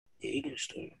Yeah, you can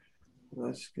start.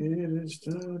 Let's get it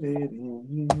started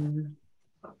in here.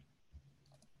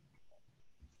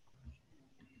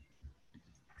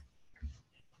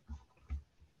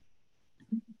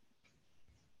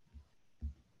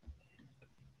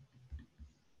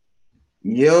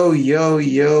 Yo, yo,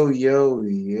 yo, yo,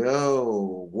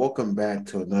 yo. Welcome back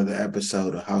to another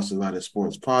episode of House of Lighter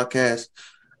Sports Podcast.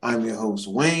 I'm your host,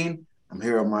 Wayne. I'm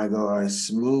here with my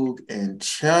guys, Smoog and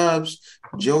Chubbs.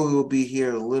 Joey will be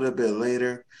here a little bit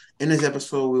later. In this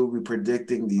episode, we will be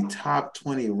predicting the top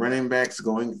 20 running backs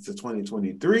going into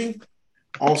 2023.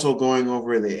 Also going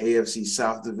over the AFC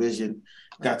South Division.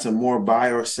 Got some more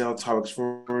buy or sell topics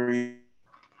for you.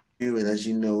 And as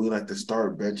you know, we like to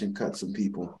start, bench, and cut some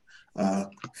people. A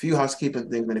few housekeeping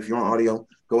things, but if you're on audio,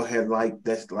 go ahead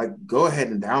go ahead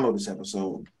and download this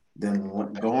episode. Then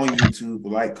go on YouTube,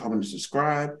 like, comment, and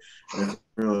subscribe. And if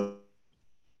you're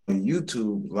on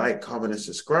YouTube, like, comment, and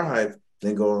subscribe.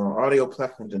 Then go on our audio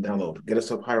platforms and download. Get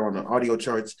us up higher on the audio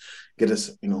charts. Get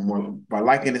us, more by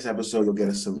liking this episode. You'll get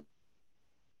us some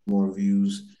more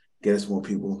views. Get us more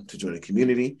people to join the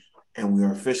community. And we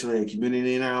are officially a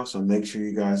community now. So make sure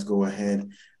you guys go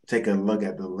ahead, take a look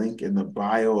at the link in the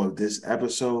bio of this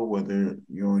episode, whether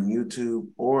you're on YouTube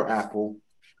or Apple.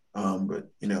 But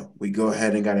we go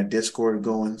ahead and got a Discord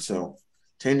going. So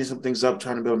changing some things up,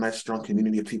 trying to build a nice, strong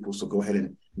community of people. So go ahead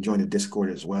and join the Discord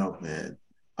as well, man.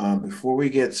 Before we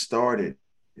get started,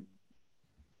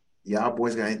 y'all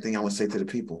boys got anything I want to say to the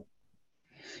people?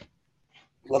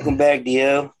 Welcome back,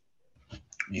 DL.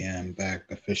 Yeah, I'm back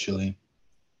officially.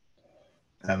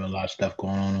 Having a lot of stuff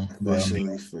going on.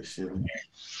 For sure.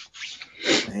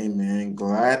 Hey, man,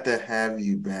 glad to have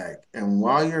you back. And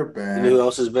while you're back, you know who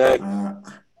else is back?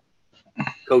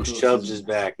 Coach Chubbs is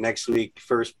back next week.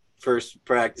 First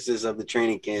practices of the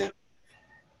training camp.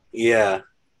 Yeah.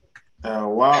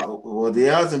 Well,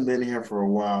 DL hasn't been here for a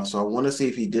while, so I want to see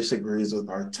if he disagrees with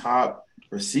our top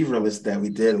receiver list that we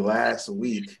did last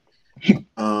week.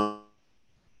 So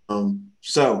I'm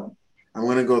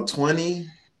gonna go 20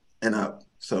 and up.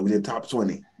 So we did top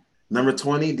 20. Number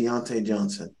 20, Deontay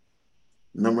Johnson.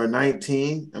 Number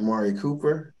 19, Amari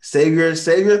Cooper. Save your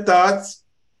thoughts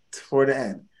for the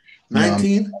end.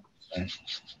 19,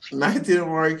 19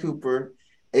 Amari Cooper.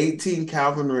 18,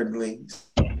 Calvin Ridley.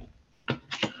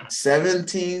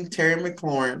 17, Terry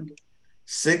McLaurin.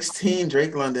 16,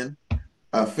 Drake London.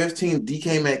 15,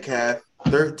 DK Metcalf.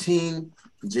 13,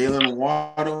 Jalen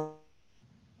Waddle.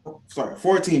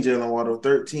 14, Jalen Waddle.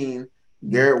 13,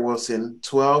 Garrett Wilson.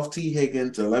 12, T.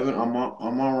 Higgins. 11,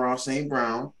 Amon-Ra St.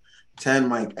 Brown. 10,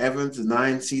 Mike Evans.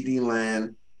 9, C.D.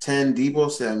 Lamb. 10, Deebo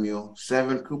Samuel.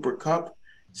 7, Cooper Kupp.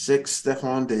 6,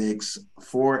 Stephon Diggs.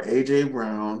 4, A.J.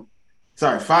 Brown.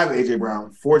 5, A.J.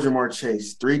 Brown. 4, Jamar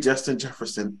Chase. 3, Justin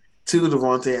Jefferson. 2,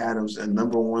 Devontae Adams. And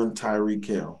number 1, Tyreek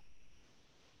Hill.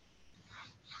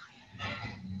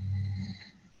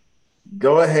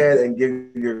 Go ahead and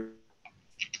give your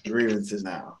grievances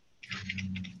now.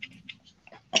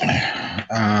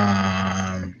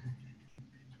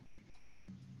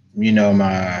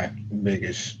 My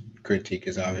biggest critique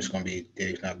is always going to be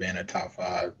Diggs not being a top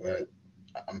 5, but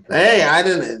I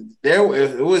didn't. It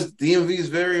was DMV's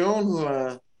very own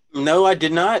who. No, I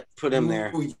did not put him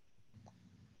there.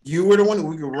 You were the one.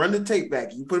 We can run the tape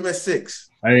back. You put him at 6.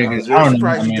 I was very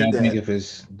surprised you did that. I think if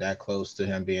it's that close to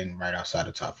him being right outside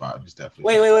the top 5, it's definitely.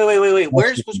 Wait.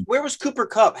 Where was Cooper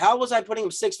Kupp? How was I putting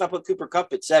him 6 if I put Cooper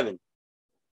Kupp at 7?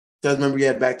 Does remember you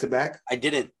had back-to-back? I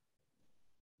didn't.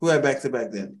 Who had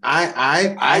back-to-back then? I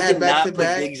had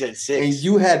back-to-back. Diggs at 6. And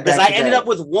you had back-to-back. Because I ended up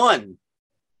with 1.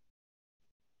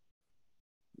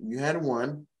 You had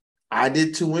 1. I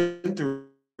did 2 and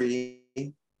 3.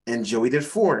 And Joey did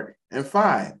 4 and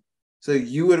 5. So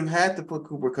you would have had to put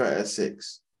Cooper Kupp at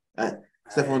 6.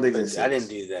 Stephon Diggs at 6. I didn't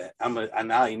do that.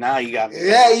 Now you got me.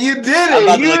 Yeah, you did it. I'm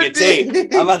about to look at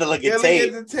tape. I'm about to look at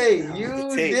tape. Look at the tape.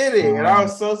 You did it. And I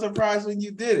was so surprised when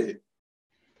you did it.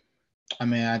 I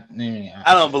mean,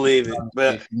 I don't believe it.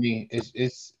 But for me,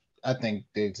 it's I think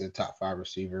Diggs is a top 5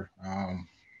 receiver.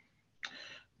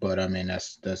 But I mean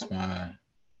that's my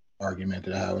argument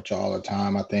that I have with y'all all the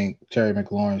time. I think Terry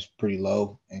McLaurin is pretty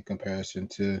low in comparison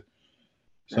to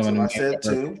some of the I said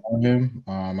too. Him.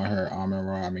 I heard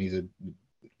Amon-Ra. I mean,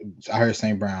 I heard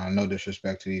St. Brown. No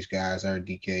disrespect to these guys. I heard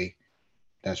DK.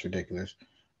 That's ridiculous.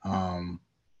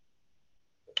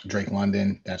 Drake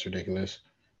London. That's ridiculous.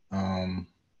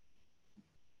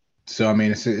 So I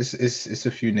mean, it's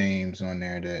a few names on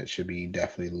there that should be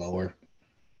definitely lower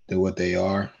than what they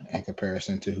are in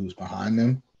comparison to who's behind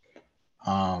them.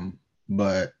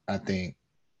 But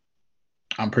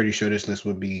I'm pretty sure this list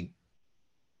would be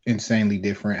insanely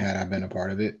different had I been a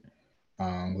part of it.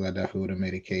 I definitely would have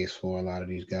made a case for a lot of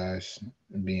these guys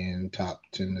being top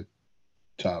 10 to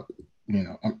top,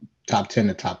 top 10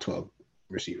 to top 12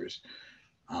 receivers.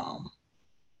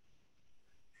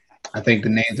 I think the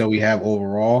names that we have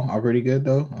overall are pretty good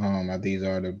though. These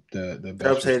are the best.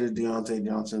 Dubs hated Deontay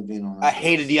Johnson being on. I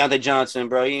hated Deontay Johnson,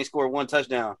 bro. He ain't scored one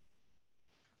touchdown.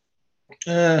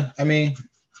 I mean,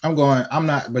 I'm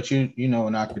not, but you know,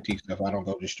 when I critique stuff, I don't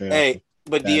go just straight Hey, off.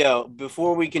 but Dio,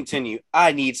 before we continue,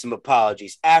 I need some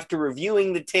apologies. After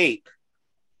reviewing the tape.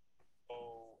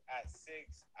 At 6,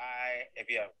 if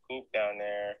you have Coop down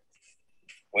there,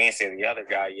 we ain't say the other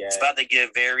guy yet. It's about to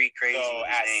get very crazy. So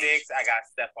at 6, I got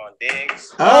Stephon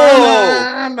Diggs.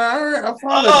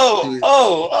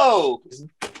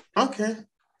 Okay.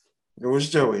 It was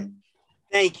Joey.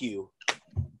 Thank you.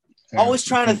 Always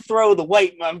trying to throw the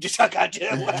white. I got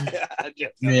you.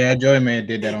 Yeah, Joey man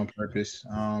did that on purpose.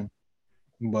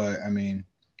 But I mean,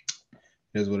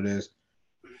 it is what it is.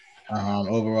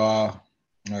 Overall,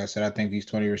 like I said, I think these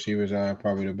 20 receivers are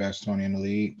probably the best 20 in the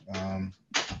league.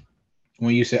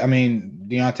 When you say, I mean,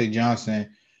 Deontay Johnson,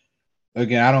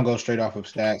 again, I don't go straight off of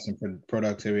stats and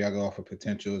productivity. I go off of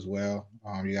potential as well.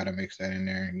 You got to mix that in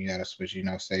there, and you got to switch.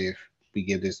 Say if we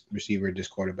give this receiver this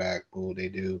quarterback, what will they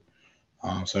do?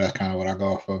 So that's kind of what I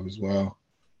go off of as well.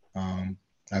 I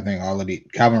think all of the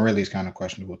Calvin Ridley is kind of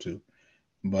questionable too,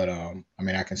 but I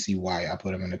mean, I can see why I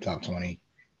put him in the top 20.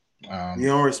 You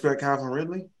don't respect Calvin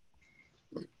Ridley?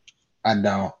 I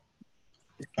don't.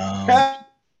 No.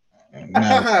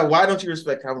 Why don't you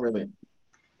respect Calvin Ridley?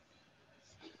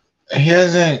 He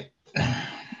hasn't.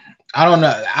 I don't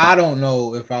know. I don't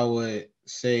know if I would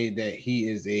say that he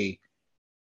is a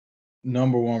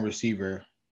number one receiver.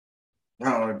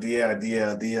 Oh, yeah.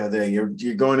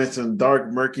 You're going into some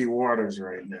dark, murky waters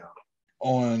right now.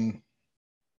 On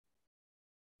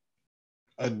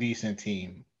a decent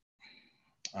team.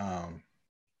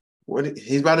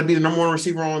 He's about to be the number one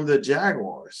receiver on the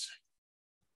Jaguars.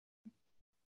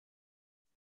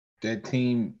 That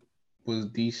team was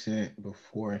decent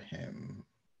before him.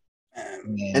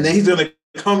 And then he's going to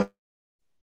come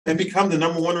and become the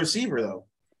number one receiver, though.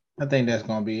 I think that's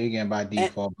going to be, again, by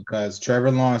default because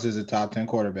Trevor Lawrence is a top 10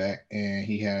 quarterback, and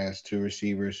he has 2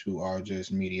 receivers who are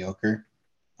just mediocre.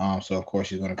 So, of course,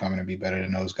 he's going to come in and be better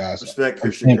than those guys. Respect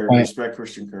Christian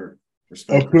Kirk.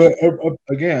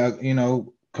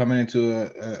 Again, coming into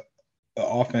a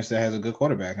offense that has a good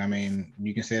quarterback. I mean,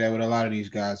 you can say that with a lot of these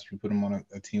guys. If you put them on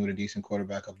a team with a decent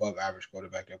quarterback, above average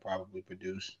quarterback, they'll probably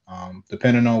produce.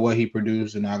 Depending on what he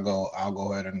produced, and I'll go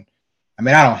ahead and. I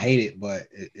mean, I don't hate it, but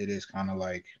it is kind of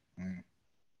like.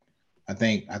 I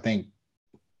think. I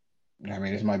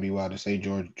mean, this might be wild to say.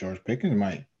 George Pickens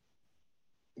might.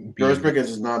 George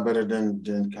Pickens is not better than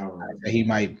Calvin Ridley. He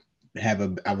might have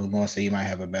I was going to say he might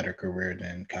have a better career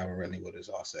than Calvin Ridley would, is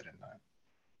all said and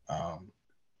done.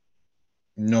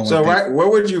 Where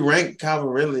would you rank Calvin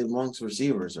Ridley amongst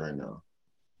receivers right now?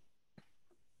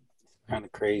 Kind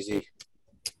of crazy.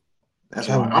 That's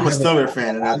why I'm a Steelers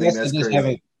fan, and I think that's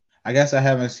crazy. I guess I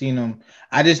haven't seen him.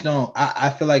 I just don't. I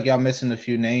feel like y'all missing a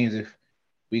few names if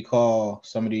we call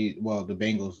somebody. Well, the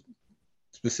Bengals,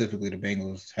 specifically the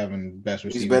Bengals, having best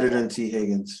receivers. He's better than T.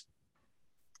 Higgins.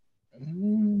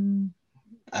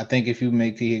 I think if you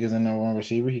make T. Higgins a number one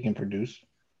receiver, he can produce.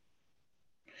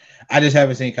 I just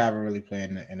haven't seen Calvin really play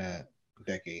in a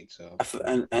decade. So it's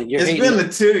been the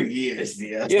 2 years.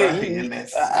 Yeah,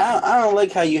 I don't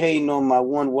like how you hating on my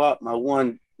one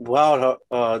wild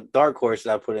dark horse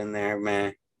that I put in there,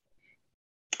 man.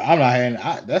 I'm not hating.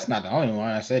 That's not the only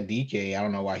one. I said DK. I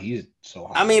don't know why he's so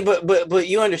high. I mean, but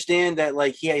you understand that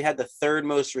like he had the 3rd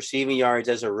most receiving yards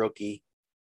as a rookie,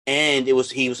 and he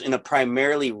was in a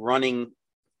primarily running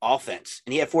offense,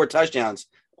 and he had 4 touchdowns.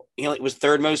 He was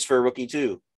 3rd most for a rookie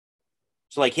too.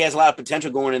 So like he has a lot of potential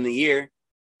going in the year.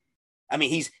 I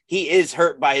mean, he is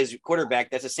hurt by his quarterback.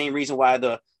 That's the same reason why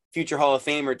the future Hall of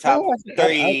Famer top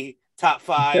 30, top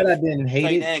 5. I didn't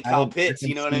hate it. Kyle Pitts,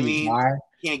 you know what I mean? Why.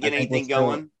 Can't get anything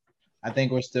going. I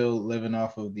think we're still living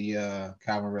off of the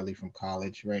Calvin Ridley from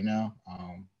college right now.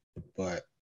 But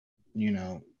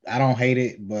I don't hate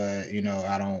it, but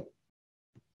I don't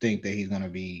think that he's gonna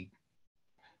be,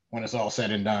 when it's all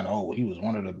said and done, he was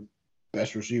one of the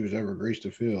best receivers ever graced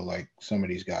the field. Like some of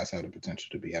these guys have the potential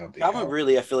to be. I don't think Calvin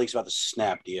really. I feel like he's about to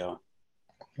snap, Dio.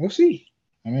 We'll see.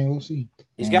 I mean, we'll see.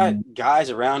 He's got guys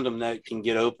around him that can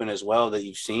get open as well that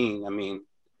you've seen. I mean,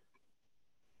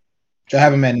 to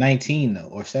have him at 19 though,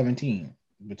 or 17.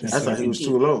 I thought he was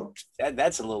too low.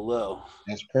 That's a little low.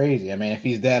 That's crazy. I mean, if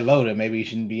he's that low, then maybe he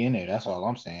shouldn't be in there. That's all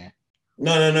I'm saying.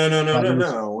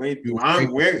 No. Wait,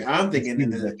 I'm thinking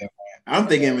in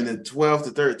the 12 to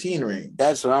 13 range.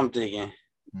 That's what I'm thinking.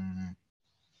 Mm-hmm.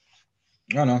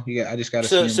 I don't know. I just got to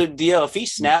So, see him. DL, if he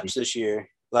snaps this year,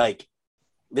 like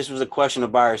this was a question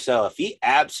of buy or sell. If he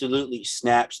absolutely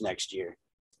snaps next year,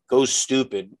 goes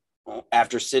stupid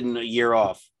after sitting a year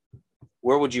off,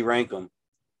 where would you rank him?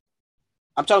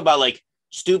 I'm talking about like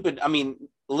stupid. I mean,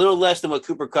 a little less than what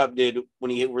Cooper Kupp did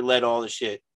when he led all the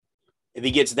shit. If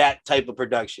he gets that type of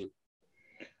production.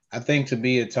 I think to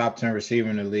be a top 10 receiver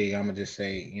in the league, I'm gonna just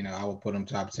say, I will put him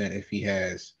top 10 if he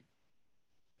has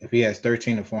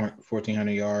 13 to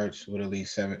 1,400 yards with at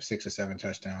least 6 or 7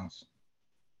 touchdowns.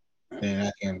 Then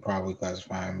I can probably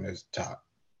classify him as top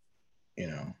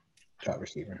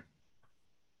receiver,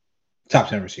 top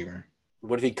 10 receiver.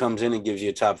 What if he comes in and gives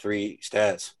you a top 3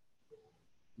 stats?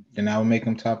 Then I would make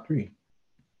him top 3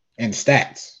 in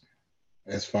stats,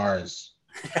 as far as.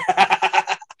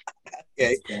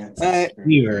 Okay.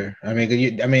 Receiver. I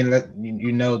mean,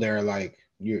 they're like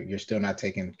you're still not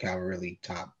taking Cal really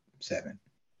top 7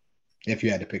 if you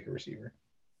had to pick a receiver.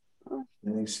 Let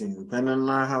me see. Depending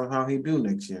on how he do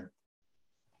next year.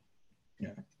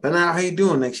 Yeah. Depending on how he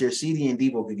doing next year, CD and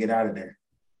Debo could get out of there.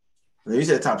 You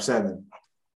said top 7.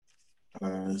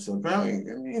 So probably,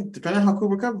 depending on how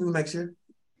Cooper Kupp do next year.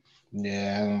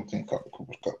 Yeah, I don't think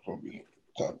Cooper Kupp will be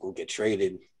top. We'll get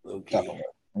traded. Okay.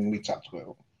 We'll be top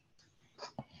 12.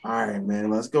 All right,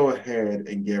 man. Let's go ahead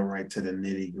and get right to the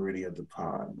nitty-gritty of the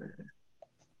pod, man.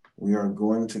 We are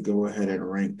going to go ahead and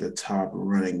rank the top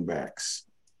running backs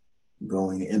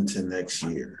going into next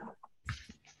year.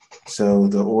 So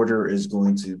the order is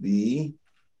going to be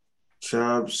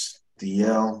Chubbs,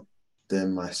 DL,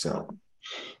 then myself.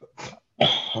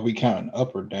 Are we counting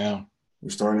up or down? We're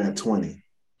starting at 20.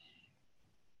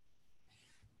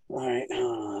 All right,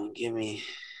 give me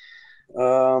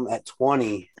at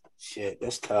 20. Shit,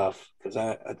 that's tough because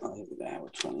I don't even have a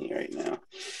 20 right now.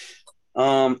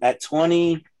 At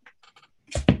 20,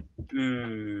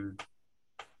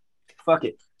 fuck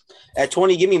it. At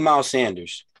 20, give me Miles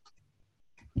Sanders.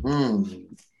 Miles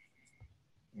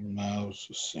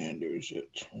Sanders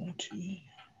at 20.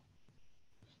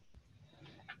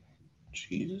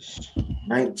 Jesus.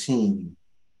 19.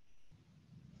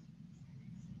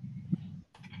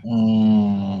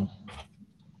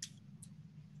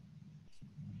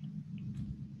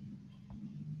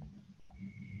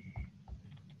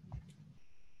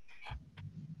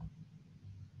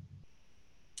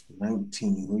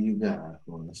 Who you got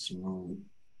on the smooth?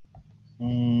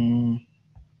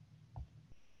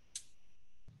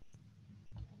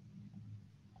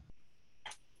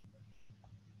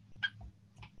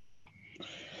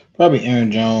 Probably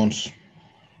Aaron Jones.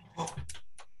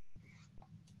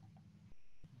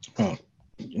 I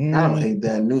don't hate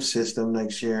that new system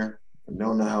next year. I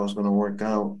don't know how it's going to work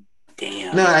out.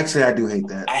 Damn. No, actually, I do hate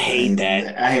that. I hate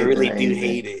that. I really do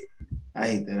hate it. I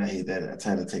hate that. I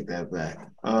try to take that back.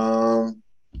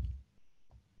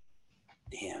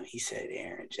 Damn, he said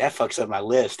Aaron. That fucks up my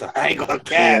list. I ain't gonna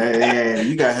cap. Yeah,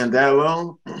 you got him that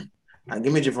low.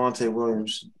 Give me Javonte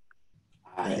Williams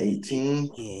at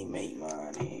 18. He ain't make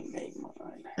mine.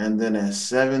 And then at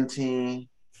 17,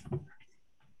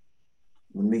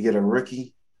 let me get a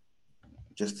rookie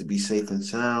just to be safe and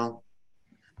sound.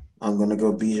 I'm gonna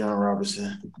go Bijan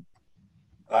Robinson.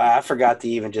 I forgot to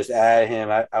even just add him.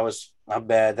 I was my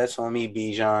bad. That's on me,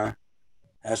 Bijan.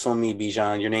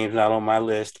 Your name's not on my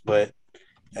list, but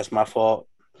that's my fault.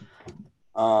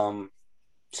 So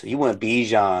you went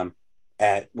Bijan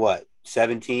at what?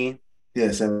 17?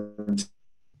 Yeah, 17.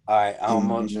 All right,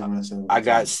 I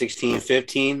got 16,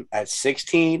 15. At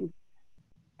 16,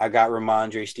 I got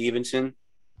Ramondre Stevenson.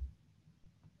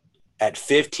 At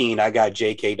 15, I got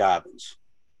J.K. Dobbins.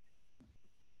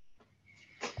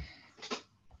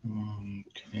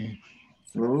 Okay.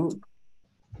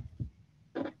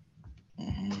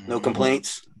 No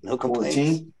complaints?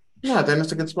 14? Yeah, then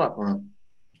it's a good spot for him.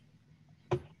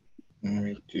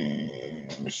 Let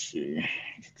me see.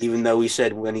 Even though we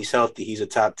said when he's healthy, he's a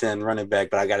top 10 running back,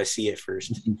 but I got to see it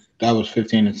first. That was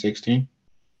 15 and 16?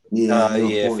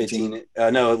 Yeah, 15.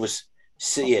 No, it was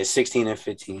 16 and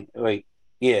 15. Wait,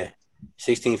 yeah,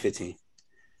 16, 15.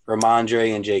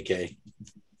 Ramondre and JK.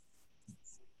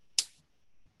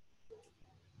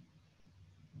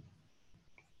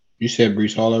 You said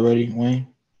Breece Hall already, Wayne?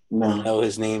 No,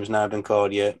 his name's not been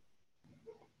called yet.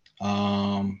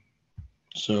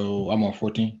 So I'm on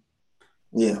 14.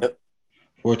 Yeah. Yep.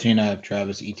 14, I have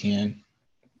Travis Etienne.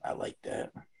 I like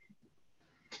that.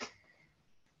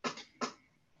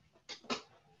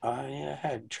 I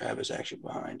had Travis actually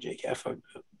behind JK. I fucked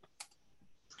up.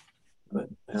 But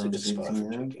that's a good spot for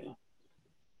JK.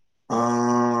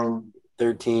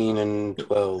 13 and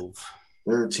 12.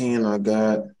 13, I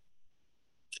got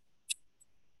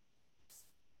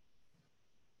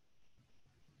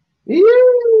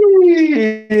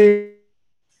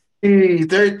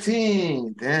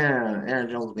 13. Damn, Aaron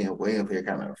Jones being way up here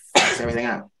kind of fucks everything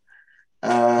up.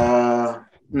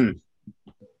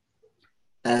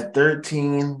 At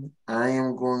 13, I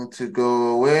am going to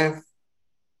go with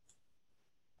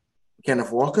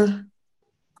Kenneth Walker.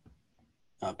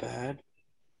 Not bad.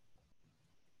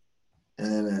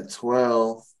 And then at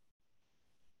 12,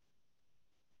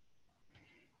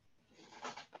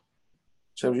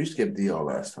 Chubbs, you skipped DL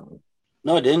last time.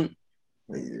 No, I didn't.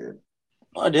 Yeah, you did.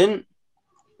 No, I didn't.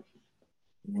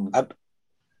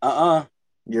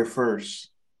 You're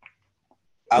first.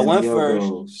 I Then went DL first.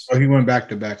 goes. Oh, he went back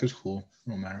to back. It's cool.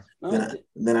 No matter. No,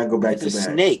 Then I go back it's to a back.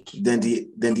 snake. Then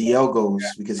DL goes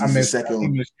because he's the second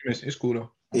one. It's cool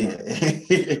though. Yeah.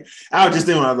 I was just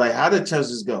thinking, I was like, how did Chubbs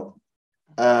just go?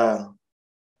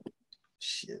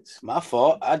 Shit. My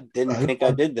fault. I didn't think I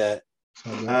did that.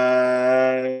 I'm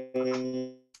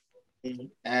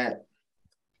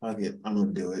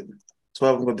gonna do it.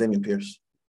 12, I'm gonna Damian Pierce.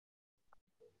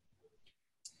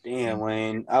 Damn,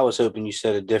 Wayne. I was hoping you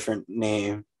said a different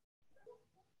name.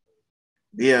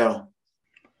 DL.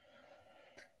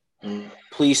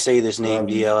 Please say this name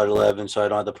DL at 11 so I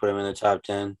don't have to put him in the top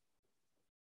 10.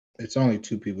 It's only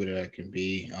two people that I can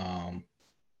be.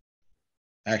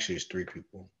 Actually, it's three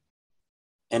people.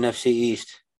 NFC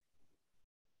East.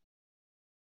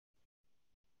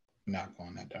 Not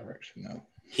going that direction, no.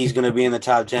 He's going to be in the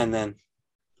top 10 then.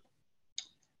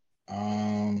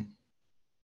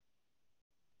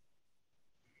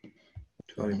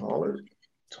 Tony Pollard.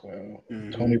 12.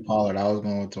 Mm-hmm. Tony Pollard. I was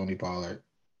going with Tony Pollard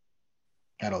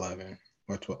at 11.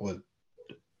 Or 12. What?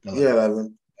 11. Yeah,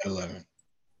 11. At 11.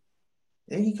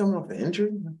 Ain't he coming off an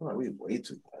injury? I feel like we way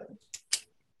too bad.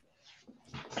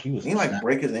 He like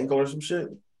break his ankle or some shit.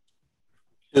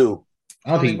 Who?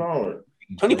 Tony Pollard.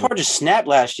 Tony Pollard just snapped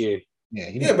last year.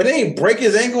 Yeah, but they ain't break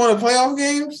his ankle in the playoff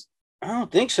games. I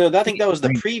don't think so. I think that was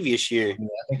the previous year. Yeah,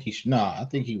 I think I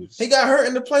think he was. He got hurt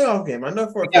in the playoff game. I know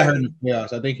for a fact. He got hurt in the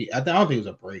playoffs. I don't think it was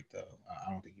a break though.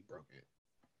 I don't think he broke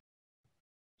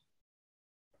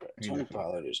it. Tony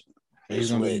Pollard he's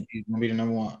gonna be the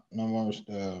number one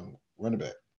running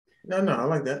back. No, I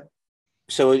like that.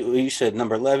 So you said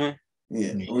number 11?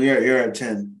 Yeah. You're at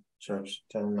 10. Church.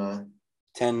 10-9.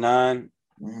 10-9.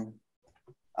 Mm-hmm.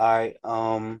 All right.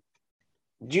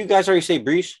 Did you guys already say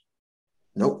Brees?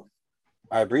 Nope.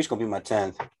 All right, Brees gonna be my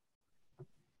 10th.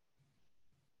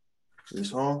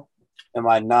 This Hall? And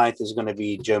my 9th is gonna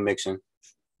be Joe Mixon.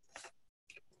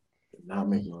 Not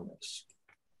making on this.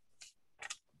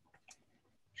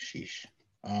 Sheesh.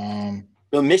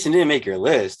 Joe Mixon didn't make your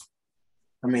list.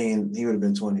 I mean, he would have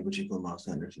been 20, but you put Miles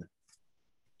Sanders in.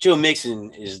 Joe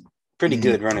Mixon is pretty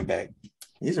good running back.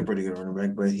 He's a pretty good running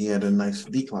back, but he had a nice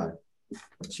decline. He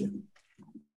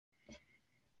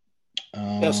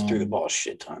also threw the ball a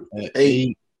shit ton.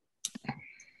 8.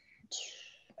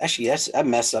 Actually, I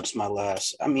messed up my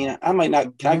last. I mean, I might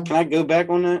not. Can I go back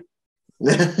on that?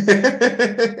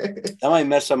 That might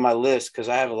mess up my list because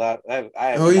I have a lot. I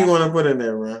have who you want to put in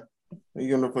there, bro? Who you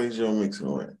going to place Joe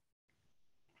Mixon with?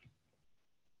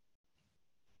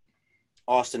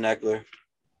 Austin Eckler.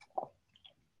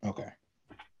 Okay.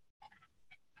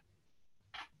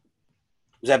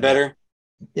 Is that better?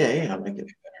 Yeah, I like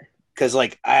it. Because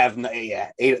I have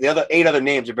the 8 other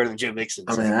names are better than Joe Mixon.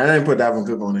 I mean, I didn't put Dalvin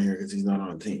Cook on here because he's not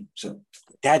on the team. So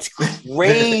that's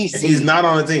crazy. He's not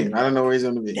on the team. I don't know where he's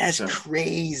going to be. That's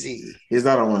crazy. He's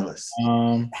not on my list.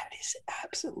 That is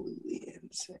absolutely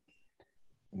insane.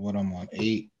 What I'm on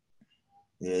 8.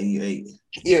 Yeah, he 8.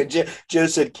 Yeah, Joe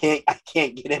said I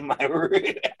can't get in my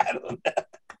room. I don't know.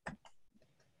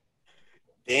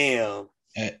 Damn.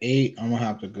 At 8, I'm gonna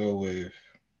have to go with.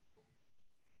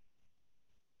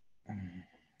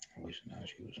 I wish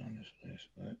Najee was on this list,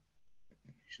 but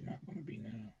he's not going to be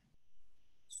now.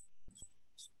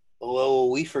 Oh,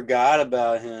 we forgot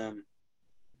about him.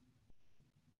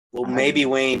 Well, maybe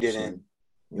Wayne didn't.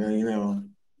 Yeah, you know.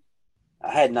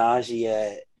 I had Najee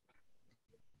at.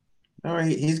 All right,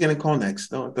 he's gonna call next.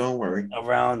 Don't worry.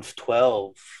 Around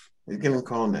 12. He's gonna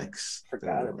call next.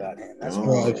 Forgot about him. That's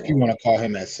well, if you want to call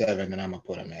him at 7, then I'm gonna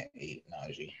put him at 8.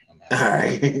 Najee. All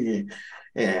right.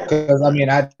 Yeah. Because I mean,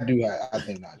 I think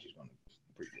Najee's one.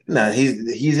 No,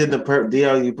 he's in the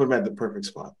DL. You put him at the perfect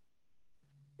spot.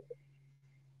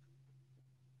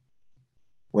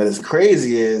 What is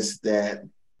crazy is that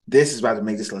this is about to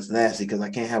make this list nasty because I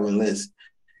can't have a list.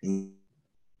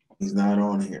 He's not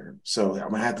on here, so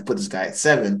I'm gonna have to put this guy at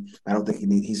 7. I don't think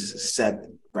he's a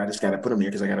 7. But I just gotta put him here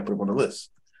because I gotta put him on the list.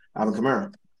 Alvin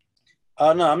Kamara.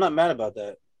 Oh no, I'm not mad about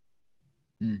that.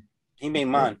 He made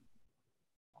mine.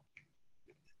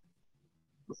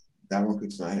 That one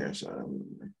Cook's not here, so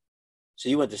So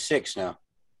you went to 6 now.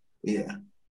 Yeah.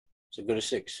 So go to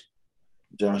 6.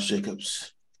 Josh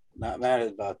Jacobs. Not mad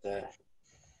about that.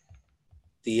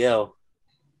 DL.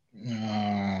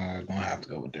 I'm gonna have to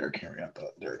go with Derrick Henry. I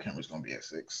thought Derrick Henry was gonna be at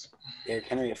 6. Derrick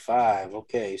Henry at 5.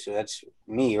 Okay, so that's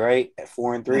me, right? At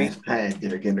 4 and 3. I had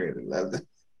Derrick Henry at 11.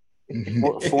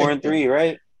 4 and 3,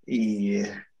 right?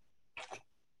 Yeah.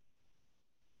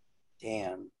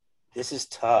 Damn, this is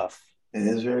tough. It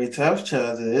is very tough,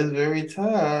 Chaz. It is very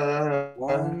tough.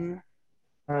 1.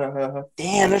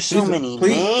 Damn, there's so many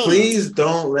please, names. Please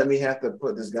don't let me have to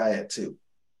put this guy at 2.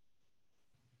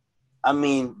 I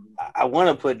mean, I want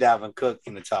to put Dalvin Cook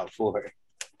in the top 4.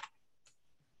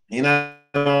 He's not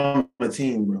on the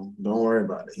team, bro. Don't worry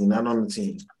about it. He's not on the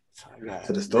team.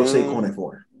 So just throw Saquon at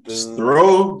 4. Just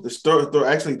throw.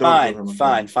 Actually, don't.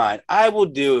 Fine. I will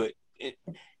do it.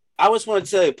 I just want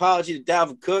to tell you, apology to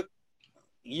Dalvin Cook.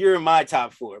 You're in my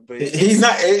top 4, but he's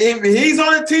not. If he's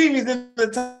on the team, he's in the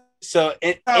top. So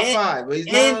top 5, but he's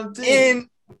not on the team.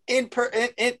 In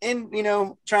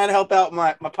trying to help out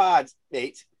my pod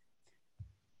mates.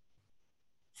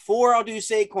 4, I'll do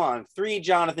Saquon. 3,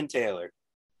 Jonathan Taylor.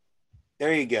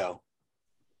 There you go.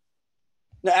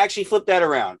 No, actually, flip that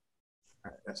around. All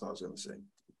right, that's all I was going to say.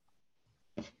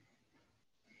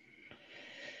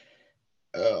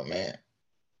 Oh, man.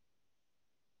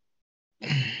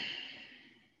 I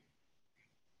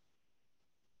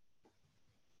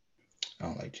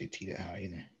don't like JT that high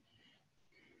either.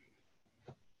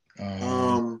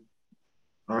 All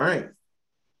right.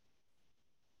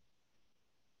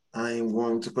 I am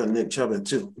going to put Nick Chubb at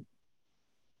 2.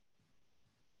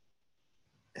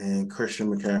 And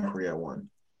Christian McCaffrey at 1.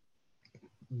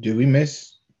 Did we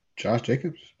miss Josh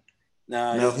Jacobs?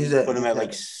 No, he's at, put him at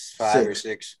like 5 or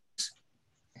 6.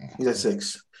 He's at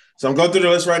 6. So I'm going through the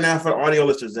list right now for audio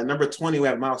listeners. At number 20, we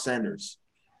have Miles Sanders.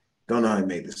 Don't know how he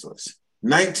made this list.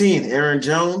 19, Aaron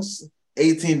Jones.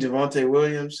 18, Javonte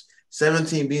Williams.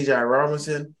 17, Bijan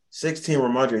Robinson. 16,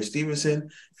 Ramondre Stevenson.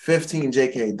 15,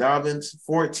 J.K. Dobbins.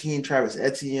 14, Travis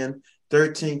Etienne.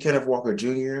 13, Kenneth Walker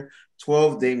Jr.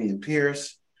 12, Damian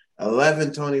Pierce.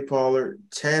 11, Tony Pollard.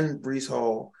 10, Breece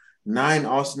Hall. 9,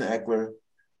 Austin Eckler.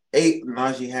 8,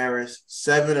 Najee Harris.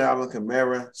 7, Alvin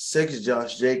Kamara. 6,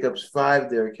 Josh Jacobs. 5,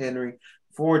 Derrick Henry.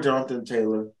 4, Jonathan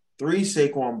Taylor. 3,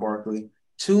 Saquon Barkley.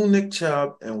 2, Nick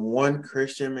Chubb. And 1,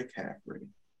 Christian McCaffrey.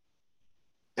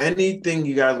 Anything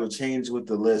you guys would change with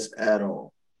the list at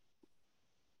all?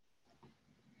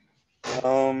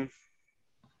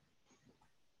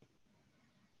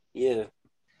 Yeah.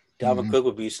 Dalvin Cook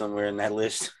would be somewhere in that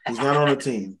list. He's not on the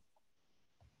team.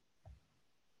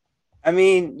 I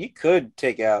mean, you could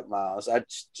take out Miles.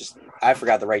 I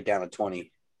forgot to write down a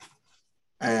 20.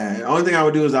 The only thing I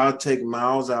would do is I'll take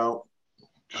Miles out.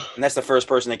 And that's the first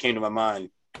person that came to my mind.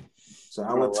 So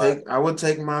I would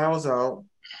take Miles out.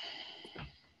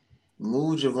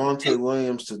 Move Javonte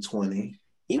Williams to 20.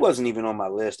 He wasn't even on my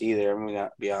list either. I'm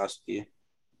gonna be honest with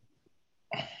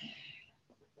you.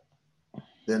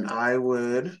 Then I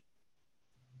would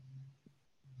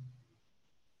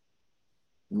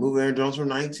move Aaron Jones from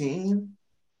 19.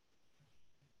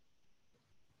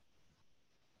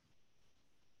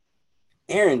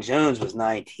 Aaron Jones was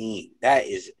 19. That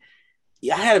is,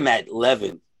 I had him at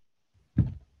 11.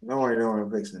 Don't worry,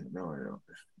 I'm fixing it. Don't worry.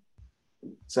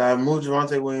 So I moved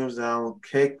Javonte Williams down,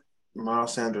 kick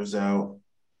Miles Sanders out,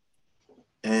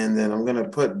 and then I'm gonna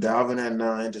put Dalvin at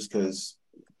 9 just because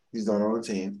he's not on the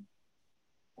team,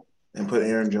 and put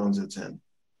Aaron Jones at 10.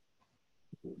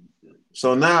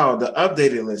 So now the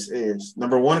updated list is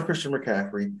number 1, Christian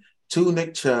McCaffrey, 2,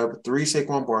 Nick Chubb, 3,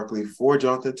 Saquon Barkley, 4,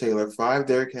 Jonathan Taylor, 5,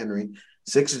 Derrick Henry,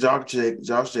 6,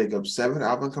 Josh Jacobs, 7,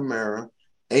 Alvin Kamara,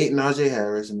 8, Najee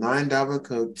Harris, 9, Dalvin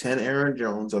Cook, 10, Aaron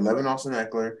Jones, 11, Austin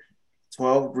Eckler,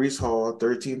 12, Breece Hall,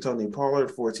 13, Tony Pollard,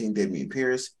 14, Damian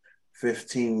Pierce,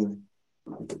 15,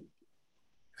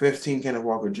 Kenneth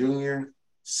Walker Jr.,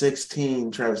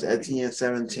 16, Travis Etienne,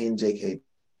 17, J.K.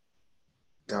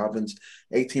 Dobbins,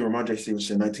 18, Ramondre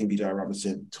Stevenson, 19, Bijan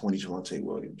Robinson, 20, Javonte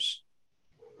Williams.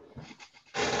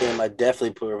 Damn, I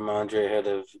definitely put Ramondre ahead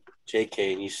of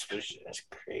J.K. and you switched. That's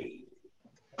crazy.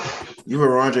 You were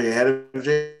Ramondre ahead of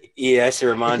J.K.? Yeah, I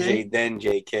said Ramondre, then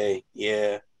J.K.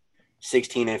 Yeah.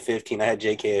 16 and 15. I had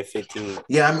J.K. at 15.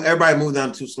 Yeah, everybody moved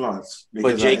down 2 slots.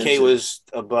 But J.K. was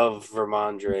above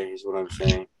Ramondre is what I'm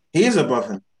saying. He is above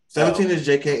him. 17 is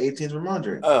J.K., 18 is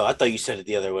Ramondre. Oh, I thought you said it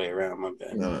the other way around. My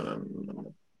bad. No.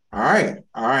 All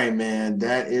right, man.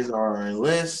 That is our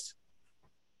list.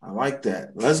 I like that.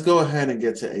 Let's go ahead and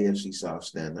get to AFC South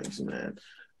standings, man.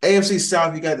 AFC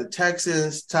South, you got the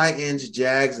Texans, Titans,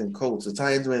 Jags, and Colts. The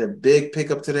Titans made a big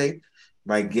pickup today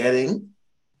by getting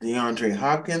DeAndre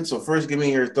Hopkins. So first, give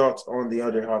me your thoughts on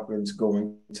DeAndre Hopkins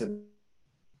going to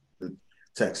the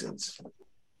Texans.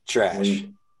 Trash.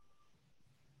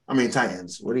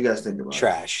 Titans. What do you guys think about it?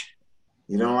 Trash.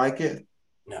 You don't like it?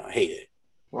 No, I hate it.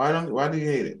 Why do you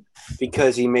hate it?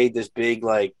 Because he made this big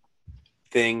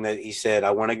thing that he said,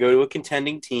 I want to go to a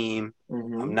contending team.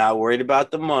 Mm-hmm. I'm not worried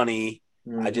about the money.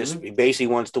 Mm-hmm. He basically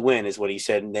wants to win, is what he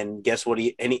said. And then guess what?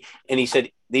 He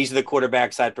said, these are the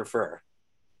quarterbacks I'd prefer.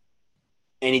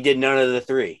 And he did none of the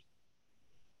three.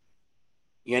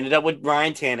 You ended up with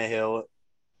Ryan Tannehill.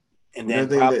 And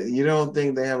You don't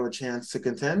think they have a chance to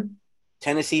contend?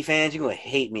 Tennessee fans, you're going to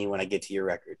hate me when I get to your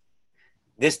record.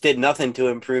 This did nothing to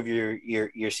improve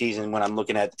your season when I'm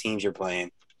looking at the teams you're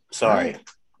playing. Sorry. Right.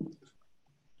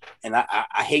 And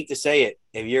I hate to say it.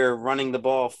 If you're running the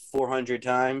ball 400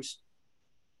 times,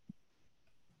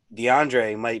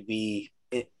 DeAndre might be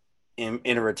in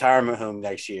a retirement home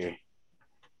next year.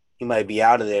 He might be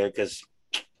out of there because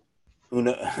who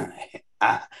knows?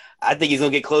 I think he's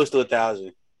going to get close to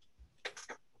 1,000.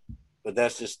 But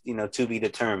that's just, to be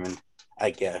determined, I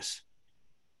guess.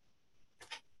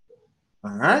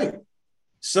 All right.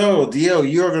 So, Dio,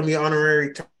 you're going to be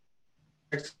honorary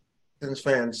Texans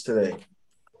fans today.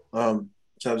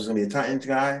 Chubbs is going to be a Titans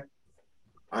guy.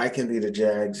 I can be the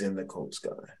Jags and the Colts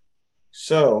guy.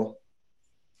 So,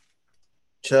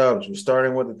 Chubbs, we're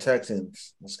starting with the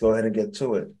Texans. Let's go ahead and get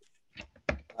to it.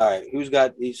 All right. Who's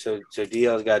got these? So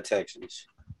DL's got Texans.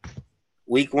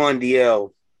 Week 1,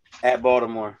 DL at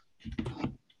Baltimore.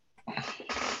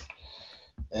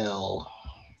 L.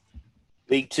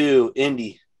 Week 2,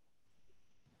 Indy.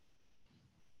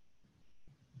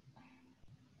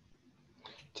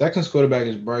 Texans quarterback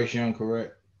is Bryce Young,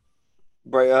 correct?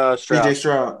 Stroud. DJ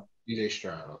Stroud. DJ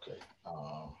Stroud, okay.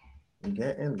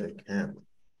 Get in the camera.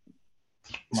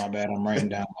 My bad, I'm writing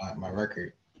down my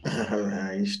record. All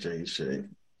right, straight.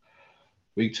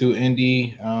 Week 2,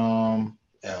 Indy, L.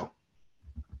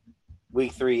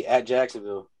 Week 3, at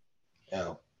Jacksonville.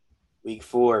 L. Week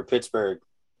 4, Pittsburgh.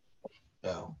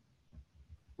 L.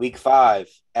 Week 5,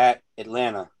 at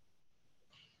Atlanta.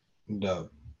 Dub.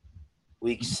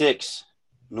 Week 6,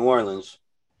 New Orleans.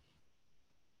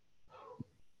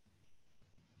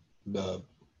 Dub.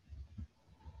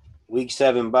 Week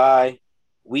 7, bye.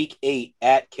 Week 8,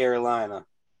 at Carolina.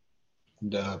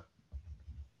 Dub.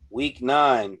 Week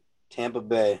 9, Tampa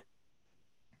Bay.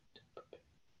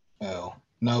 L.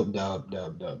 No, dub.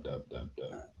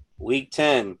 Week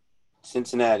 10,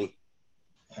 Cincinnati.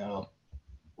 L.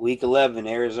 Week 11,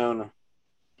 Arizona.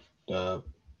 Dub.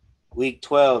 Week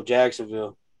 12,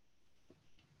 Jacksonville.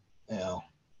 L.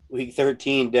 Week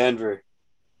 13, Denver.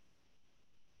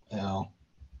 L.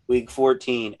 Week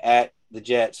 14, at the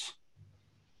Jets.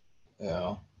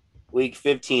 L. Week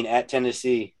 15, at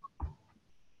Tennessee.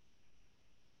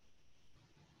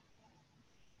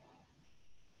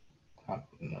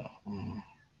 No.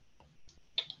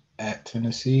 At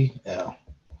Tennessee, L.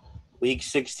 Week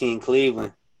 16,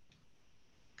 Cleveland.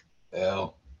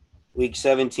 L. Week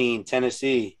 17,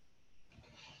 Tennessee.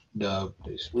 Dub.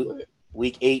 They split.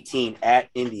 Week 18, at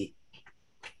Indy.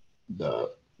 Dub.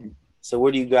 So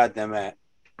where do you got them at?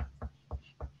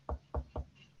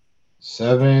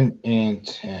 7 and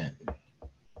 10.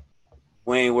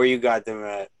 Wayne, where you got them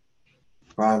at?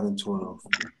 5 and 12.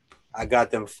 I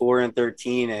got them 4 and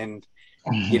 13 and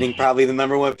getting probably the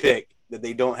number 1 pick that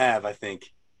they don't have, I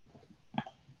think.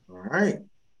 All right.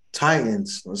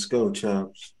 Titans. Let's go,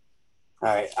 Chubbs. All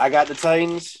right. I got the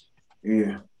Titans.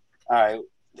 Yeah. All right.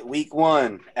 Week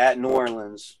 1 at New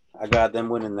Orleans. I got them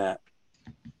winning that.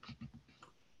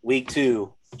 Week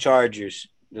 2, Chargers.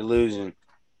 They're losing.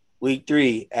 Week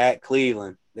 3 at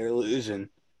Cleveland. They're losing.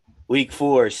 Week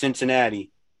 4,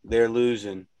 Cincinnati. They're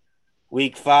losing.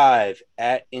 Week 5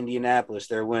 at Indianapolis.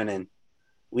 They're winning.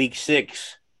 Week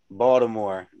 6,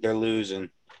 Baltimore. They're losing.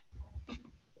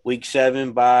 Week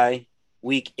 7, bye.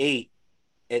 Week 8,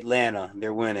 Atlanta.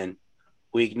 They're winning.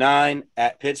 Week 9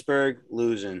 at Pittsburgh.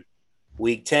 Losing.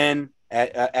 Week 10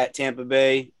 at Tampa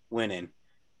Bay. Winning.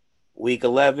 Week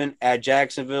 11 at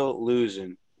Jacksonville.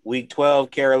 Losing. Week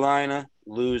 12, Carolina.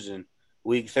 Losing.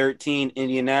 Week 13,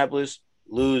 Indianapolis.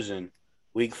 Losing.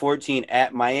 Week 14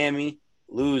 at Miami.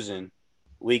 Losing.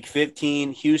 Week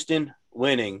 15, Houston.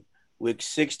 Winning. Week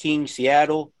 16,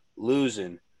 Seattle.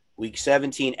 Losing. Week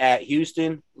 17 at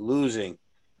Houston. Losing.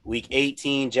 Week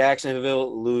 18,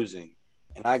 Jacksonville. Losing.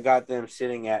 And I got them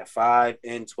sitting at 5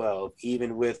 and 12,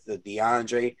 even with the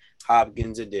DeAndre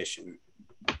Hopkins edition.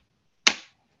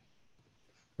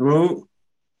 Smooth.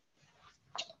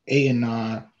 8 and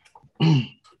 9.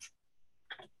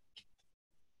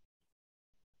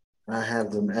 I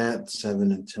have them at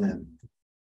 7 and 10.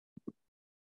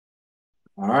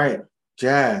 All right,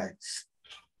 Jags.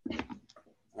 All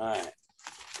right.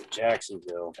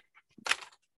 Jacksonville.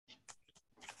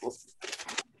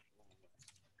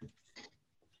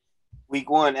 Week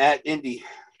 1 at Indy.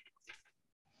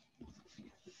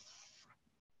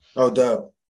 Oh,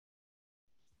 Dub.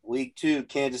 Week 2,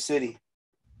 Kansas City.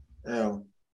 L.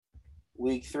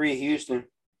 Week 3, Houston.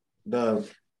 Dub.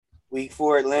 Week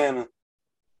 4, Atlanta.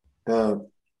 Dub.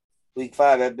 Week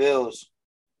 5 at Bills.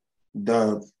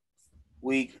 Dub.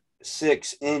 Week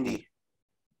 6, Indy.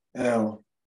 L.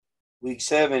 Week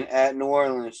 7 at New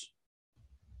Orleans.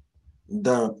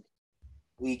 Dub.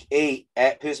 Week 8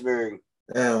 at Pittsburgh.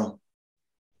 L.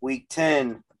 Week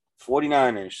 10,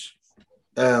 49ers.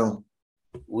 L.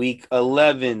 Week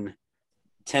 11,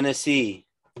 Tennessee.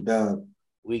 Dub.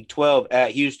 Week 12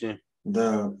 at Houston.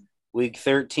 Dub. Week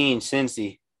 13,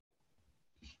 Cincy.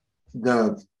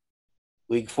 Dub.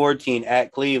 Week 14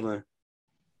 at Cleveland.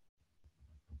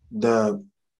 Dub.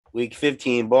 Week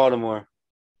 15, Baltimore.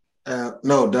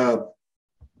 No, Dub.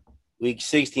 Week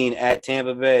 16 at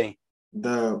Tampa Bay.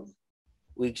 Dub.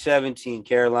 Week 17,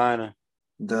 Carolina.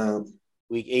 Dub.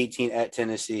 Week 18 at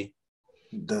Tennessee.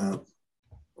 Dub.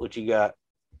 What you got?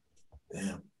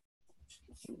 Damn.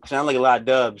 Sound like a lot of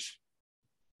dubs.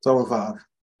 12-5.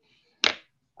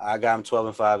 I got them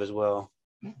 12-5 as well.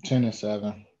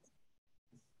 10-7.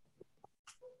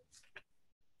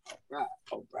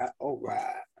 All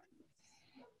right.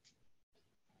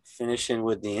 Finishing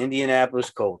with the Indianapolis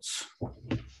Colts. All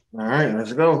right,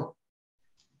 let's go.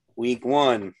 Week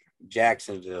 1,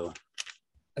 Jacksonville.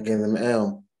 I gave them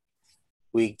L.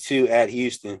 Week 2 at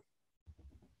Houston.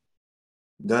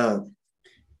 Dub.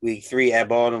 Week 3 at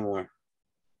Baltimore.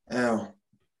 L.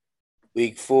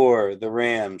 Week 4, the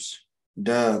Rams.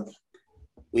 Dub.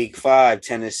 Week 5,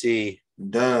 Tennessee.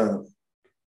 Dub.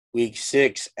 Week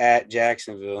 6 at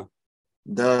Jacksonville.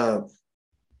 Dub.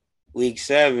 Week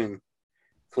 7,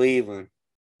 Cleveland.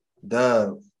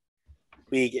 Dub.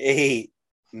 Week 8,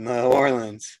 New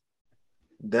Orleans.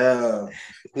 Dub.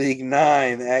 Week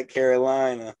 9 at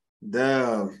Carolina.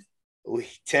 Dub.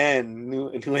 Week 10,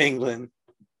 New England.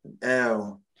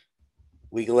 L.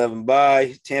 Week 11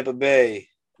 bye, Tampa Bay.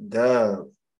 Dub.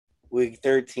 Week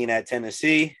 13 at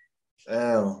Tennessee.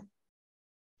 L.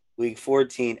 Week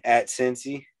 14 at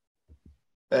Cincy.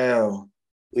 L.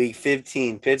 Week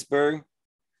 15, Pittsburgh.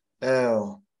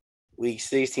 L. Week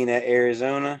 16 at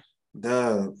Arizona.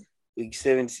 Dub. Week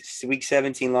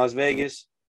 17, Las Vegas.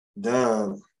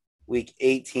 Dub. Week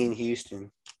 18,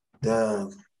 Houston.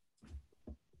 Dub.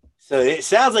 So it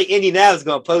sounds like Indianapolis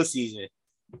going postseason.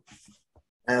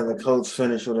 And the Colts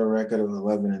finished with a record of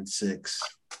 11-6.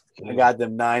 I got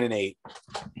them 9-8.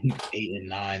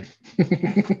 8-9.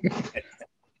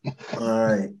 All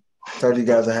right. Told you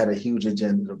guys I had a huge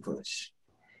agenda to push.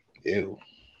 Ew.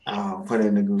 Put it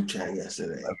in the group chat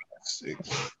yesterday.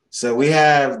 11-6. So we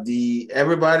have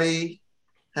everybody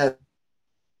has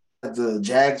the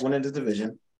Jags winning the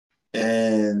division,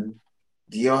 and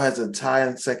Dio has a tie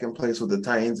in second place with the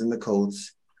Titans and the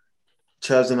Colts.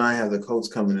 Chubbs and I have the Colts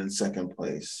coming in second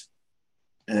place.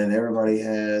 And everybody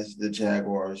has the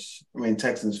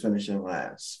Texans finishing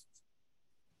last.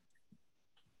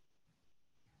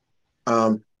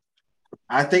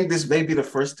 I think this may be the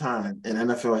first time in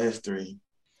NFL history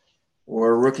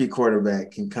where a rookie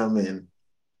quarterback can come in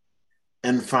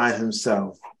and find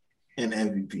himself in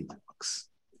MVP talks.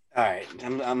 All right.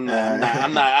 I'm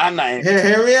not.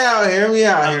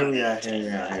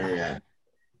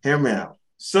 Hear me out.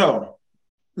 So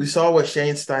we saw what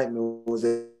Shane Steichen was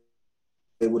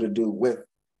able to do with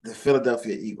the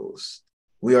Philadelphia Eagles.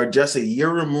 We are just a year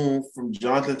removed from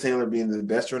Jonathan Taylor being the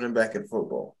best running back in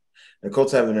football. The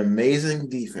Colts have an amazing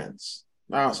defense.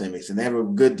 I don't say amazing. They have a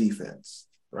good defense,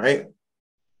 right?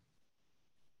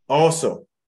 Also,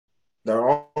 their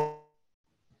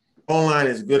O-line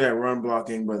is good at run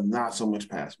blocking, but not so much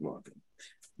pass blocking.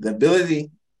 The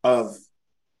ability of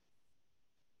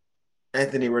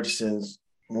Anthony Richardson's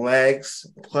legs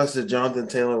plus the Jonathan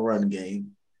Taylor run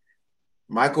game,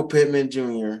 Michael Pittman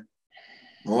Jr.,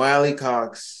 Mo Alley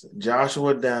Cox,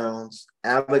 Joshua Downs,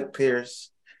 Alec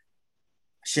Pierce.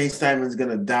 Shane Steichen's going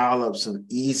to dial up some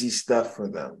easy stuff for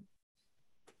them.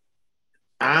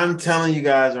 I'm telling you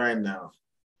guys right now,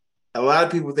 a lot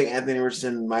of people think Anthony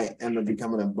Richardson might end up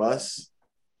becoming a bust.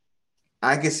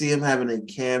 I can see him having a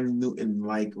Cam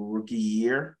Newton-like rookie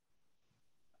year,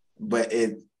 but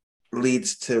it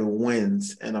leads to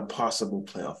wins and a possible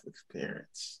playoff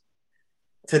experience.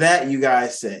 To that, you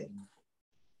guys say,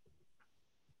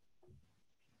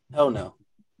 hell no.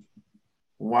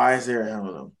 Why is there a hell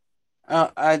no?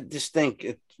 I just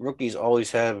think rookies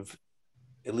always have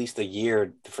at least a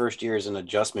year. The first year is an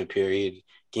adjustment period.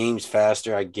 games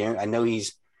faster. I know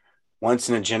he's once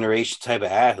in a generation type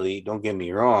of athlete. Don't get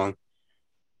me wrong,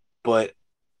 but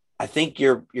I think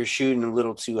you're shooting a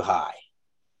little too high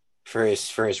for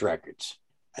his records.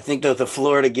 I think that the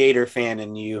Florida Gator fan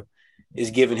in you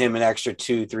is giving him an extra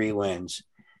 2-3 wins.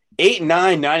 8-9,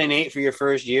 9-8 for your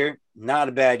first year. Not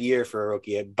a bad year for a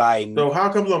rookie at Biden. So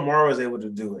how come Lamar was able to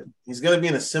do it? He's going to be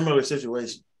in a similar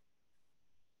situation.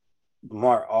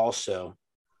 Lamar also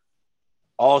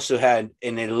had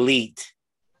an elite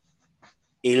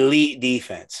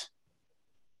defense.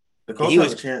 The coach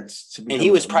has a chance to be. And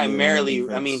he was primarily,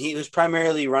 he was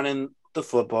primarily running the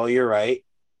football. You're right.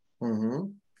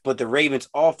 Mm-hmm. But the Ravens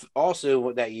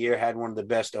also that year had one of the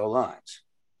best O-lines.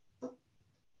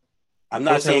 I'm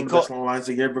not saying the best lines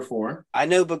the year before. I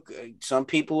know, but some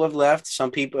people have left. Some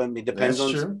people, it depends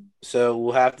on. True. So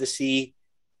we'll have to see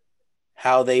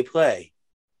how they play.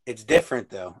 It's different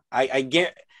though. I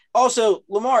get. Also,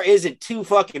 Lamar isn't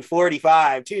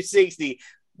 245, 260,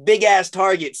 big ass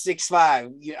target,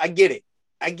 6'5". I get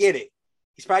it.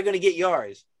 He's probably going to get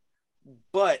yards,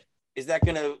 but is that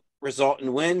going to result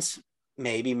in wins?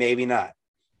 Maybe, maybe not.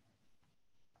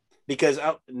 Because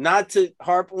not to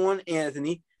harp on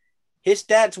Anthony. His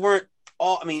stats weren't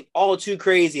all too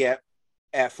crazy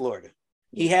at Florida.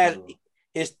 He had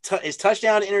his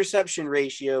touchdown to interception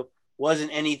ratio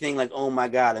wasn't anything like, oh my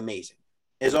God, amazing.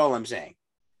 Is all I'm saying.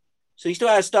 So he still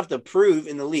has stuff to prove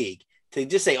in the league. To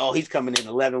just say, oh, he's coming in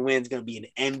 11 wins, going to be an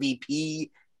MVP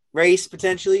race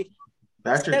potentially.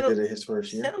 Patrick did it his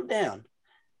first year.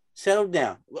 Settle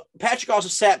down. Patrick also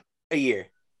sat a year.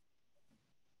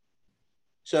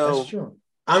 So that's true.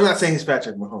 I'm not saying he's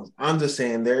Patrick Mahomes. I'm just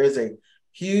saying there is a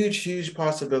huge, huge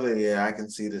possibility that I can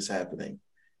see this happening.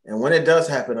 And when it does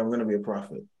happen, I'm going to be a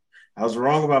prophet. I was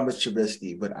wrong about Mr.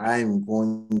 Trubisky, but I'm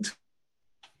going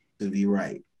to be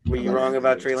right. Were you wrong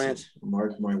about Trey Lance?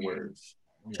 Mark my words.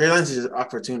 Trey Lance is just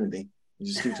opportunity. He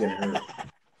just keeps getting hurt.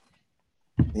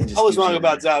 I was wrong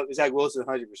about Zach Wilson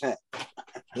 100%.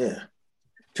 Yeah.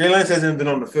 Trey Lance hasn't been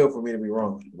on the field for me to be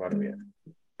wrong about him yet.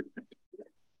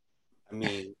 I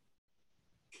mean,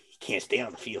 he can't stay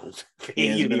on the field for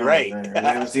you to be right. I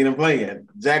haven't seen him play yet.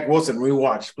 Zach Wilson, we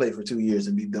watched play for 2 years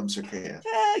and be dumpster can.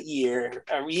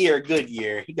 A good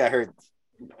year. He got hurt.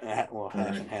 Half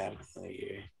a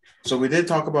year. So we did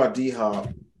talk about D-Hop.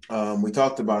 We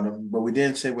talked about him, but we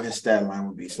didn't say what his stat line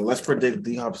would be. So let's predict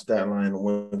D-Hop's stat line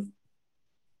with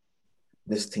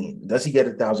this team. Does he get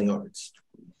 1,000 yards?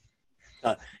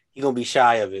 He's going to be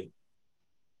shy of it.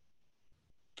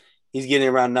 He's getting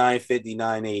around 950,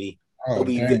 980. Oh,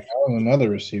 dang, that was another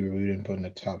receiver we didn't put in the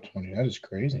top 20. That is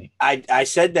crazy. I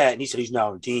said that, and he said he's not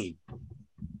on the team. He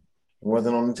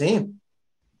wasn't on the team.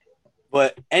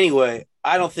 But anyway,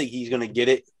 I don't think he's going to get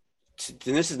it.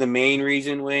 And this is the main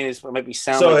reason, Wayne. It might be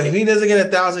sound. So if he doesn't get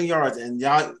 1,000 yards, and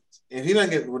y'all, if he doesn't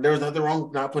get, there was nothing wrong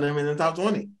with not putting him in the top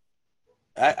 20.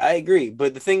 I agree,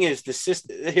 but the thing is, here's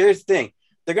the thing: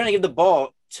 they're going to give the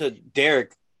ball to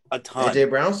Derek a ton. AJ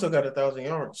Brown still got 1,000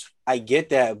 yards. I get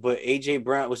that, but AJ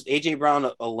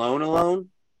Brown alone?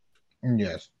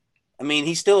 Yes. I mean,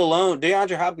 he's still alone.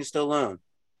 DeAndre Hopkins still alone.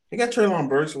 He got Treylon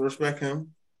Burks, so respect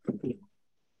him.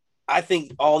 I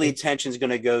think all the attention is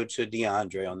going to go to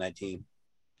DeAndre on that team.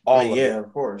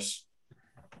 Of course.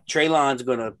 Treylon's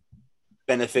going to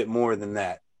benefit more than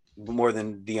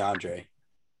DeAndre.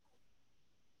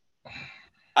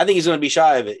 I think he's going to be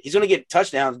shy of it. He's going to get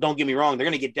touchdowns. Don't get me wrong. They're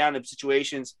going to get down to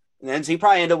situations, and then he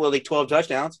probably end up with like 12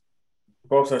 touchdowns.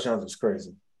 12 touchdowns is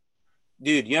crazy.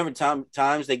 Dude, you know how many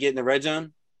times they get in the red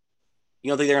zone? You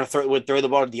don't think they're going to throw the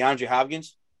ball to DeAndre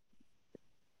Hopkins?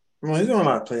 Well, he's doing a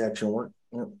lot of play action work.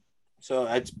 Yep. So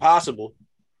it's possible.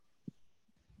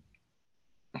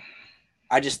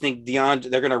 I just think they're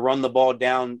going to run the ball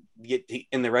down, get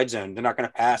in the red zone. They're not going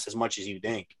to pass as much as you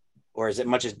think, or as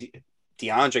much as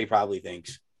DeAndre probably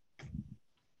thinks.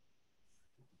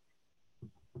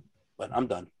 But I'm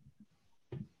done.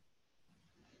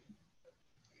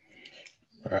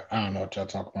 I don't know what y'all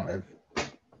talk about. If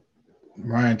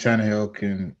Ryan Tannehill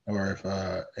can, or if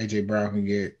AJ Brown can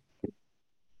get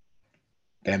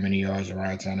that many yards of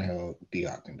Ryan Tannehill,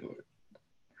 D-Hop can do it.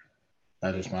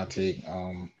 That's just my take.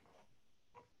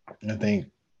 I think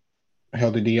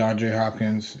healthy DeAndre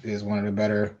Hopkins is one of the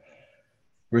better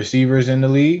receivers in the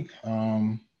league.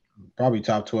 Probably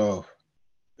top 12,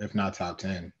 if not top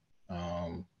 10.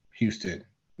 Houston,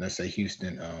 let's say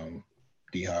Houston,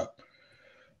 D-Hop.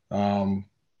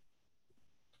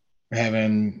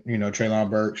 Having, Treylon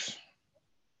Burks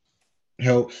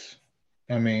helps.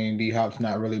 I mean, D-Hop's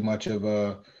not really much of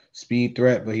a speed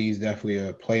threat, but he's definitely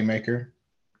a playmaker.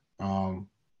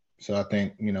 So I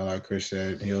think, like Chris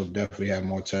said, he'll definitely have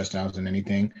more touchdowns than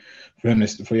anything. For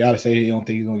y'all to say he don't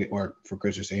think he's gonna get, or for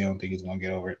Chris to say he don't think he's gonna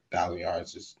get over 1,000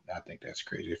 yards, I think that's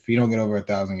crazy. If he don't get over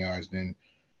 1,000 yards, then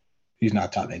he's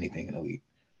not top anything in the league.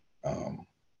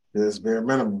 That's bare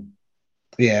minimum.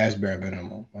 Yeah, that's bare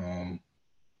minimum.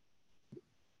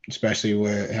 Especially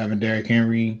with having Derrick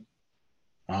Henry,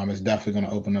 it's definitely going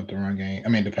to open up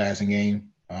the passing game.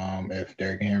 If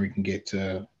Derrick Henry can get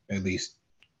to at least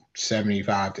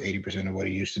 75 to 80% of what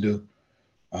he used to do,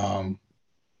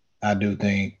 I do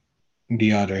think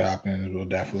DeAndre Hopkins will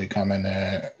definitely come in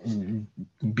there and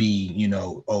be,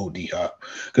 old D-Hop.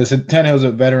 Because Tannehill's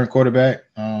a veteran quarterback,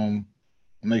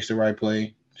 makes the right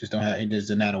play. He just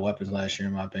didn't have the weapons last year,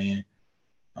 in my opinion.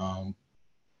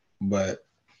 But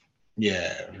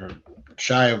yeah,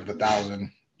 shy of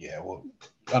 1,000. Yeah, well,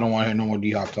 I don't want to hear no more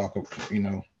D-Hop talk.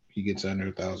 He gets under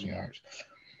 1,000 yards.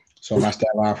 So my stat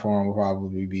line for him will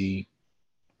probably be,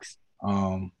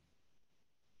 I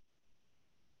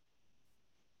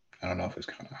don't know if it's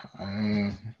kind of.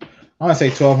 I want to say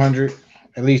 1,200,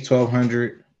 at least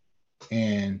 1,200,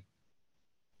 and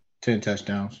 10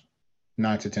 touchdowns,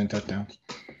 9 to 10 touchdowns.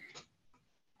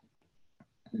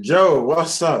 Joe,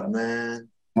 what's up, man?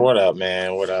 What up,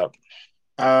 man? What up?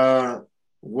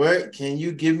 What can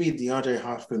you give me DeAndre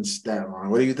Hopkins' stat line?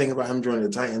 What do you think about him joining the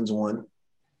Titans one?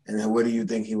 And then what do you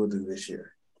think he will do this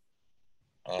year?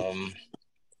 I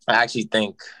actually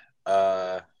think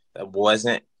that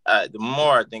wasn't. The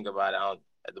more I think about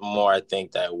it, the more I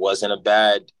think that it wasn't a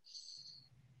bad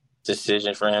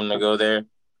decision for him to go there.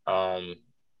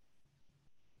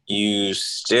 You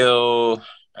still,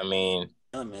 Oh man,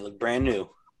 look brand new.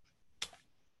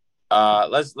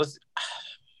 Let's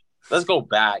go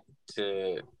back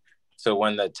to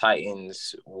when the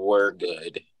Titans were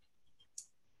good.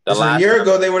 A year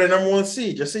ago, they were the number one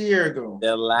seed. Just a year ago.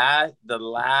 The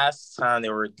last time they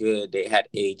were good, they had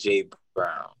A.J.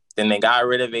 Brown. Then they got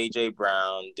rid of A.J.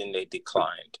 Brown. Then they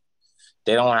declined.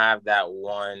 They don't have that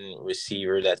one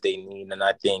receiver that they need, and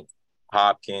I think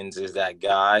Hopkins is that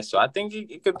guy. So I think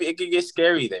it could get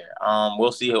scary there.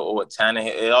 We'll see what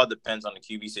Tannehill. It all depends on the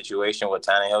QB situation, what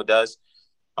Tannehill does.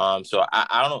 So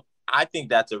I don't know. I think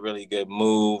that's a really good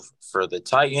move for the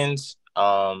Titans.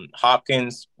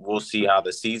 Hopkins, we'll see how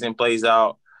the season plays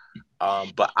out.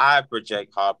 But I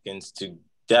project Hopkins to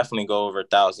definitely go over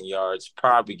 1,000 yards,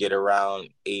 probably get around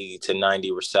 80 to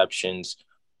 90 receptions,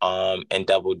 and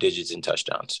double digits in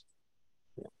touchdowns.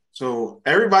 So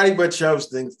everybody but Chubbs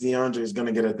thinks DeAndre is going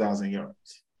to get 1,000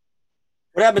 yards.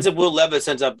 What happens if Will Levis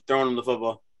ends up throwing him the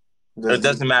football? It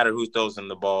doesn't matter who throws him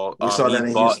the ball. We saw that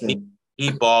in Houston. He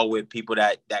ball with people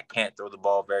that can't throw the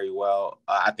ball very well.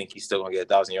 I think he's still going to get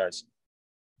 1,000 yards.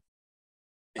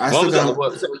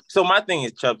 So my thing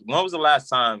is, Chubb, when was the last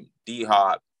time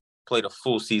D-Hop played a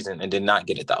full season and did not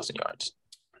get 1,000 yards?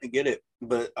 I get it,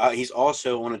 but he's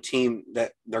also on a team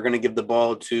that they're going to give the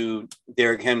ball to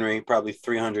Derrick Henry probably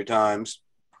 300 times.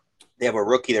 They have a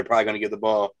rookie they're probably going to give the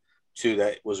ball to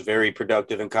that was very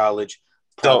productive in college,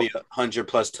 probably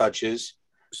 100+ touches.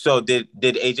 So did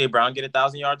A.J. Brown get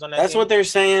 1,000 yards on that That's team? what they're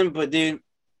saying, but dude,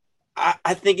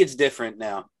 I think it's different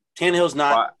now. Tannehill's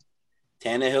not.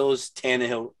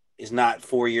 Tannehill is not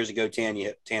 4 years ago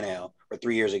Tannehill or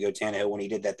 3 years ago Tannehill when he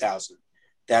did that 1,000.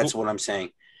 That's what I'm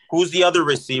saying. Who's the other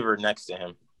receiver next to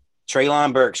him?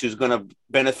 Treylon Burks, who's going to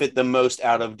benefit the most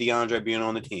out of DeAndre being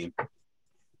on the team.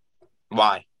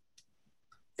 Why?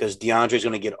 Because DeAndre's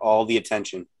going to get all the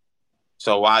attention.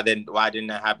 So why didn't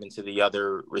that happen to the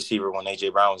other receiver when A.J.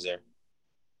 Brown was there?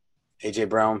 A.J.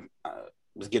 Brown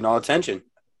was getting all attention.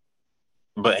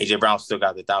 But A.J. Brown still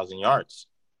got the 1,000 yards.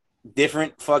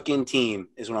 Different fucking team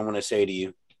is what I'm going to say to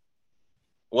you.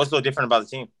 What's so different about the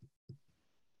team?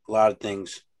 A lot of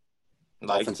things.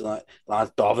 Like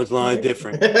offensive line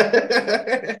different.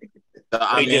 I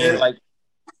mean, like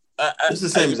it's the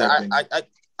same exact thing.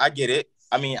 I get it.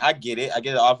 I mean, I get it. I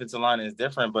get the offensive line is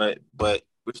different, but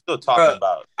we're still talking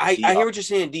about. I hear what you're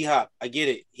saying, D-Hop. I get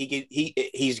it.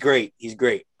 He's great. He's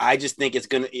great. I just think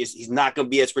he's not gonna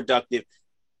be as productive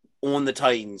on the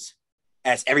Titans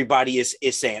as everybody is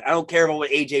saying. I don't care about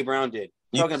what A.J. Brown did.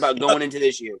 I'm talking about going into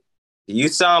this year. You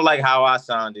sound like how I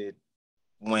sounded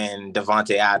when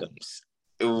Devontae Adams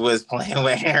was playing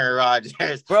with Aaron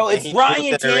Rodgers. Bro, it's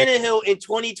Ryan Tannehill in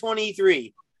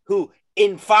 2023, who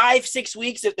in 5-6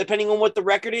 weeks, depending on what the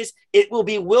record is, it will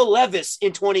be Will Levis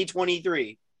in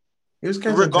 2023.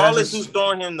 Regardless who's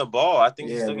throwing him the ball, I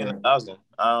think he's still getting 1,000.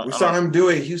 We saw him do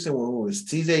it in Houston when it was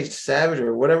TJ Savage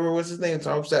or whatever was his name,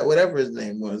 whatever his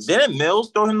name was. Didn't Mills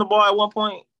throw him the ball at one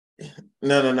point?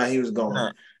 No, he was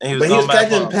gone. He was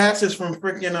catching passes from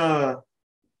freaking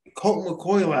Colt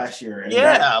McCoy last year. And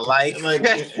Yeah,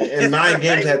 in 9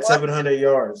 games had 700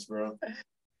 yards, bro.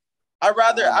 I'd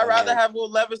rather have Will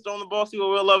Levis throwing the ball, see what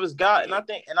Will Levis got, and I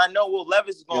know Will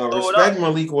Levis is going to throw it up. Respect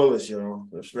Malik Willis, yo.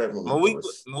 Respect Malik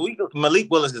Willis. Malik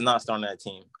Willis is not starting that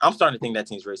team. I'm starting to think that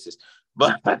team's racist,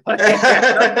 but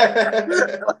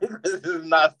this is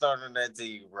not starting that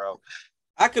team, bro.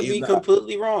 I could be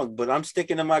completely wrong, but I'm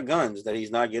sticking to my guns that he's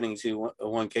not getting to a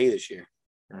 1K this year.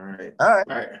 All right.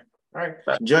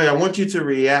 Joey, I want you to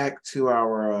react to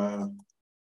our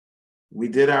we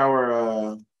did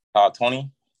our 20.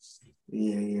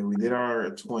 Yeah, we did our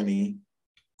 20.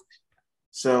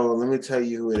 So let me tell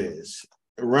you who it is.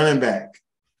 Running back.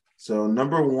 So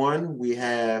number 1, we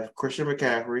have Christian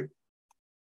McCaffrey.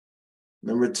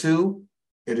 Number 2,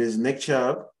 it is Nick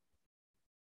Chubb.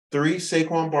 3,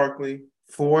 Saquon Barkley.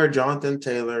 4, Jonathan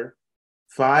Taylor.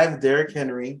 5, Derrick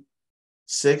Henry.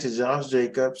 6, Josh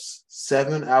Jacobs.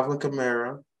 7, Alvin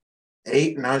Kamara.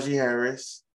 8, Najee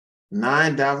Harris.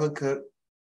 9, Dalvin Cook.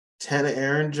 10,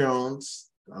 Aaron Jones.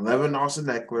 11, Austin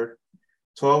Eckler.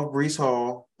 12, Breece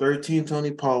Hall. 13,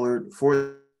 Tony Pollard.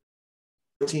 14,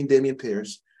 Damian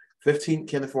Pierce. 15,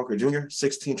 Kenneth Walker Jr.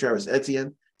 16, Travis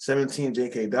Etienne. 17,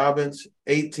 J.K. Dobbins.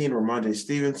 18, Ramondre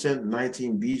Stevenson.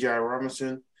 19, Bijan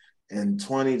Robinson. And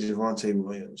 20, Javonte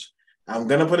Williams. I'm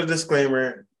going to put a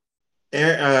disclaimer.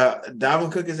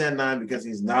 Dalvin Cook is at 9 because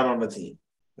he's not on the team.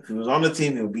 If he was on the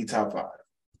team, he would be top 5.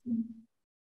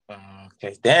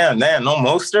 Okay, damn, no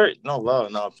Mostert, no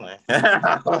love, no playing.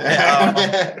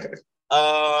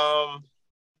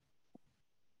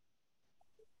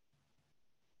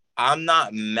 I'm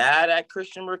not mad at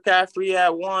Christian McCaffrey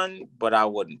at 1, but I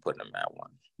wouldn't put him at 1.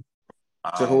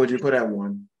 So who would you put at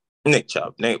 1? Nick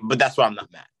Chubb, but that's why I'm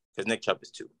not mad because Nick Chubb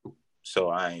is 2. So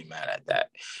I ain't mad at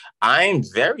that. I'm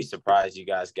very surprised you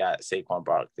guys got Saquon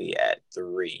Barkley at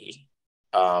 3.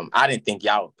 I didn't think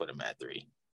y'all would put him at 3.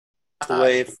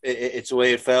 It's the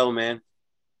way it fell, man.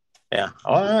 Yeah.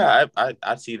 Oh,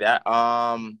 I see that.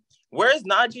 Where's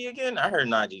Najee again? I heard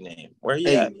Najee name. Where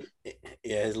he at? Yeah,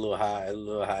 it's a little high.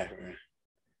 For him.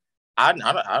 I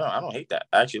don't hate that.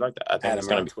 I actually like that. I think it's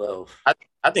gonna be 12. I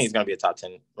think he's gonna be a top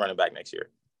 10 running back next year.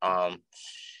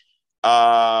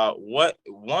 What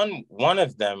one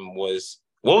of them was?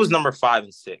 What was number 5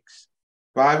 and 6?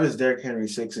 5 is Derrick Henry.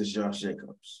 6 is Josh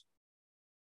Jacobs.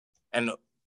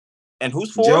 And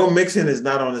who's 4? Joe Mixon is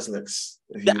not on this list.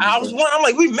 I'm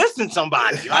like, we missing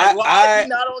somebody. Why is he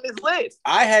not on this list?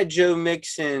 I had Joe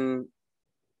Mixon.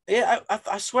 Yeah,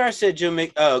 I swear I said Joe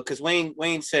Mixon. Oh, because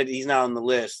Wayne said he's not on the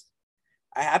list.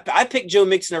 I picked Joe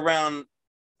Mixon around,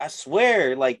 I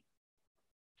swear, like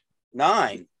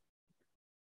 9.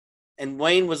 And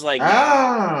Wayne was like,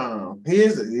 he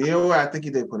is. You know what? I think he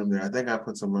did put him there. I think I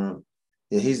put some around.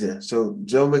 Yeah, he's there. So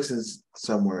Joe Mixon's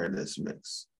somewhere in this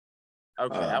mix.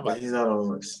 Okay, but he's not on the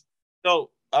list. So,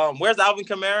 where's Alvin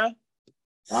Kamara?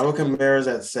 Alvin Kamara's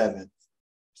at 7.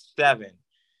 7.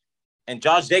 And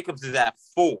Josh Jacobs is at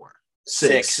 4.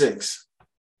 6.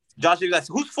 Josh Jacobs,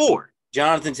 who's 4?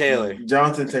 Jonathan Taylor.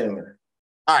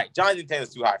 All right, Jonathan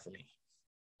Taylor's too high for me.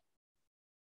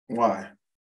 Why?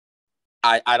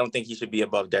 I don't think he should be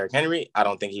above Derrick Henry. I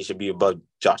don't think he should be above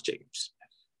Josh Jacobs.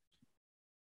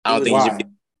 I don't think he should be.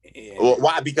 Yeah. Well,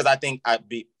 why? Because I think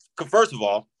first of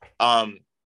all,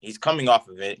 he's coming off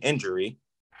of an injury.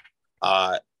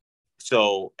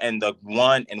 So both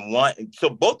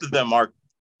of them are.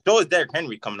 So is Derrick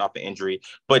Henry coming off an injury,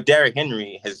 but Derrick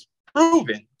Henry has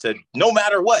proven to no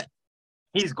matter what,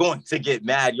 he's going to get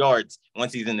mad yards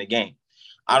once he's in the game.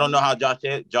 I don't know how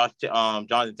Jonathan Taylor's going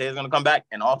to come back,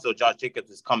 and also Josh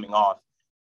Jacobs is coming off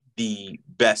the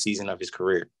best season of his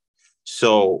career.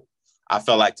 So I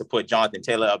felt like to put Jonathan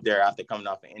Taylor up there after coming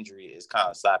off an injury is kind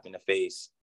of a slap in the face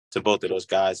to both of those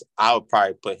guys. I would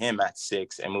probably put him at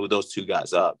 6 and move those 2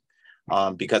 guys up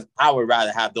because I would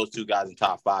rather have those 2 guys in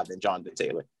top 5 than Jonathan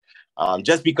Taylor.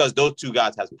 Just because those 2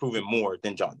 guys has proven more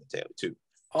than Jonathan Taylor too.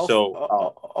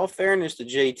 All fairness to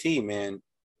JT, man,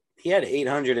 he had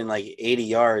 880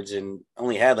 yards and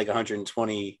only had like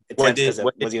 120 attempts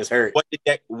because he was hurt.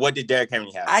 What did Derrick Henry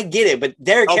have? I get it, but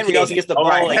Derrick Henry also gets the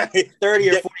ball like 30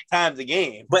 or 40 times a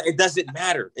game. But it doesn't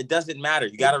matter. It doesn't matter.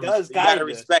 You gotta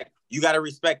respect. You gotta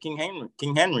respect King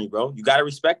Henry, bro. You gotta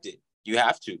respect it. You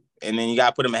have to, and then you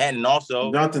gotta put him ahead. And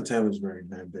also, Jonathan Taylor's better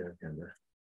than Derrick Henry.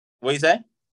 What you say?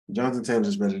 Jonathan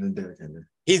Taylor's better than Derrick Henry.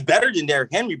 He's better than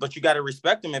Derrick Henry, but you got to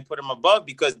respect him and put him above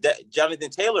because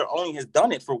Jonathan Taylor only has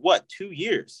done it for 2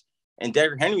 years, and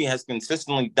Derrick Henry has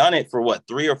consistently done it for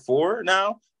 3 or 4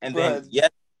 now. And then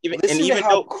even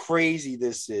how crazy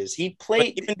this is. He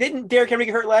played. Didn't Derrick Henry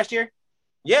get hurt last year?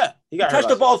 Yeah, he touched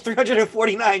the ball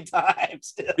 349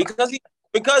 times. because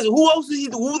Because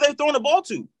who they throwing the ball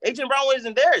to? AJ Brown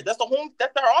isn't there. That's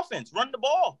their offense. Run the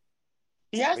ball.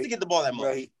 He has to get the ball that much.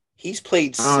 Right. He's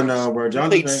played. I don't know, bro. He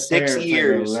played 6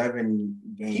 years.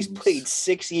 11 games. He's played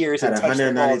 6 years had and touched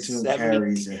the ball 192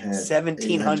 carries and had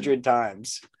 1,700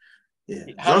 times. Yeah.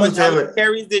 How many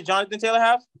carries did Jonathan Taylor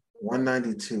have?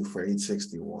 192 for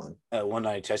 861.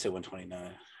 192. I said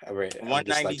 129. I read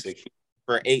 192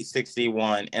 for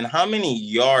 861. And how many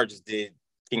yards did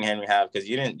King Henry have? Because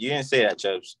you didn't say that,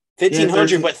 Chubbs.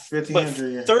 1,500, but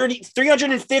 1,500,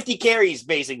 350 carries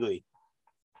basically.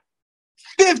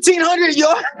 1,500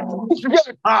 yards.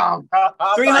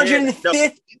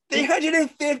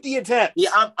 350 attempts. Yeah,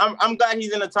 I'm glad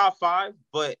he's in the top 5.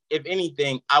 But if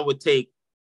anything, I would take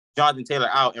Jonathan Taylor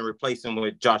out and replace him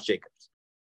with Josh Jacobs.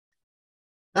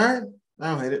 All right, I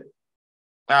don't hate it.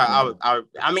 I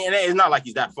mean, it's not like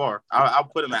he's that far. I'll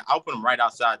put him right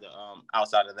outside of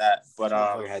that. But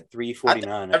had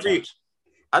 349.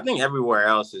 I think everywhere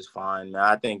else is fine, man.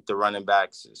 I think the running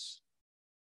backs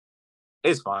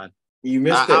is fine. You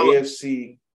missed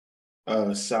the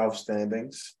AFC South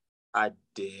standings. I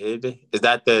did.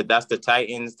 That's the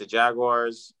Titans, the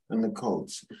Jaguars, and the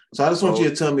Colts. So I just want you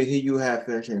to tell me who you have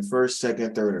finishing first,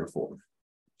 second, third, or fourth.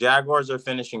 Jaguars are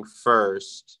finishing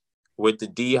first with the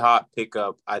D-Hop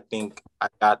pickup. I think I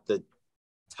got the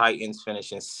Titans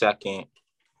finishing second.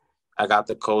 I got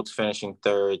the Colts finishing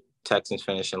third. Texans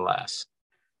finishing last.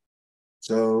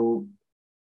 So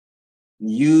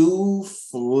you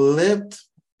flipped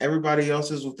everybody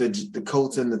else's with the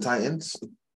Colts and the Titans.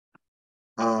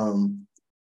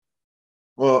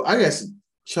 Well, I guess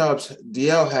Chubbs,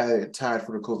 DL had it tied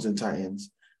for the Colts and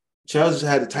Titans. Chubbs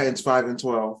had the Titans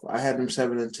 5-12. I had them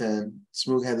 7-10.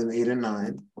 Smoog had them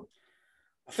 8-9.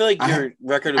 I feel like your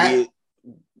record would be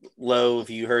low if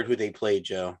you heard who they played,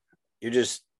 Joe. You're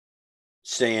just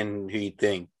saying who you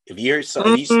think. If you hear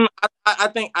something,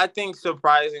 I think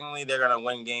surprisingly they're gonna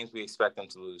win games we expect them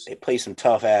to lose. They play some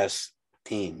tough ass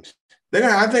teams. They're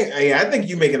gonna. I think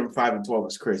you making them 5-12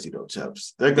 is crazy though,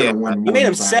 Chubbs. They're gonna win. You made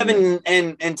them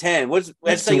 7-10.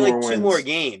 That's like 2 more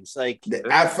games. Like they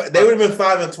would have been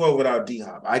 5-12 without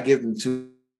D-Hop. I give them 2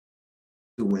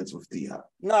 wins with D-Hop.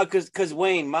 No, because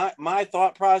Wayne, my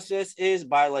thought process is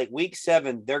by like week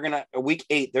 7, week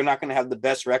 8, they're not gonna have the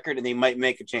best record and they might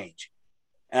make a change.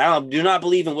 And I do not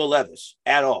believe in Will Levis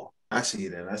at all. I see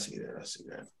that.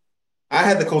 I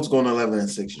had the Colts going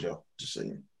 11-6, Joe. Just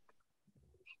saying.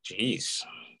 Jeez.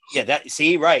 Yeah,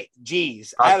 right.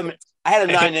 Jeez. I had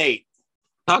a 9-8.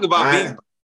 Talk about being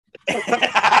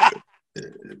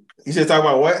You said talk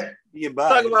about what?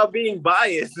 Talk about being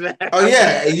biased, man. Oh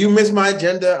yeah, you missed my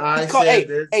agenda.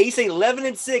 He said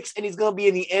 11-6, and he's gonna be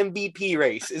in the MVP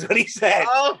race, is what he said.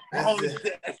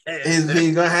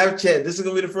 He's gonna have Chet. This is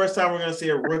gonna be the first time we're gonna see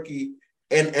a rookie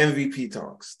in MVP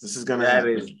talks. This is gonna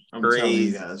happen. I'm telling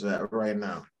you guys right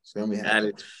now. It's gonna be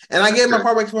happening. And I gave my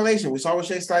part of explanation. We saw what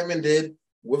Shea Steichen did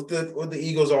with the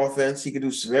Eagles offense. He could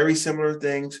do very similar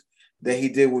things that he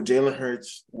did with Jalen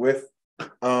Hurts with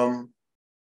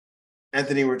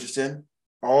Anthony Richardson.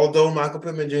 Although Michael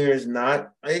Pittman Jr. is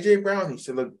not A.J. Brown, he's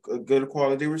still a good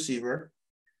quality receiver.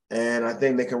 And I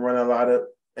think they can run a lot of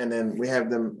 – and then we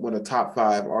have them with a top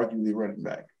 5, arguably running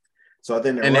back. So I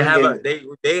think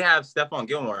they have Stephon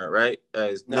Gilmore, right?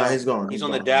 No, he's gone. He's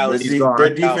on the Dallas.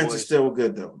 Their defense is still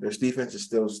good, though. Their defense is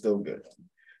still good.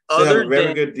 They have a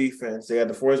very good defense. They got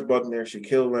DeForest Buckner,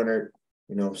 Shaquille Leonard.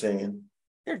 You know what I'm saying?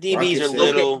 Their DBs are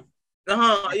little –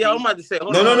 yeah, I'm about to say.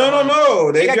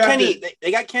 No. They got Kenny. They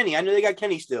got Kenny. I know they got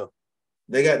Kenny still.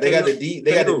 They got the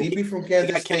DB from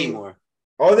Kansas State. Kenny more.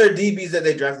 All their DBs that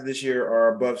they drafted this year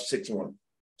are above 6'1".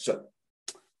 So,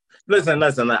 listen.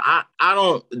 I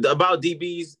don't about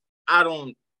DBs.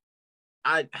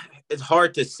 It's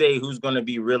hard to say who's going to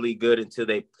be really good until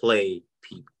they play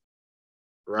people.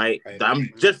 Right? I'm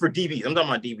just for DBs. I'm talking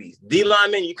about DBs. D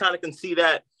linemen, you kind of can see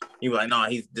that. You're like, no,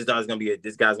 this guy's gonna be a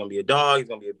dog. He's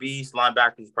gonna be a beast.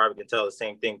 Linebackers, you probably can tell the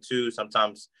same thing too.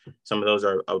 Sometimes some of those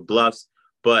are bluffs,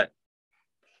 but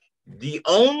the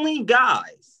only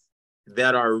guys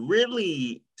that are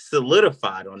really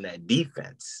solidified on that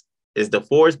defense is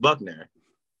DeForest Buckner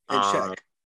and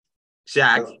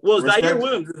Shaq. Well, Zaire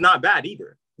Williams is not bad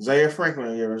either. Zaire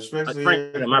Franklin,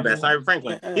 my bad. Zaire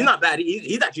Franklin. He's not bad.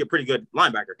 He's actually a pretty good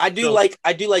linebacker. I do like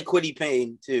Kwity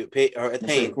Paye too.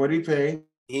 Kwity Paye.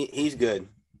 He's good.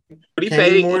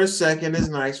 Kenny Moore II is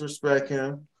nice. Respect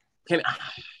him.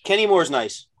 Kenny Moore's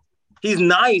nice. He's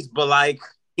nice, but like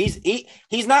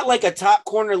he's not like a top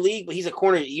corner league, but he's a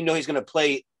corner. You know he's going to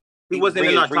play. He wasn't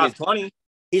in our top 20.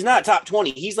 He's not top 20.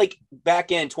 He's like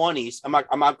back end 20s. I'm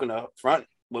not going to front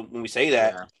when we say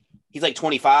that. Yeah. He's like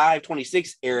 25,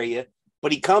 26 area.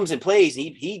 but he comes and plays.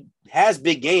 He has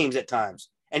big games at times,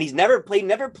 and he's never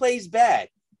plays bad.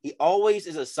 He always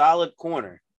is a solid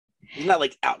corner. He's not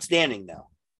like outstanding though.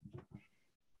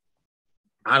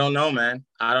 I don't know, man.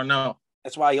 I don't know.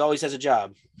 That's why he always has a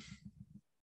job.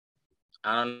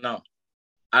 I don't know.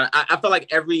 I feel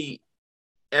like every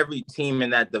team in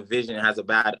that division has a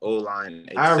bad O-line.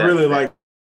 I really like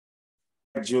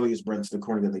Julius Brents, the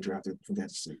corner that they drafted from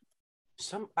Kansas City.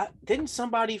 Didn't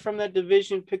somebody from that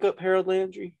division pick up Harold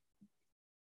Landry?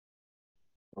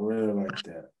 I really like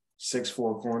that.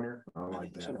 6'4" corner. I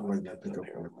like that. I like that pickup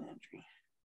Harold Landry.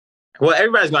 Well,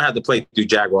 everybody's gonna have to play through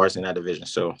Jaguars in that division.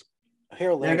 So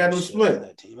Harold Landry got no split.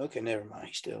 That team. Okay, never mind.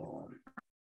 He's still on.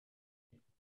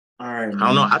 All right. I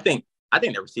don't know. I think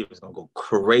the receiver's gonna go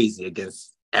crazy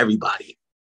against everybody.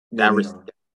 They're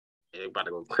about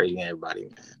to go crazy on everybody,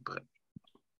 man. But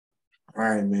all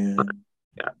right, man.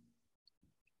 Yeah.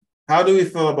 How do we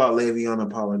feel about Le'Veon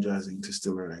apologizing to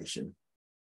Steeler Nation?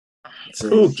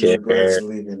 Who cares?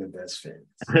 Leaving the best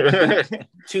fan.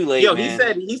 Too late. Yo,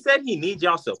 man. he said he needs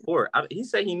y'all support. He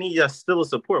said he needs y'all still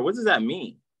support. What does that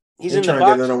mean? He's trying to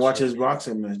get them to watch his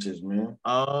boxing matches, man.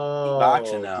 Oh, he's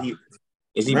boxing now.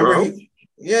 Is he broke?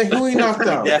 Yeah, who he knocked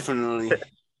out? Definitely.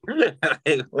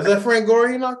 Was that Frank Gore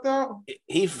he knocked out?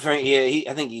 I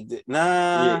think he did.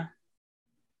 Nah. Yeah.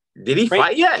 Did he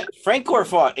fight yet? Frank Gore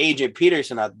fought Adrian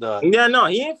Peterson, I thought. Yeah, no,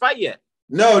 he ain't fight yet.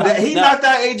 No, he knocked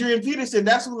out Adrian Peterson.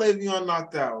 That's who Le'Veon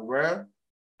knocked out, bro.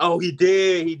 Oh, he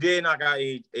did. He did knock out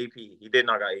AP. He did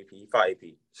knock out AP. He fought AP.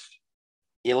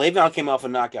 Yeah, Le'Veon came off a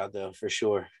knockout, though, for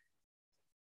sure.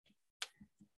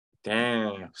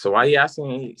 Damn. So why you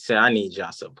asking? He said, I need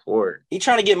y'all support. He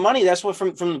trying to get money. That's what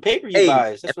from the pay-per-view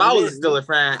buys. That's if I was still a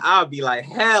fan, I'd be like,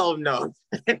 hell no.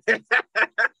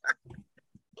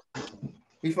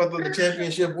 He fucked up the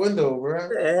championship window,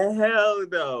 bro. Hell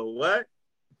no. What?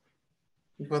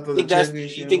 He fucked up you the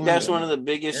championship you think window. that's one of the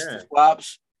biggest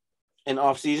flops in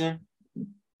off-season?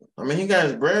 I mean, he got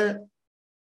his bread.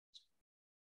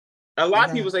 A lot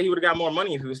of people say he would have got more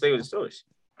money if he would stay with the Steelers.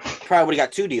 Probably would have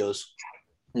got 2 deals.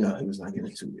 No, he was not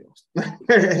getting 2 deals.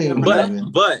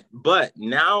 but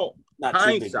now Not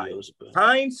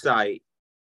hindsight,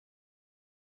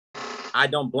 I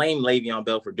don't blame Le'Veon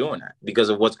Bell for doing that because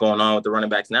of what's going on with the running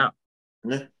backs now.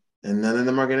 Yeah, and none of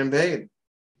them are getting paid.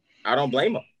 I don't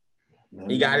blame him.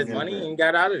 He got his money and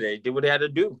got out of there. He did what he had to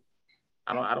do.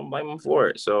 I don't blame him for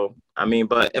it. So I mean,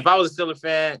 but if I was a Steelers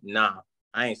fan, nah,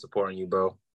 I ain't supporting you,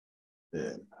 bro.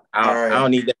 Yeah. I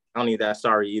don't need that. I don't need that.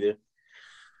 Sorry either.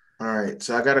 All right.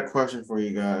 So I got a question for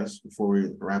you guys before we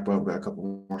wrap up. Got a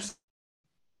couple more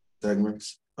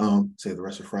segments. Say the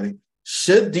rest of Friday.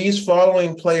 Should these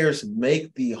following players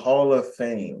make the Hall of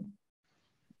Fame?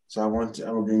 So I'm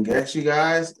going to ask you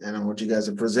guys, and I want you guys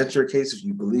to present your case if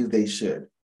you believe they should.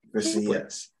 Say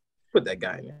yes. Put that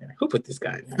guy in there. Who put this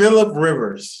guy in there? Phillip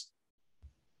Rivers.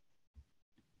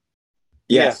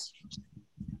 Yes.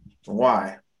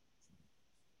 Why?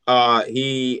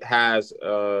 He has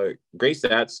great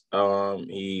stats.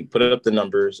 He put up the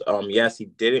numbers. Yes, he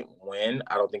didn't win.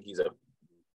 I don't think he's a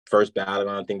first ballot.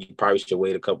 I don't think he probably should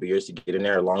wait a couple years to get in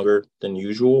there longer than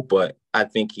usual. But I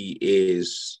think he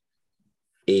is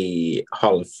a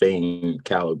Hall of Fame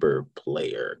caliber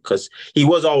player because he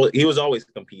was always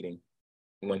competing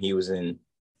when he was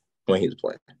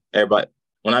playing. Everybody,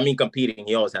 when I mean competing,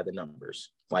 he always had the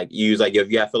numbers. Like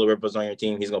if you have Phillip Rivers on your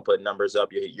team, he's gonna put numbers up.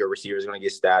 Your receiver's gonna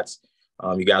get stats.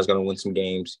 You guys are gonna win some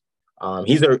games.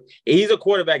 He's a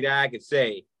quarterback that I could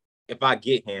say if I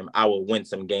get him, I will win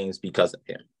some games because of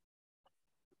him.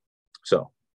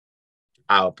 So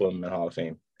I'll put him in the Hall of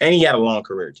Fame. And he had a long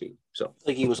career too. So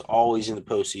Like he was always in the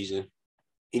postseason.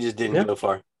 He just didn't go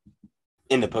far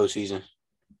in the postseason.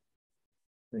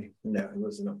 No, he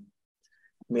wasn't.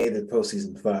 Made the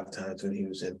postseason 5 times when he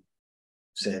was in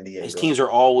San Diego. His teams are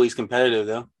always competitive,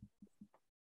 though.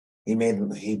 He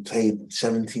played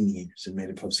 17 years and made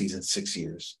the postseason 6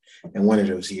 years. And one of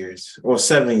those years,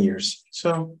 7 years.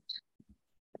 So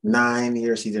 9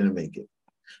 years he didn't make it.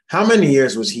 How many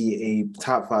years was he a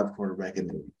top 5 quarterback in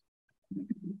the league?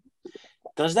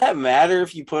 Does that matter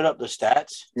if you put up the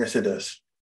stats? Yes, it does.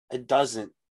 It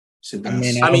doesn't.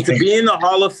 I mean, to be in the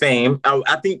Hall of Fame,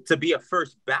 I think to be a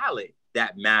first ballot,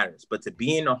 that matters. But to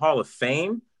be in the Hall of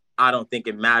Fame, I don't think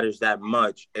it matters that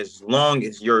much as long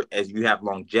as you have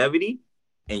longevity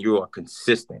and you are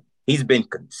consistent. He's been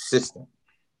consistent.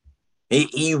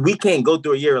 We can't go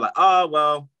through a year like, oh,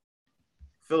 well,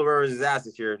 Phillip Rivers is ass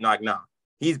this year. No.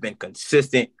 He's been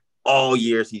consistent all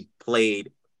years he's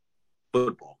played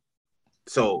football.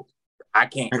 So I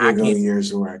can't go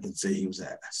years where I can say he was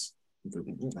ass. I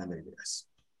think yes.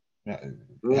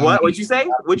 What'd you say?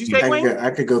 What'd you say, Wayne? I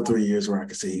could go 3 years where I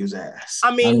could say he was ass.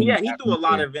 I mean, yeah, he threw a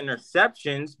lot of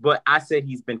interceptions, but I said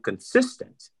he's been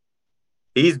consistent.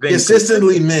 He's been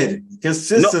consistently mid.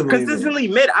 Consistently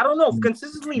mid. I don't know.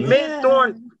 Consistently mid,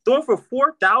 throwing for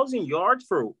 4,000 yards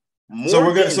for more. So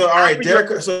we're gonna. So all right,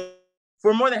 Derek. So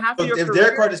for more than half of your if career,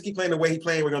 Derek Carr just keep playing the way he's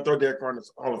playing, we're gonna throw Derek Carr in the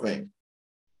Hall of Fame.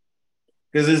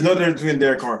 Because there's no difference between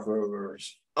Derek Carr and Philip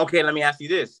Rivers. Okay, let me ask you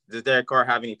this: does Derek Carr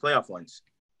have any playoff wins?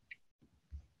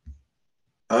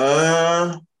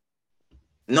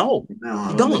 No, he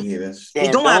don't. He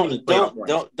don't have any playoff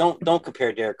wins. Don't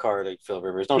compare Derek Carr to Philip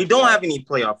Rivers. He don't have any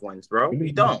playoff wins, bro.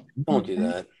 He don't. Don't do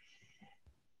that.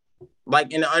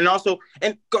 Like and also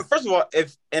first of all,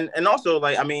 also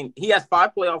I mean, he has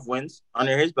 5 playoff wins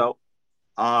under his belt.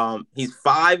 He's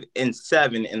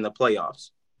 5-7 in the playoffs.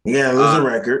 Yeah, losing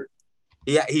record.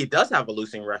 Yeah, he does have a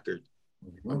losing record.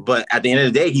 But at the end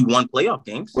of the day, he won playoff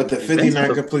games with the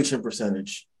 59 completion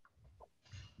percentage.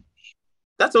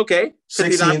 That's okay.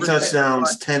 16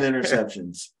 touchdowns, 10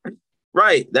 interceptions.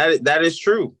 Right. That is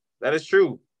true. That is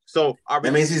true. So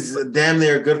that means he's damn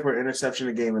near good for an interception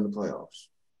a game in the playoffs.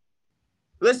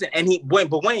 Listen, and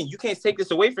Wayne, you can't take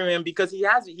this away from him because he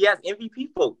has MVP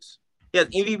votes. He has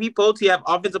MVP votes. He has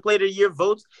Offensive Player of the Year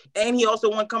votes, and he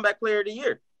also won Comeback Player of the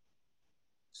Year.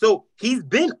 So he's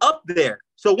been up there.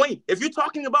 So Wayne, if you're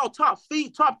talking about top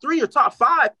 3, or top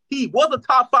 5, he was a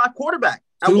top 5 quarterback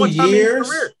at one time in his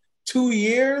career. 2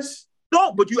 years?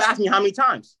 No, but you asked me how many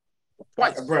times?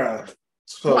 Twice. Bruh.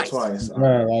 Twice. Twice.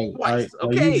 Twice.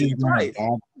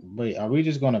 Wait, are we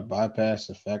just going to bypass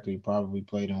the fact that he probably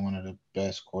played in one of the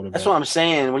best quarterbacks? That's what I'm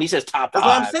saying. When he says top 5. That's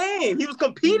what I'm saying. He was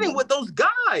competing with those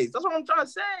guys. That's what I'm trying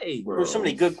to say. There were so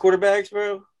many good quarterbacks,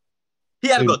 bro. He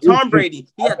had to go Tom Brady.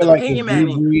 He had to Peyton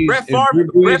Manning. Brett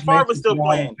Favre was still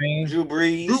playing. Drew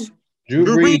Brees. Drew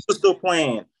Brees was still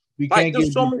playing. We can't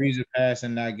give Drew Brees a pass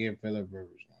and not give Philip Rivers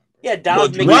one. Yeah,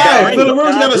 Donald McNabb. Right, Philip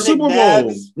Rivers got a Super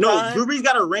Bowl. No, Drew Brees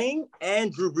got a ring,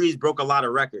 and Drew Brees broke a lot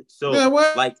of records. So,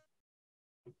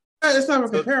 it's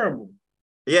not comparable.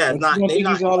 Yeah, it's not. They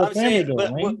not. I'm saying,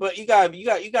 but you got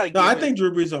to. No, I think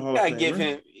Drew Brees a Hall of Famer. Give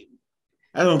him.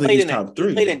 I don't think he's top 3.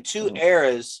 He played in 2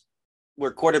 eras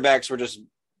where quarterbacks were just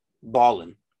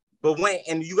balling. But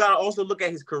you got to also look at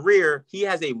his career. He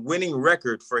has a winning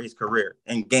record for his career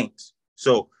in games.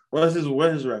 So what is his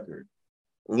record?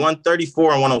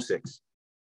 134 and 106.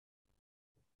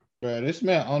 Bro, this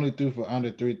man only threw for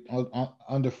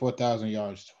under 4,000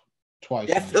 yards twice.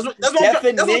 That's what I'm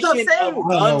saying.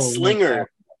 Gunslinger.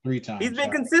 3 times. He's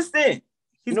been consistent.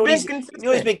 He's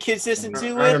been consistent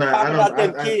too. Talking about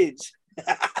them kids.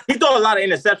 He threw a lot of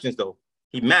interceptions though.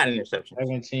 He mad interceptions.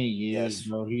 17 years,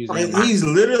 bro. He's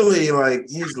literally,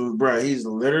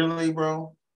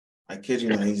 bro. I kid you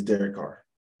not, he's Derek Carr.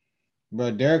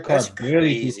 But Derek Carr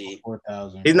barely threw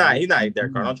 4,000. He's not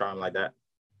Derek Carr. Don't try him like that.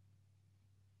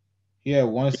 He had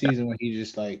one season when he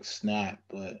just snapped,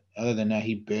 but other than that,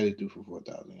 he barely threw for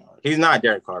 4,000 yards. He's not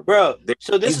Derek Carr, bro.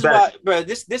 So this is why, bro.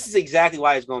 This is exactly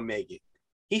why he's going to make it.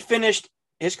 He finished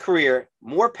his career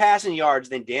more passing yards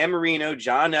than Dan Marino,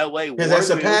 John Elway. Because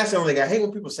that's a passing league. I hate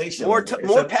when people say shit. More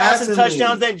passing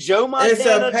touchdowns than Joe Montana. It's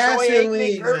a passing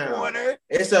league now.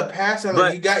 It's a passing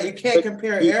league. You can't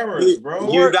compare errors, bro.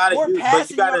 More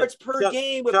passing yards per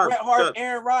game with Bret Hart,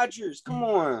 Aaron Rodgers. Come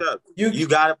on. You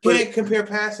can't compare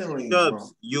passing leagues, bro.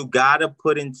 You got to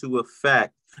put into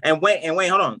effect. And wait,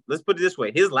 hold on. Let's put it this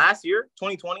way. His last year,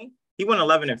 2020, he went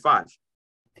 11-5.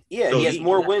 Yeah, so he has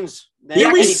more wins than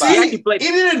anybody.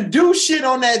 He didn't do shit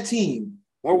on that team.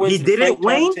 More wins. He didn't,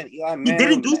 Wayne. He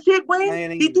didn't do shit,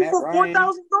 Wayne. He threw for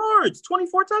 4,000 yards,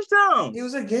 24 touchdowns. He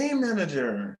was a game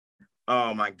manager.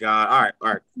 Oh my God!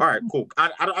 All right, cool. I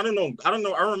don't know. I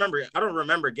don't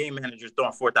remember game managers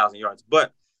throwing 4,000 yards,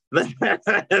 but Brady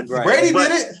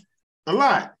did it a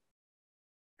lot.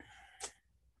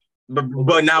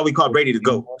 But now we call Brady to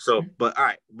go. So, but all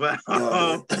right,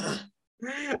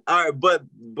 all right, but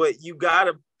you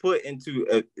gotta put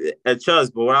into a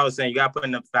Chuz. But what I was saying, you gotta put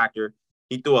in the factor.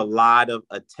 He threw a lot of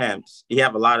attempts. He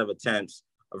had a lot of attempts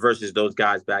versus those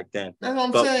guys back then. That's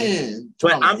what I'm saying.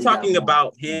 But I'm talking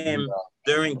about him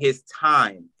during his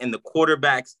time and the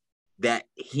quarterbacks that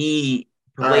he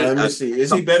played. Let me see.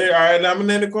 Is he better? All right, I'm gonna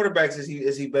name the quarterbacks.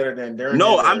 Is he better than Darren?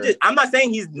 No, I'm not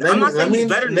saying he's. I'm not saying he's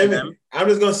better than them. I'm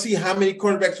just gonna see how many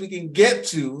quarterbacks we can get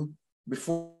to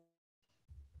before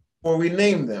we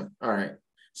name them. All right.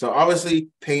 So obviously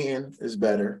Peyton is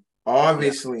better.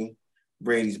 Obviously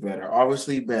Brady's better.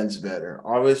 Obviously Ben's better.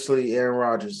 Obviously Aaron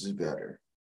Rodgers is better.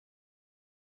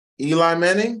 Eli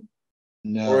Manning?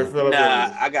 No. Or Phillip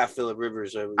Rivers? I got Phillip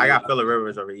Rivers over. I got Phillip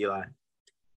Rivers over Eli.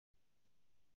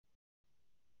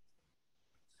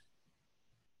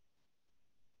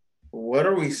 What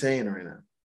are we saying right now?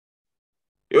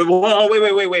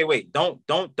 Wait. Don't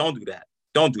do that.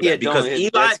 Don't do that because Eli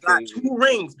got crazy. 2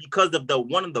 rings because of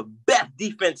one of the best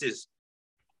defenses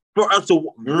for us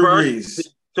to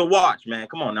watch, man.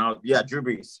 Come on now. Yeah, Drew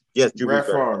Brees. Yes, Drew Brees.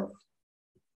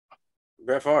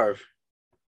 Brett Favre.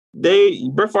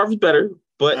 Brett Favre is better,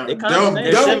 but they're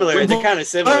similar. They're kind of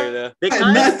similar though. They're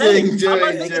kind of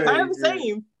the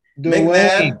same.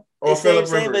 McNabb or same,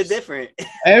 Phillip Rivers? But different.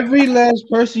 Every last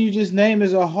person you just named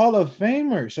is a Hall of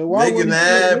Famer. So why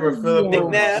McNabb or Phillip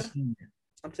Rivers?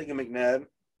 I'm taking McNabb.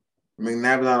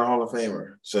 McNabb's not a Hall of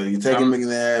Famer, so you're taking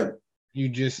McNabb. You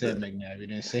just said McNabb. You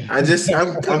didn't say. I'm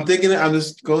thinking. I'm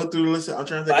just going through the list. I'm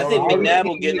trying to think. I think McNabb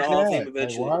will get in the Hall of Fame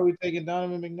eventually. Why are we taking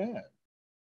Donovan McNabb?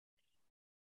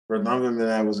 Donovan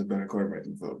McNabb was a better quarterback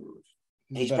than Phillip Rivers.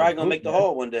 He's probably gonna make the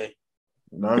Hall one day.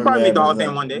 He probably make the Hall of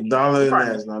Fame one day. Donovan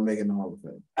McNabb is not making the Hall of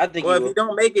Fame. I think. Well, if he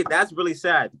don't make it, that's really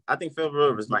sad. I think Phillip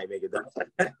Rivers might make it.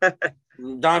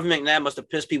 Donovan McNabb must have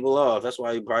pissed people off. That's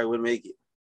why he probably wouldn't make it.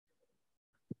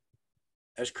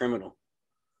 That's criminal.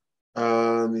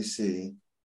 Let me see.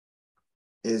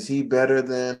 Is he better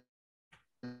than?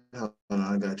 Hold on,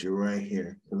 I got you right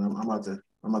here. I'm about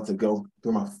to go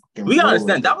through my. We gotta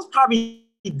understand that was probably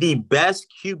the best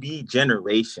QB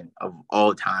generation of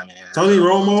all time. Tony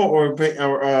Romo or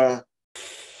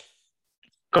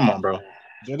come on, bro.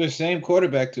 They're the same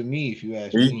quarterback to me, if you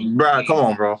ask me. Bro, come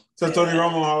on, bro. So Tony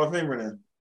Romo Hall of Famer then?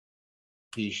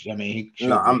 He should be.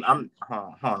 Hold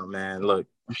on, man. Look,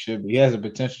 he should be. He has the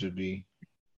potential to be.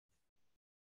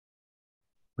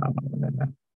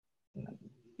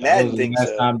 Madden thinks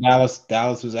last time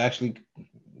Dallas was actually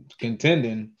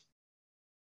contending.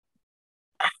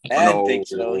 Madden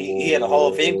thinks so. He had a Hall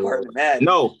of Fame card in Madden.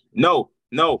 No.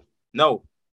 No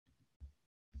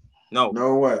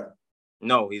what?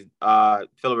 No, he's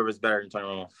Phillip Rivers better than Tony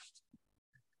Romo.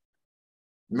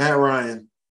 Matt Ryan.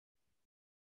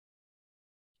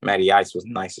 Matty Ice was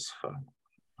nice as fuck.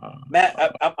 Matt,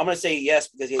 I'm gonna say yes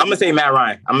because I'm gonna say Matt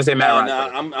Ryan. I'm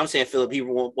saying Phillip. He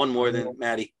won more than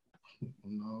Matty.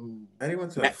 No, Matty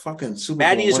went to a fucking Super Bowl.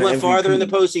 Matty just went farther in the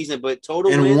postseason, but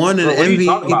total wins. Won an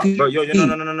MVP. Bro,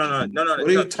 no. What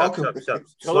are you talking about?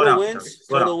 Total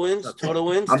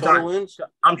wins.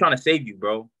 I'm trying to save you,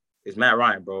 bro. It's Matt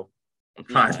Ryan, bro. I'm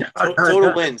trying.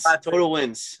 Total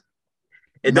wins.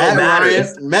 It don't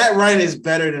matter. Matt Ryan is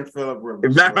better than Phillip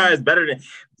Rivers. Matt Ryan is better than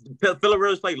Phillip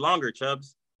Rivers. Played longer,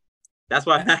 Chubbs. That's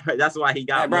why he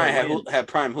got. Matt Ryan had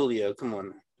prime Julio. Come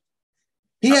on.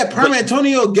 He had prime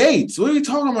Antonio Gates. What are you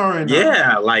talking about right now?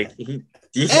 Yeah, like he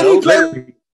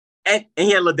played, and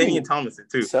he had LaDainian Tomlinson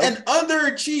too. And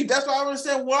underachieved. That's why I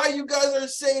understand why you guys are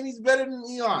saying he's better than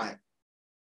Eli.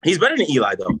 He's better than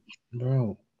Eli though,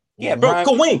 bro. Yeah, bro.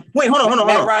 Wait, hold on.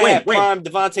 Matt Ryan had prime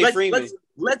Devontae Freeman.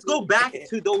 Let's go back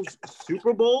to those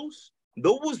Super Bowls.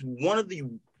 Those was one of the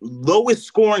lowest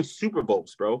scoring Super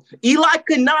Bowls, bro. Eli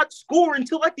could not score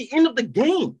until like the end of the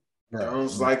game.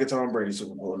 Sounds like a Tom Brady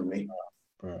Super Bowl to me.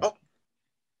 Oh,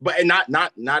 but not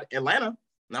Atlanta.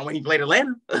 Not when he played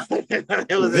Atlanta.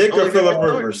 It was Vic or Phillip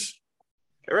Rivers.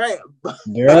 Right.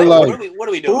 They're like, what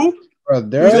are we doing? Bro,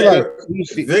 they're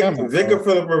Vic or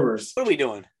Phillip Rivers. What are we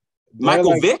doing?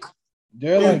 Michael Vick?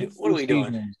 They're like what are we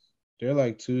doing? They're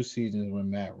like 2 seasons when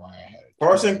Matt Ryan had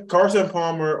it. Carson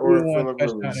Palmer or Phillip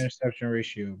Rivers. Interception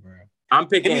ratio, bro. I'm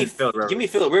picking Phillip Rivers. Give me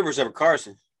Phillip Rivers over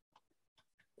Carson.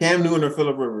 Cam Newton or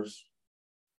Phillip Rivers.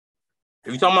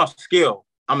 If you're talking about skill,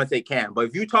 I'm gonna take Cam. But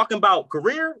if you're talking about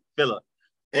career, Phillip.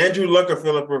 Andrew Luck or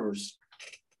Phillip Rivers.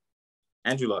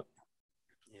 Andrew Luck.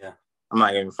 Yeah. I'm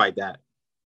not gonna fight that.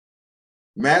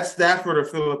 Matt Stafford or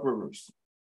Phillip Rivers.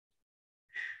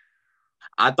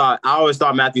 I always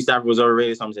thought Matthew Stafford was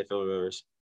overrated, so I'm gonna say Phillip Rivers.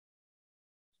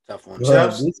 Tough one. Bro,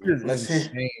 this is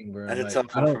insane, bro. That's a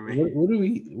tough one for me.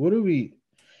 What do we,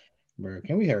 bro?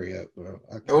 Can we hurry up, bro?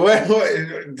 What?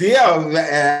 DL,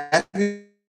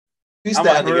 I'm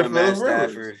about to go Matt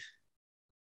Stafford.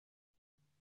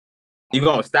 You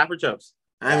going with Stafford, Chubbs?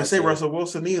 I didn't even say Russell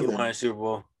Wilson either. He won a Super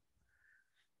Bowl.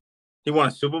 He won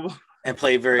a Super Bowl? And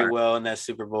played very well in that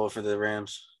Super Bowl for the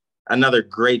Rams. Another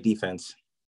great defense.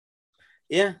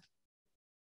 Yeah.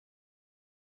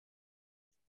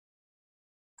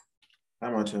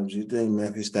 How much do you think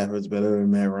Matthew Stafford's better than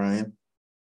Matt Ryan?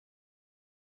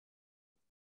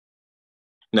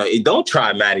 No, don't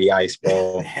try Matty Ice,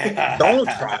 bro. Don't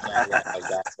try Matty Ice like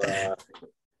that,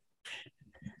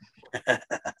 bro.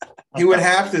 He would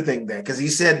have to think that because he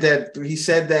said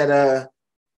that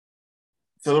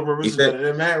Phillip Rivers is better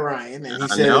than Matt Ryan, and he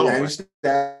said Matthew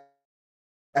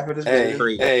Stafford is better.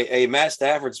 Hey, Matt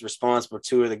Stafford's responsible for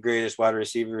 2 of the greatest wide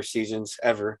receiver seasons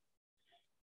ever.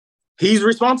 He's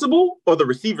responsible, or the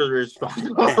receiver is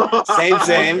responsible?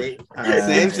 Same. All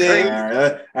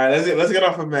right, let's get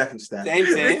off of Matthew Stafford. Same.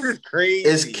 This is crazy.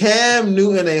 Is Cam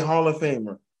Newton a Hall of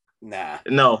Famer? Nah.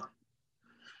 No.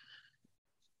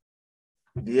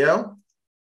 DL?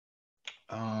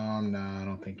 No, I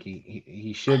don't think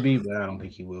he should be, but I don't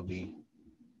think he will be.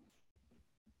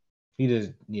 He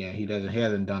doesn't. He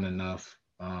hasn't done enough.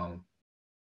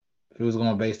 If it was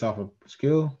going based off of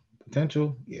skill,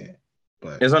 potential, yeah.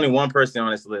 But there's only one person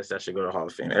on this list that should go to Hall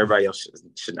of Fame. Everybody else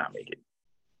should not make it.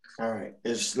 All right.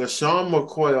 Is LaShawn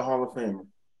McCoy a Hall of Famer?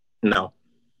 No.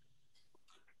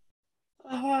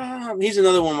 He's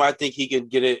another one where I think he could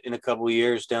get it in a couple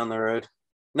years down the road.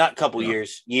 Not couple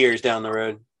years down the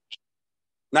road.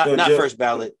 Not first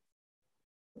ballot.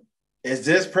 Is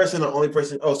this person the only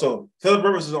person? Oh, so Philip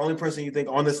Rivers is the only person you think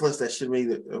on this list that should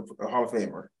be a Hall of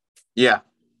Famer? Yeah.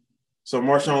 So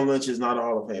Marshawn Lynch is not a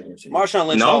Hall of Famer. Marshawn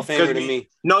Lynch Hall of Famer to me.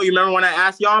 No, you remember when I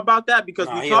asked y'all about that? Because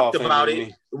we talked about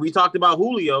it. We talked about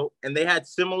Julio, and they had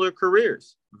similar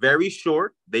careers. Very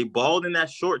short. They balled in that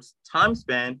short time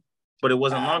span, but it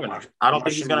wasn't long enough. I don't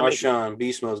think he's going to make it. Marshawn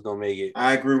Beast Mode's going to make it.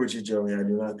 I agree with you, Joey. I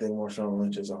do not think Marshawn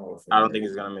Lynch is a Hall of Famer. I don't think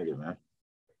he's going to make it, man.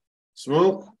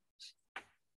 Smooth?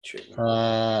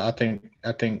 I think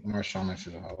Marshawn Lynch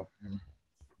is a Hall of Famer.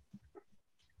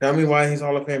 Tell me why he's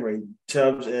Hall of Famer.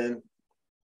 Chubbs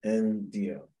and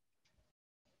DL.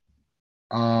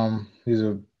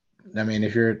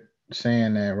 If you're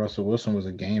saying that Russell Wilson was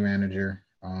a game manager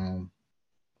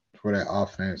for that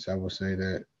offense, I would say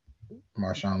that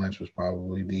Marshawn Lynch was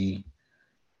probably the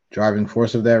driving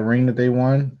force of that ring that they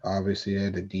won. Obviously, they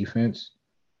had the defense.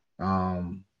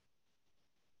 Dang.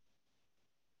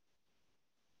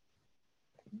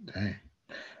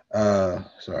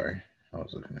 Sorry. I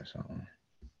was looking at something.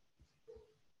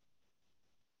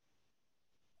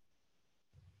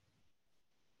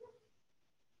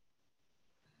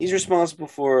 He's responsible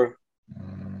for.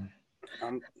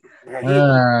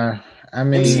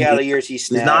 Years he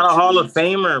snapped. He's not a Hall of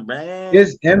Famer, man.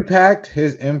 His impact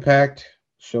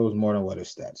shows more than what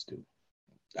his stats do.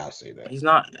 I'll say that. He's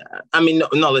not.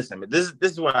 No. Listen, this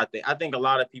is what I think. I think a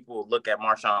lot of people look at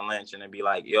Marshawn Lynch and they be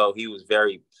like, "Yo, he was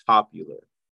very popular,"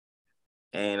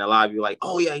 and a lot of you are like,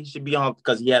 "Oh yeah, he should be on,"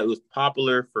 because it was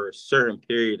popular for a certain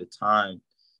period of time,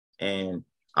 and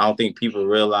I don't think people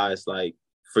realize like,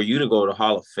 for you to go to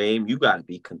Hall of Fame, you got to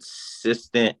be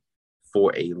consistent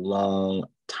for a long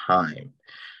time.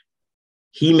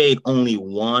 He made only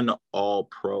one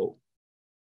All-Pro.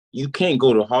 You can't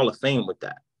go to Hall of Fame with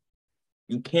that.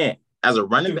 You can't. As a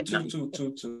running back.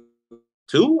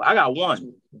 Two? I got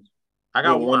one. I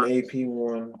got one AP,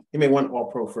 one. He made one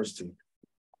All-Pro first team.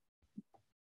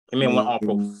 He made one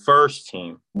All-Pro first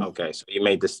team. Okay, so you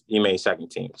made second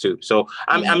team too. So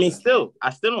I still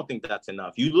don't think that's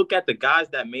enough. You look at the guys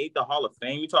that made the Hall of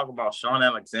Fame. You talk about Shaun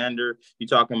Alexander. You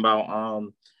talking about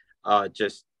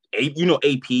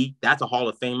AP. That's a Hall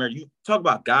of Famer. You talk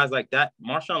about guys like that.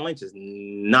 Marshawn Lynch is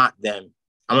not them.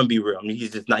 I'm gonna be real.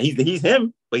 He's just not. He's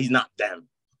him, but he's not them.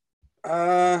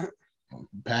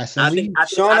 Passing I think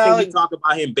we talk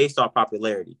about him based off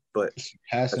popularity, but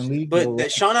passing league.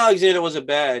 But Shaun Alexander was a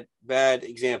bad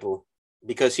example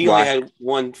because he only had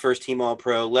one first team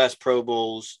All-Pro, less Pro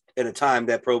Bowls at a time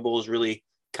that Pro Bowls really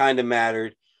kind of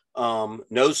mattered.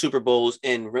 No Super Bowls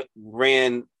and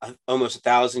ran almost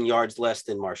 1,000 yards less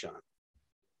than Marshawn.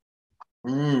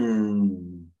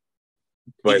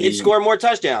 But he scored more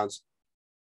touchdowns.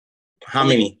 How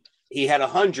many? He had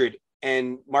 100,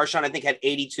 and Marshawn I think had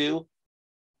 82.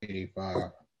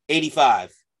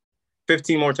 85.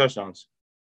 15 more touchdowns.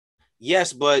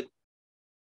 Yes, but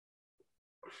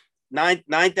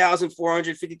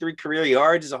 9,453 career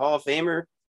yards is a Hall of Famer.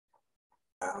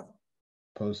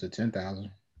 Opposed to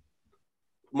 10,000.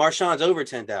 Marshawn's over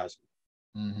 10,000.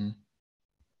 Mm-hmm.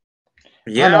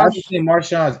 Yeah, I think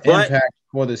Marshawn's impact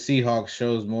for the Seahawks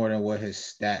shows more than what his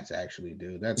stats actually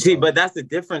do. But that's the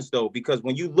difference though, because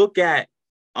when you look at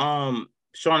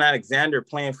Shaun Alexander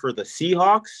playing for the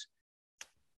Seahawks,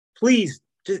 please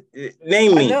just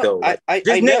name me though. I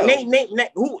know. Name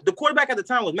who the quarterback at the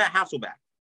time was. Matt Hasselbeck.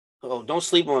 Oh, don't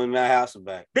sleep on Matt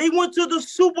Hasselbeck. They went to the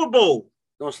Super Bowl.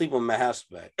 Don't sleep on Matt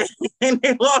Hasselbeck. And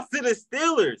they lost to the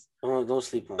Steelers. Don't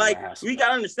sleep on Matt Hasselbeck. We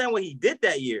gotta understand what he did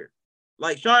that year.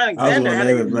 Like Shaun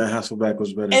Alexander. Matt Hasselbeck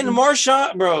was better. And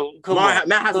Marshawn, bro, come on.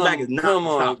 Matt Hasselbeck is not. Come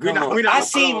on. I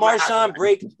see Marshawn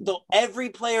break every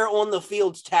player on the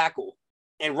field's tackle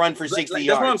and run for 60 yards.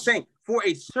 That's what I'm saying. For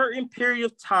a certain period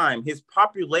of time, his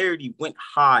popularity went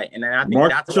high, and then I think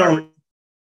that's Marshawn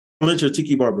Lynch or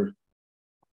Tiki Barber.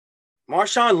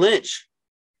 Marshawn Lynch.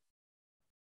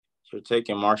 You're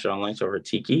taking Marshawn Lynch over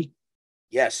Tiki?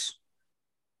 Yes.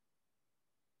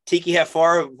 Tiki had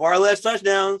far less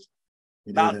touchdowns.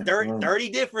 About 30, 30. 30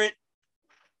 different.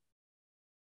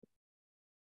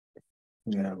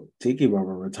 Yeah, Tiki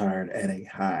Barber retired at a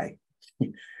high.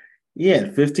 He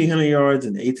had 1,500 yards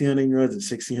and 1,800 yards and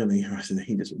 1,600 yards, and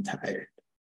he just retired.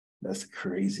 That's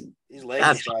crazy. His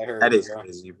legs probably hurt. That is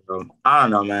crazy, bro. I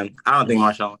don't know, man. I don't think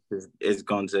Marshawn is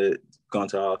going to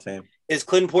Hall of Fame. Is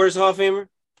Clinton Portis Hall of Famer?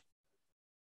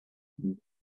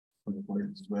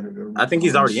 I think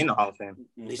he's already in the Hall of Fame.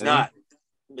 He's not.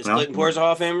 Is Clinton Portis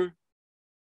Hall of Famer?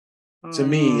 To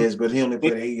me, he is, but he only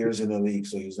played 8 years in the league,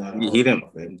 so he's not. He didn't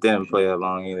play that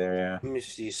long either. Yeah. Let me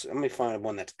see. Let me find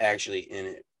one that's actually in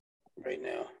it right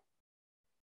now.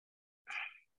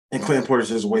 And Clinton Portis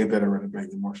is way better running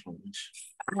back than Marshawn Lynch.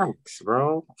 Thanks,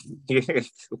 bro. He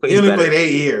only played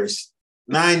 8 years,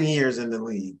 9 years in the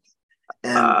league,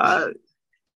 and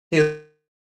he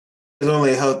was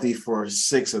only healthy for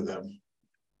 6 of them.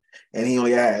 And he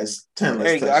only has 10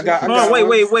 less touchdowns. Wait.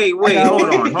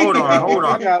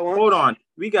 Hold on.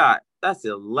 That's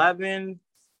 11,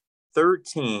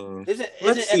 13.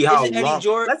 Let's see how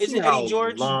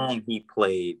long he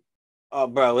played. Oh,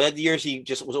 bro, that years he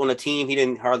just was on a team. He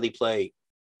didn't hardly play.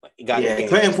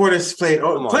 Clinton Portis played.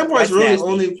 Clinton Portis really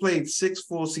only played 6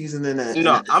 full seasons in that.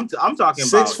 No, I'm talking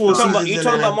 6 full seasons. You're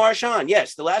talking about Marshawn.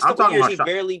 Yes, the last couple of years he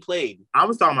barely played. I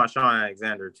was talking about Sean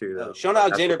Alexander too, though. Sean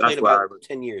Alexander played about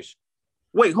 10 years.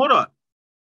 Wait, hold up.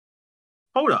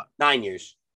 9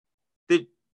 years. Did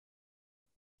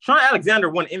Sean Alexander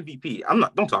won MVP?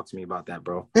 Don't talk to me about that,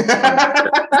 bro. I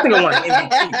think I won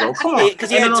MVP, bro. Come on.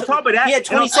 Because he had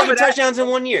 27 touchdowns in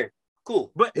 1 year.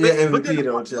 Cool. But MVP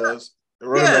though, Charles.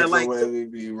 Yeah, like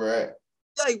MVP, right?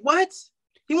 Like what?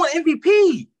 He won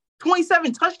MVP.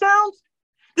 27 touchdowns?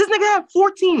 This nigga had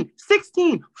 14,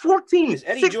 16, 14, is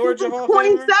Eddie 16, George a Hall of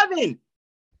 27.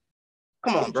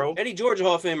 Come on, bro. Eddie George a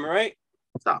Hall of Famer, right?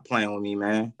 Stop playing with me,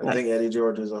 man. I think Eddie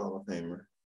George is a Hall of Famer.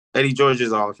 Eddie George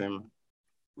is a Hall of Famer.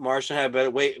 Marshall had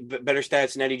better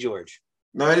stats than Eddie George.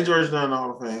 No, Eddie George is not in the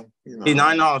Hall of Fame. He's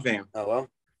not in the Hall of Fame. Oh, well.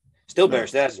 Still better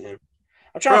stats than him.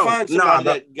 I'm trying to find somebody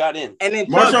that got in. And then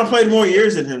Marshawn played more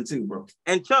years than him too, bro.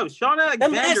 And Chubb, Sean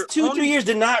Alexander. Them last 3 years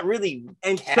did not really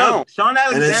count. Chubb, Sean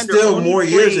Alexander. And it's still more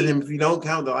years than him if you don't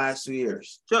count the last 2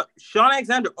 years. Chubb, Sean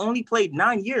Alexander only played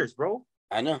 9 years, bro.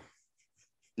 I know.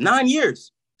 9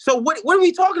 years. So what are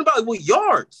we talking about with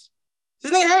yards?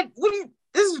 This nigga had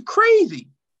this is crazy.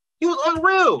 He was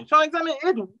unreal. Sean Alexander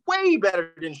is way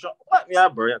better than Sean. What? Yeah,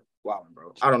 bro. Wow,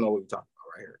 bro. I don't know what you're talking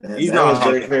about right here. He's not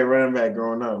a favorite running back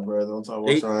growing up, bro. Don't talk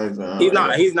about Sean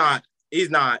Alexander. He's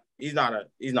not.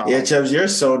 Yeah, Chubbs, you're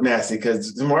so nasty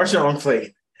because Marshawn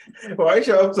played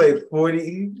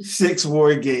 46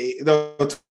 more games. No,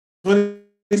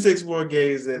 26 more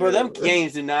games. Bro, them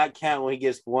games do not count when he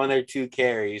gets 1 or 2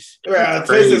 carries. Bro,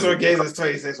 26 more games is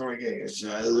 26 more games.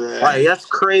 Like, that's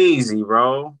crazy,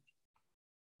 bro.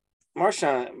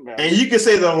 Marshawn, bro. And you can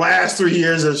say the last 3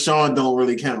 years of Sean don't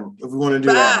really count if we want to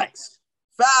do Facts.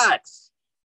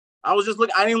 I was just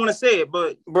looking. I didn't want to say it,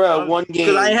 but bro, 1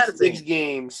 game, I had 6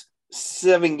 games,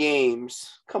 7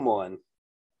 games. Come on.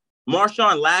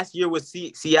 Marshawn last year with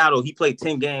Seattle, he played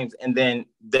 10 games, and then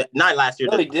not last year,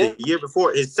 the year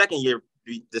before, his second year,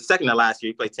 the second to last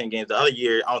year, he played 10 games. The other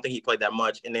year, I don't think he played that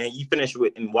much, and then he finished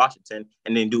with in Washington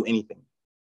and didn't do anything.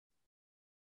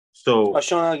 So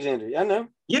Sean Alexander, I know.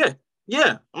 Yeah.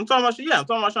 I'm talking about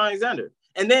Sean Alexander.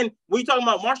 And then when you talking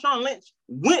about Marshawn Lynch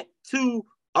went to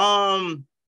the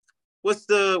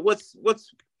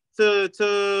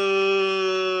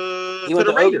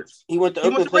Raiders. He went to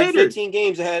Oakland, played 15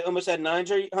 games, almost had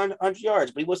 900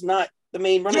 yards, but he was not the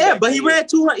main running back. Yeah, but he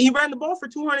ran the ball for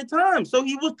 200 times, so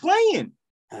he was playing.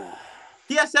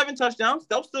 He had 7 touchdowns.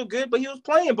 That was still good, but he was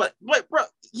playing. But bro,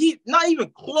 he not even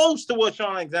close to what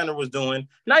Sean Alexander was doing.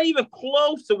 Not even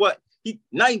close to what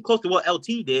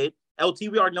LT did. LT,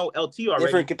 we already know LT already.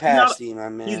 Different capacity, my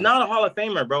man. He's not a Hall of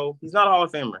Famer, bro. He's not a Hall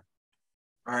of Famer.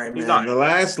 All right, man. The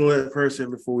last person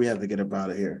before we have to get up out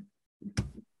of here.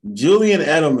 Julian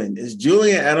Edelman. Is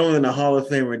Julian Edelman a Hall of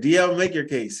Famer? DL, make your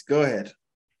case. Go ahead.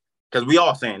 Because we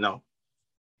all saying no.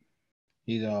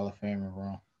 He's a Hall of Famer,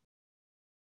 bro.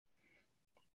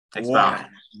 Why?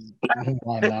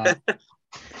 Why not?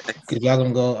 Because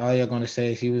all y'all gonna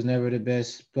say is he was never the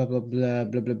best, blah blah blah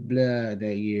blah blah blah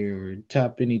that year, or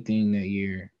top anything that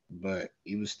year, but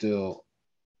he was still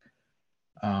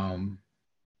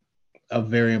a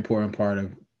very important part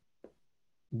of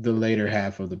the later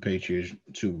half of the Patriots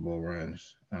Super Bowl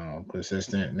runs.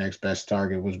 Consistent. Next best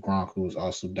target was Gronk, who was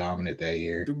also dominant that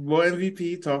year. Super Bowl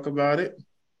MVP. Talk about it.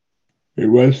 He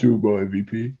was Super Bowl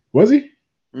MVP. Was he?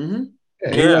 Mm-hmm.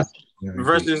 Yeah.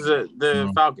 Versus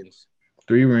the Falcons.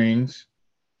 3 rings.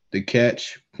 The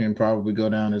catch can probably go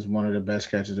down as one of the best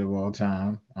catches of all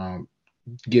time.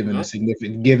 Given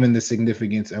the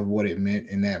significance of what it meant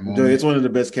in that moment. Joey, it's one of the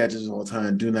best catches of all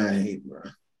time. Do not hate, bro.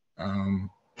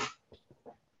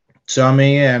 So I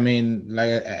mean,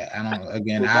 like I don't.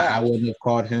 Again, I wouldn't have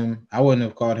called him. I wouldn't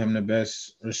have called him the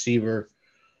best receiver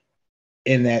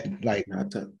in that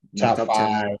top 5,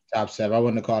 10. Top 7. I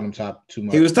wouldn't have called him top too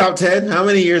much. He was top 10. How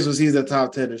many years was he the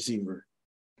top 10 receiver?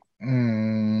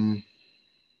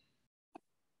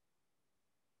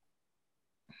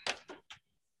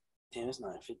 Damn, it's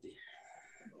 950.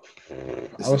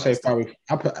 I would say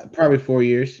probably 4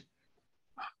 years.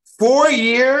 4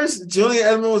 years? Julian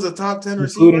Edelman was a top 10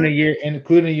 receiver?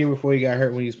 Including a year before he got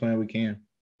hurt when he was playing with Cam.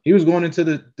 He was going into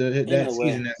that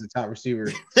season as a top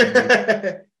receiver.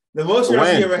 The most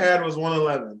yards he ever had was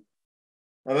 111.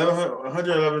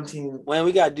 111 team. When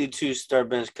we gotta do 2 start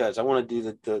bench cuts. I want to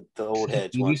do the old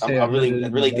heads ones. I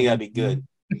really think that'd be good.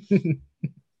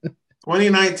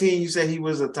 2019, you said he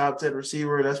was a top 10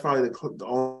 receiver. That's probably the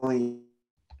only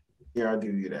year I'll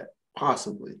give you that.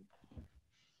 Possibly.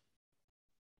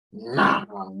 Nah,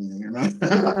 I'll give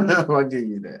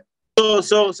you that.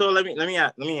 So let me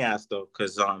ask though,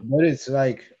 because but it's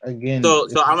like again. So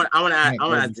I want to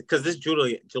ask because this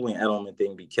Julian Edelman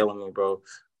thing be killing me, bro.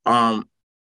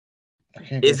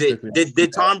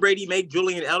 Did Tom Brady make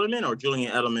Julian Edelman, or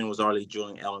Julian Edelman was already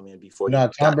Julian Edelman before? No,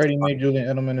 Tom Brady made Julian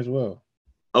Edelman as well.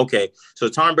 Okay, so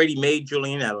Tom Brady made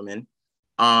Julian Edelman.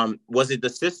 Was it the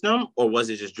system, or was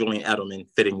it just Julian Edelman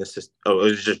fitting the system? Oh,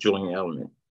 it was just Julian Edelman.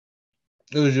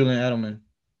 It was Julian Edelman.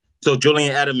 So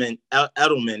Julian Edelman,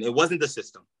 it wasn't the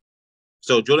system.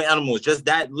 So Julian Edelman was just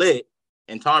that lit,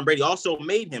 and Tom Brady also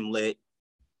made him lit,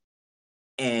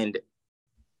 and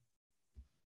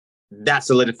that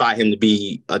solidified him to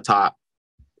be a top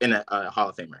in a Hall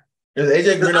of Famer. Is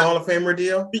AJ Green a Hall of Famer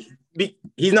deal?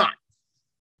 He's not.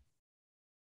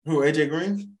 Who, AJ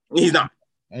Green? He's not.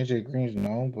 AJ Green's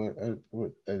no, but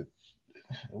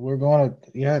we're going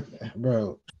to,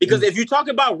 bro. Because if you talk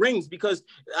about rings, because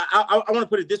I want to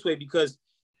put it this way, because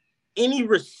any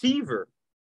receiver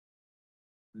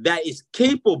that is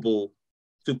capable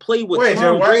to play with why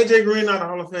AJ Green not a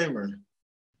Hall of Famer?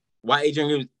 Why AJ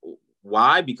Green?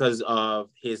 Why? Because of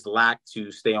his lack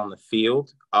to stay on the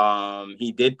field.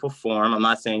 He did perform. I'm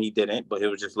not saying he didn't, but it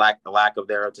was just the lack of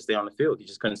there to stay on the field. He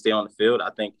just couldn't stay on the field. I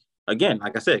think, again,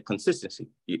 like I said, consistency.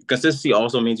 Consistency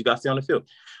also means you got to stay on the field.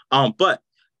 But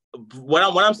what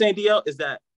I'm saying, DL, is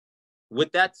that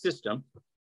with that system,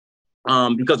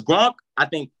 because Gronk, I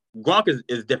think Gronk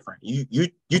is different. You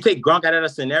take Gronk out of that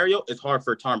scenario, it's hard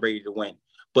for Tom Brady to win.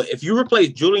 But if you replace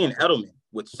Julian Edelman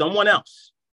with someone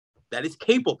else that is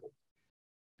capable,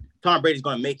 Tom Brady's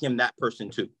going to make him that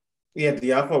person too. Yeah,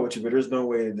 I fought with you, but there's no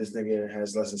way that this nigga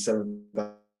has less than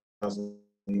 7,000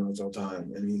 yards all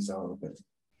time, and he's out of it.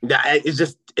 It's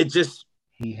just.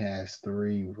 He has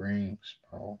 3 rings,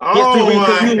 bro. He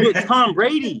was with Tom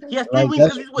Brady. He has 3 rings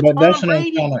because he's with Tom Brady. That's what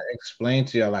I'm trying to explain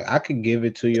to y'all. Like, I could give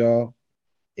it to y'all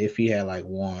if he had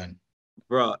 1.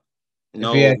 Bro, no.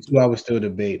 If he had 2, I would still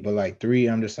debate. But 3,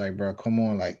 I'm just like, bro, come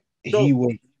on. He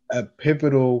was a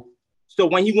pivotal. So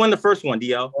when he won the first one,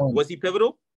 DL, was he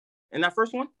pivotal in that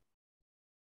first one?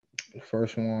 The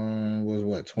first one was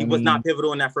what? 20? He was not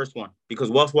pivotal in that first one because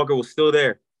Wes Walker was still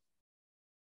there.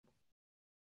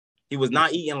 He was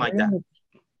not eating like that.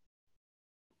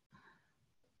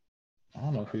 I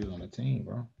don't know if he was on the team,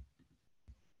 bro.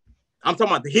 I'm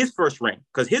talking about his first ring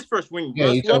because his first ring.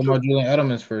 Yeah, you're talking about Julian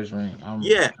Edelman's first ring.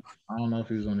 Yeah. I don't know if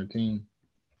he was on the team.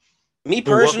 Me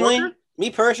personally,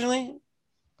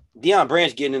 Deion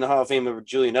Branch getting in the Hall of Fame over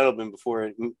Julian Edelman before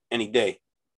any day.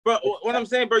 Bro, what I'm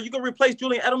saying, bro, you can replace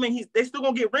Julian Edelman. They still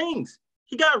gonna get rings.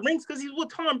 He got rings because he's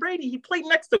with Tom Brady. He played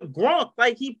next to Gronk.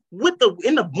 He one of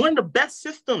the best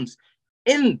systems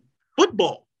in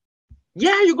football.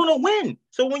 Yeah, you're gonna win.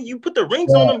 So when you put the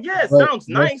rings on him, it sounds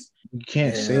nice. You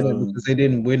can't say that because they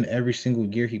didn't win every single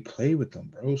year he played with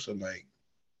them, bro. So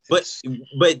but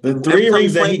the 3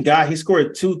 rings that he got, he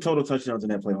scored 2 total touchdowns in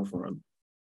that playoff run.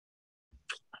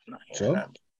 So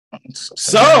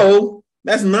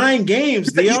that's 9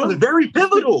 games. He was very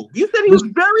pivotal. You said he was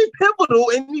very pivotal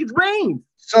in these rings.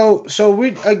 So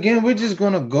we're just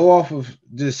gonna go off of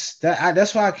this.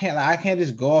 That's why I can't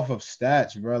just go off of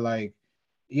stats, bro.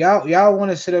 Y'all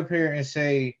want to sit up here and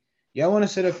say y'all want to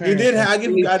sit up here. He did. I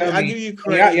give you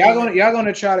credit. Y'all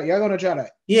gonna try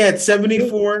to. He had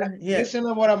 74. Listen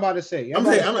to what I'm about to say. I'm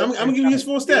gonna give you his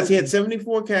full stats. He had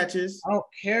 74 catches. I don't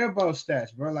care about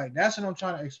stats, bro. That's what I'm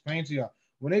trying to explain to y'all.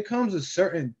 When it comes to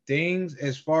certain things,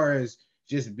 as far as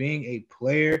just being a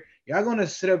player, y'all gonna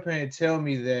sit up here and tell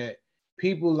me that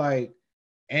people like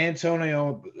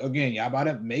Antonio, again, y'all about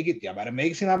to make it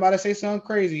seem I'm about to say something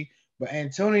crazy, but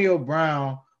Antonio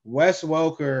Brown, Wes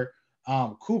Welker,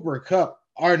 Cooper Kupp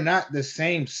are not the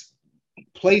same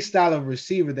play style of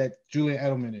receiver that Julian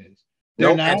Edelman is.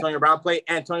 No, Antonio Brown played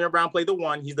the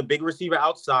one. He's the big receiver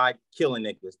outside, killing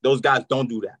niggas. Those guys don't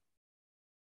do that.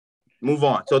 Move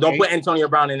on. So don't put Antonio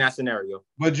Brown in that scenario.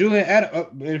 But Julian,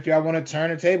 if y'all want to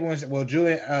turn the table and say, well,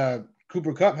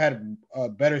 Cooper Kupp had a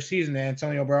better season than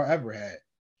Antonio Brown ever had.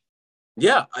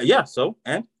 Yeah. So,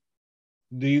 and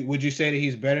would you say that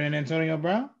he's better than Antonio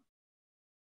Brown?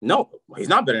 No, he's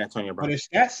not better than Antonio Brown. But his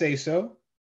stats say so.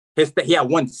 He had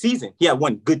one season. He had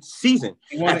one good season.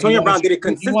 Antonio Brown did it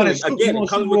consistently. Again, it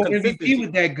comes with consistency. MVP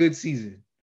with that good season.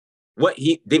 What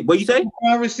he did? What you say?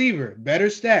 Receiver, better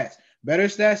stats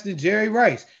than Jerry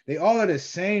Rice. They all are the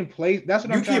same place. That's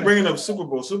what you keep bringing up Super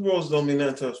Bowl. Super Bowls don't mean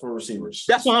nothing to us for receivers.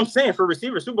 That's what I'm saying for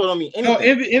receivers. Super Bowl don't mean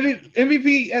anything. No,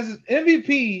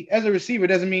 MVP as a receiver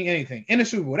doesn't mean anything in the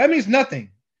Super Bowl. That means nothing.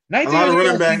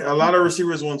 A lot of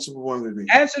receivers won Super Bowl MVP.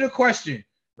 Answer the question.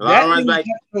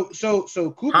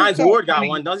 So Cooper Hines Ward got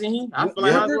one, doesn't he? I feel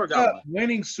like Hines Ward got one.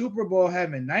 Winning Super Bowl,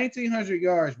 having 1,900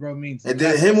 yards, bro, means. And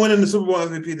then him winning the Super Bowl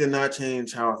MVP did not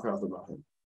change how I felt about him.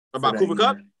 About Cooper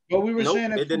Kupp? But we were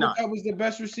saying that Cooper Kupp was the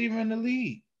best receiver in the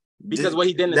league. Because what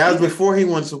he did in the season. That was before he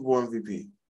won Super Bowl MVP.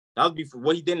 That was before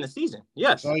what he did in the season.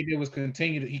 Yes. All he did was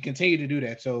continued to do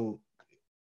that. So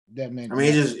that meant. I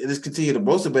mean, he just continued to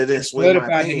boast it, but it didn't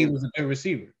solidified that he was a good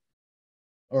receiver.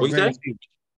 Or a great receiver.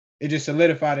 It just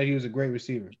solidified that he was a great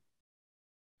receiver.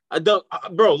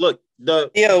 Bro, look, the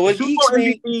what Super geeks Bowl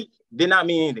me MVP did not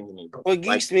mean anything to me, bro. What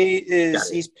geeks me is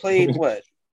he's played what?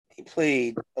 He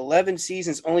played 11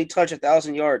 seasons, only touched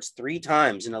 1,000 yards 3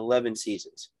 times in 11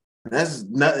 seasons. That's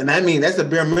not, and I mean that's the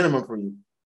bare minimum for you.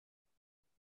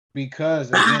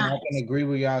 Because again, I can agree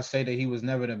with y'all say that he was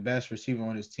never the best receiver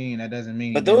on his team. That doesn't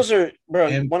mean. But those are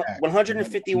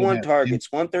 151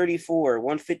 targets, 134,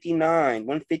 159,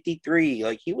 153.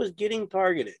 Like he was getting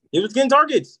targeted. He was getting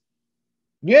targets.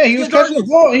 Yeah, he was catching the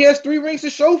ball. He has 3 rings to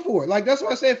show for it. Like that's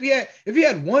what I said. If he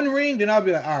had 1 ring, then I'll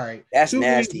be like, all right. That's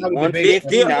nasty.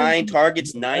 159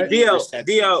 targets, 90.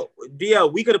 Dio,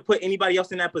 we could have put anybody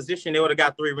else in that position. They would have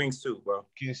got 3 rings too, bro.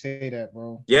 Can't say that,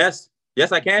 bro. Yes,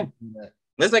 I can.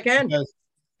 Yes, I can.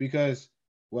 Because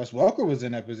Wes Welker was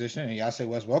in that position, and y'all say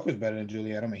Wes Welker's better than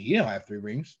Julian Edelman. He don't have 3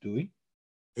 rings, do he?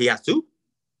 He has 2.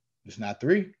 It's not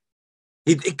 3.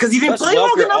 Because he didn't play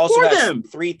long enough for them.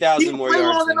 3,000 more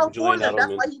yards than Julian Edelman.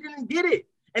 That's why he didn't get it.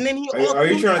 And then Are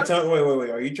you trying to tell? Wait.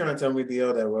 Are you trying to tell me,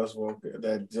 Dio,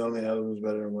 that Julian Edelman was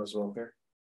better than Wes Welker?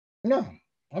 No,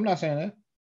 I'm not saying that.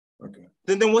 Okay.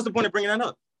 Then what's the point of bringing that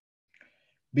up?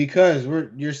 Because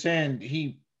you're saying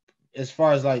he, as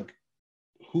far as like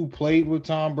who played with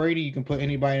Tom Brady, you can put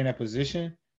anybody in that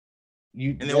position.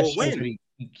 And they will win.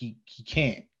 He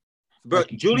can't. Bro,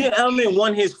 Julian Edelman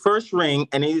won his first ring,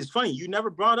 and it is funny. You never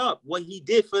brought up what he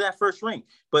did for that first ring.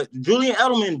 But Julian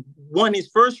Edelman won his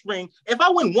first ring. If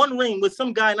I win 1 ring with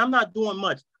some guy and I'm not doing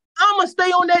much, I'm going to stay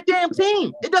on that damn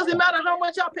team. It doesn't matter how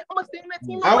much I pay. I'm going to stay on that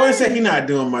team. I wouldn't say he's not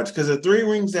doing much because the 3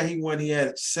 rings that he won, he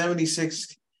had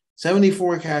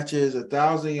 74 catches,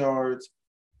 1,000 yards,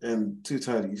 and 2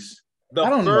 tutties. I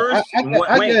don't know. I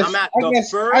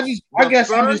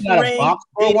guess I'm just not a box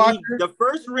score watcher. The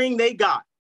first ring they got.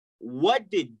 What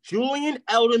did Julian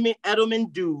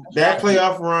Edelman do? That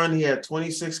playoff run, he had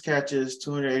 26 catches,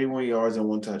 281 yards, and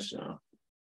 1 touchdown.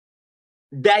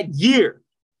 That year,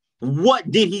 what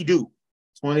did he do?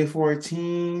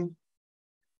 2014,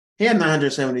 he had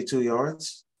 972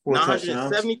 yards, 4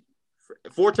 touchdowns.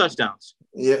 4 touchdowns.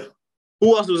 Yeah.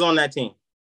 Who else was on that team?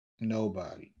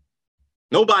 Nobody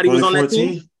was on that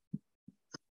team?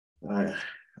 I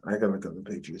got to look up the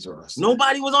Patriots roster.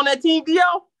 Nobody was on that team, Dio?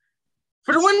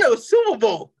 For the win of the Super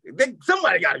Bowl,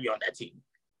 somebody got to be on that team.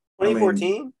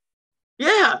 2014?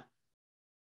 Yeah.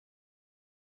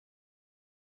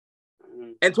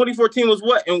 And 2014 was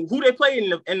what? And who they played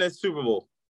in the Super Bowl?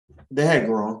 They had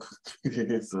Gronk.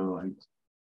 Okay.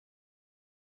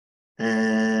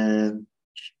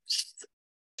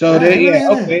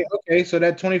 So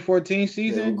that 2014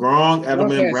 season, Gronk,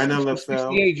 Edelman, Brandon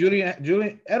LaFell.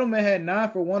 Julian Edelman had 9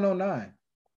 for 109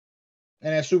 in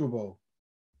that Super Bowl.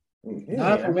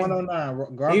 9 for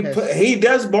 109. He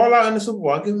does ball out in the Super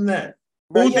Bowl. I'll give him that.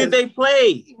 Who did they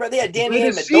play? Bro, they had Danny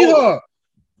Amendola.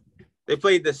 They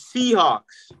played the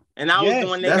Seahawks, and that was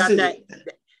when they got that.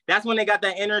 That's when they got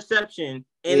that interception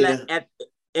in the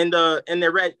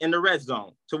red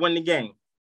zone to win the game.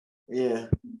 Yeah.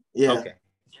 Okay.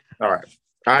 All right.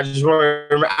 I just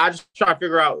try to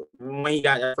figure out when he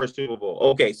got that first Super Bowl.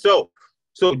 Okay, so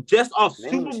just off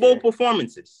Super Bowl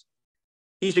performances,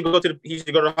 he should go to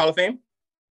the Hall of Fame?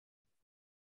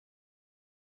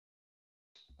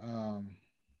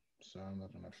 So I'm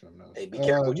looking up something else. Hey, be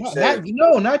careful what you say.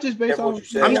 Not just based Careful off. what you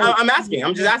say. I'm asking.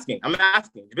 I'm just asking. I'm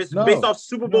asking. Based off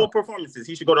Super Bowl performances,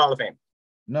 he should go to the Hall of Fame.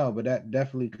 No, but that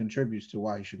definitely contributes to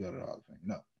why he should go to the Hall of Fame.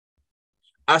 No.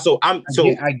 I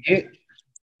get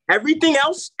everything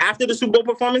else after the Super Bowl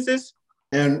performances.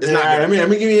 And let me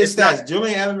give you his stats.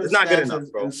 Julian Edelman's not good stats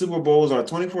enough, bro. in Super Bowls are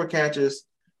 24 catches,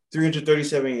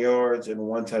 337 yards, and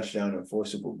 1 touchdown in 4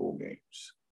 Super Bowl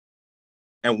games.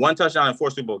 And 1 touchdown in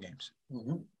 4 Super Bowl games.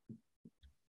 Mm-hmm.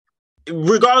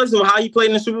 Regardless of how he played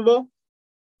in the Super Bowl,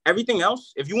 everything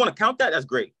else, if you want to count that, that's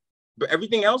great. But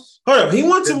everything else... Hold up. He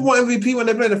won Super Bowl MVP when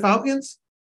they played the Falcons?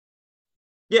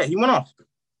 Yeah, he went off.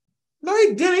 No,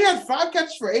 he didn't. He had 5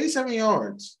 catches for 87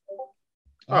 yards.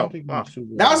 Wow.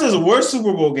 That was his worst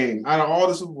Super Bowl game out of all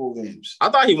the Super Bowl games. I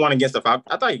thought he won against the Falcons.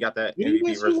 I thought he got that MVP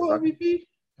versus the Falcons. MVP?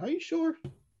 Are you sure?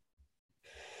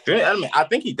 I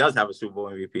think he does have a Super Bowl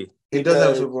MVP. He does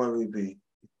have a Super Bowl MVP.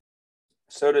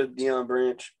 So did Deion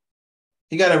Branch.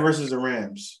 He got it versus the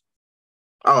Rams.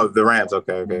 Oh, the Rams.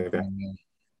 Okay.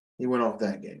 He went off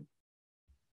that game.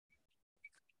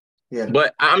 Yeah,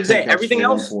 but I'm saying everything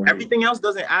else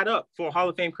doesn't add up for a Hall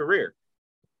of Fame career.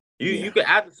 You could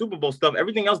add the Super Bowl stuff.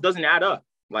 Everything else doesn't add up.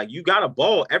 Like, you got to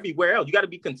ball everywhere else. You got to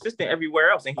be consistent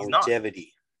everywhere else, and he's not.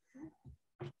 Longevity.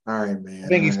 All right, man. I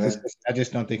think he's consistent. I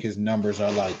just don't think his numbers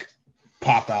are like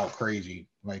pop out crazy.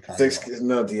 Like how he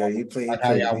played. Like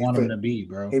how y'all want him to be,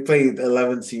 bro. He played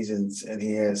 11 seasons and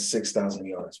he has 6,000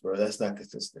 yards, bro. That's not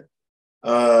consistent.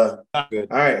 Not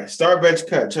good. All right, start bench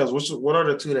cut. Chels, what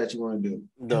are the 2 that you want to do?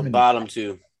 The bottom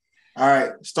 2. All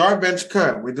right, start bench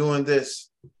cut. We're doing this.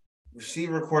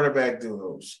 Receiver quarterback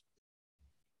duos.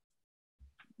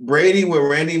 Brady with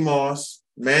Randy Moss,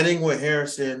 Manning with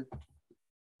Harrison.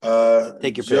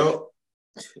 Take your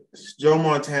pick. Joe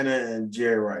Montana and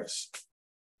Jerry Rice.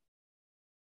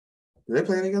 Do they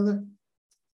play together?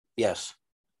 Yes.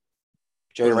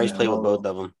 Jerry Rice played with both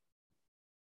of them.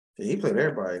 Yeah, he played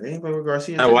everybody. They didn't play with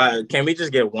Garcia. Can we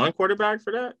just get one quarterback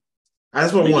for that? I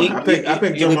just want one. I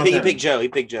picked Joe Montana. He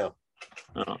picked Joe.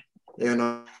 Oh. Yeah,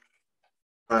 no.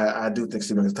 I do think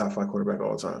Steve is top 5 quarterback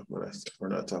all the time, but we're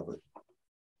not topic.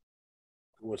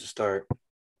 Who wants to start?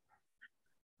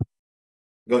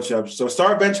 Go, Chubbs. So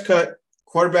start bench cut,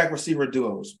 quarterback receiver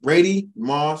duos. Brady,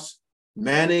 Moss,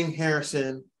 Manning,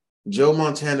 Harrison, Joe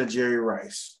Montana, Jerry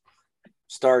Rice.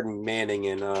 Starting Manning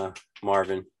and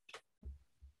Marvin.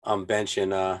 I'm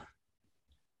benching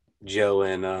Joe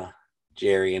and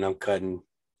Jerry, and I'm cutting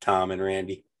Tom and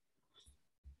Randy.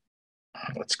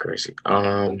 That's crazy.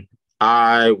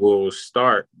 I will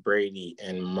start Brady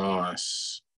and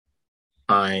Moss.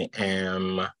 I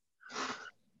am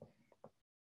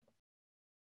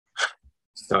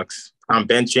sucks. I'm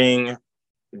benching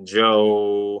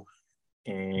Joe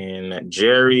and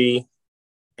Jerry,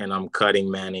 and I'm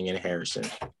cutting Manning and Harrison.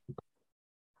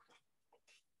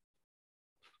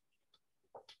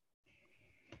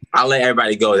 I'll let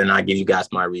everybody go, then I'll give you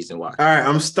guys my reason why. All right,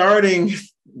 I'm starting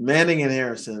Manning and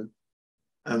Harrison.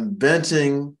 I'm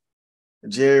benching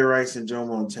Jerry Rice and Joe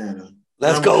Montana.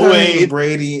 Let's go, Wade.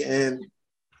 Brady and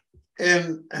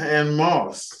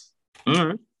Moss.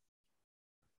 Mm-hmm.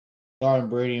 Starting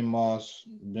Brady and Moss,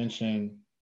 benching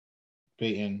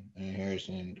Peyton and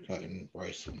Harrison, cutting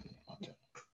Rice and Montana.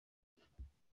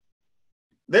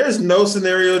 There's no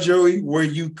scenario, Joey, where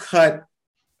you cut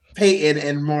Peyton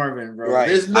and Marvin, bro. Right.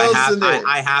 There's no scenario.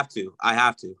 I have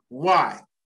to. Why?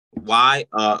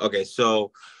 Okay,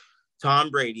 so Tom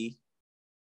Brady.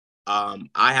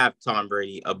 I have Tom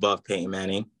Brady above Peyton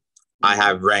Manning. I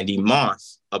have Randy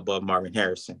Moss above Marvin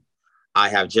Harrison. I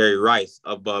have Jerry Rice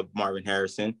above Marvin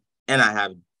Harrison, and I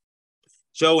have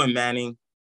Joe and Manning.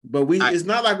 But it's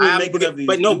not like we're making up these.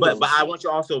 But I want you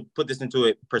to also put this into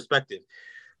a perspective.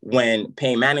 When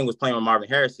Peyton Manning was playing with Marvin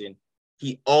Harrison,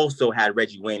 he also had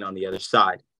Reggie Wayne on the other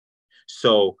side.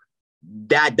 So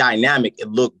that dynamic, it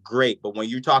looked great. But when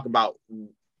you talk about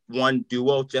one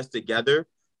duo just together,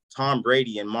 Tom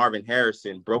Brady and Marvin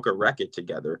Harrison broke a record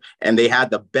together, and they had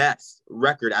the best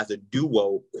record as a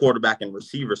duo, quarterback and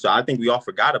receiver. So I think we all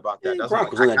forgot about that. That's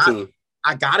Gronk was on that team.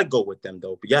 I gotta go with them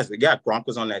though. But yes, Gronk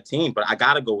was on that team, but I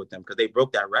gotta go with them because they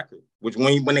broke that record. Which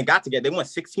when they got together, they went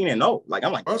 16-0. Like,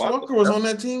 I'm like, Russ Walker was on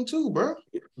that team too, bro.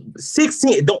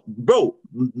 16.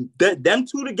 Them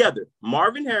two together,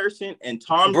 Marvin Harrison and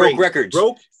Tom broke Brady, records.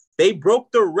 They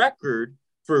broke the record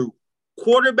for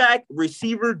quarterback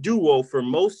receiver duo for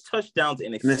most touchdowns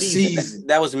in a season.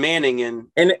 That was Manning and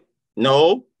it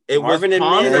was Marvin and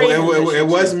Tom Manning. It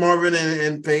was Marvin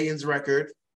and Peyton's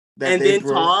record. And then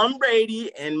Tom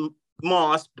Brady and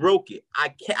Moss broke it.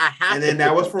 I have and to. then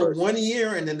that was them for first. 1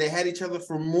 year, and then they had each other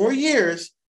for more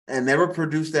years and never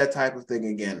produced that type of thing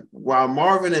again. While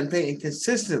Marvin and Peyton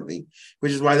consistently,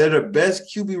 which is why they're the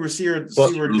best QB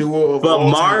receiver duo of all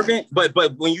Marvin, time.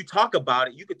 but when you talk about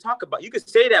it, you could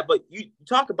say that, but you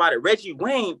talk about it. Reggie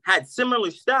Wayne had similar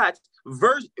stats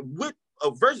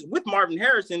with Marvin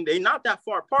Harrison. They're not that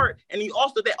far apart, and they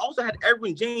also had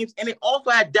Edwin James, and they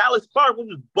also had Dallas Clark, who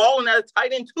was balling at a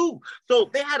tight end too. So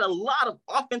they had a lot of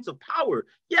offensive power.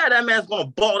 Yeah, that man's gonna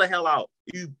ball the hell out.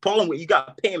 You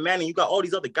got Peyton Manning, you got all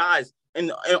these other guys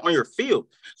on your field.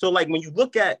 So like when you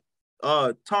look at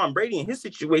Tom Brady in his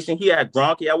situation, he had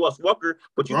Gronk, he had Wes Welker,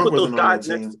 but you put those guys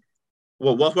next.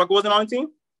 Well, Wes Welker wasn't on the team.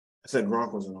 I said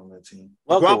Gronk wasn't on that team.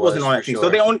 Gronk wasn't on that team, so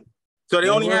they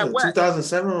only had Wes.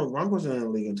 2007. Gronk wasn't in the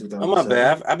league in 2007. Oh my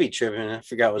bad, I be tripping. I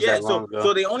forgot it was that long ago.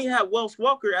 So they only had Wes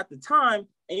Welker at the time,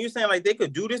 and you're saying like they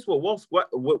could do this with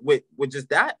just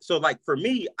that. So like for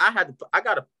me, I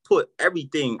got to put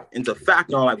everything into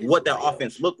factor on like what that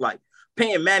offense looked like.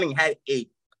 Peyton Manning had a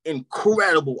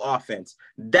incredible offense.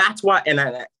 That's why, and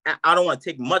I don't want to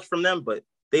take much from them, but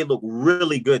they look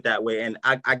really good that way. And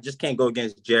I just can't go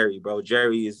against Jerry, bro. They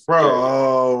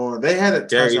had a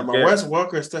touchdown. But Wes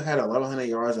Welker still had 1,100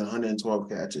 yards and 112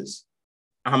 catches.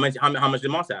 How much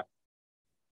did Moss have?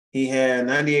 He had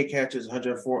 98 catches,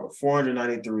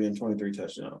 493 and 23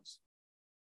 touchdowns.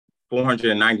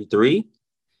 493?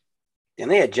 And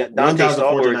they had Dante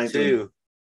Stallworth too.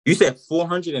 You said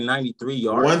 493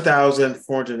 yards?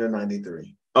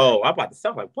 1,493. Oh, I'm about to say,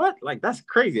 like, what? Like, that's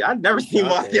crazy. I've never seen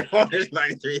Moss get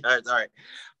 493 yards. All right.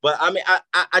 But, I mean,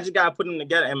 I just got to put them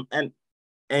together. And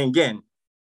again,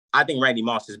 I think Randy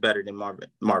Moss is better than Marvin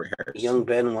Harris. Young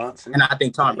Ben Watson. And I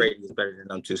think Tom Brady is better than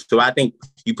them, too. So, I think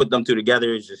you put them two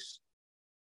together, it's just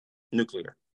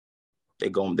nuclear. They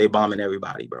bombing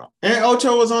everybody, bro. And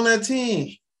Ocho was on that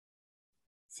team.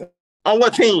 On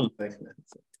what team?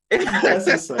 That's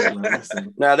insane, man.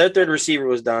 Nah, their third receiver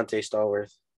was Dante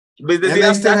Stallworth. But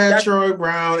they still had Troy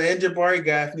Brown and Jabari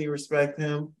Gaffney. Respect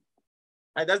him.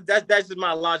 That's just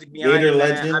my logic behind it,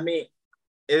 man. I mean,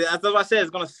 that's what I said.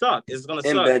 It's gonna suck. It's gonna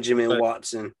suck. And Benjamin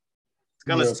Watson. It's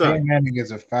gonna suck. Peyton Manning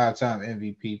is a 5-time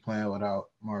MVP playing without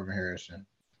Marvin Harrison.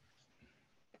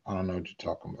 I don't know what you're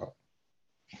talking about.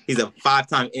 He's a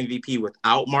 5-time MVP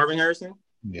without Marvin Harrison?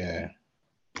 Yeah.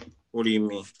 What do you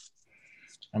mean?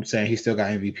 I'm saying he still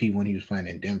got MVP when he was playing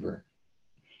in Denver.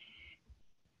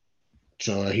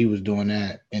 So he was doing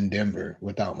that in Denver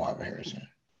without Marvin Harrison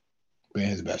being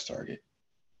his best target.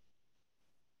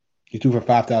 He threw for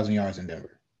 5,000 yards in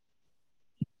Denver.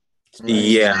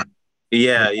 Yeah.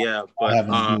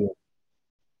 But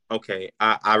okay,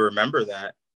 I remember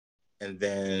that. And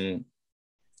then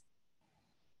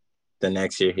the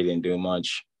next year he didn't do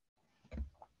much.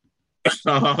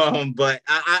 But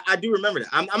I do remember that.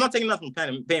 I'm not taking nothing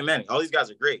from Peyton Manning. All these guys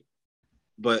are great.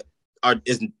 But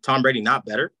is Tom Brady not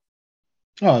better?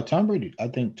 Oh, Tom Brady. I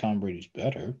think Tom Brady's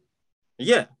better.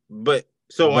 Yeah, but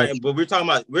we're talking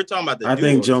about the. I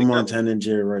think Joe Montana and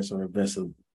Jerry Rice are the best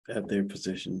at their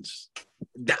positions.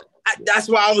 That's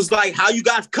why I was like, how you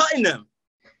guys cutting them?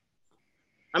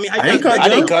 I mean, I didn't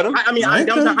cut them. I mean, how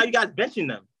you guys benching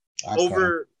them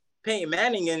over Peyton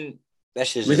Manning and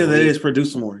that's just because they just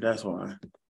produce more. That's why.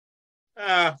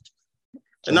 The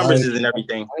numbers isn't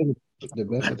everything. Ain't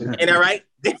that right?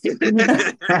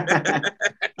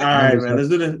 All right, man. Let's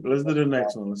do the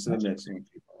next one.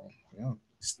 Yeah.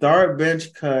 Start,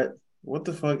 bench, cut. What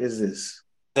the fuck is this?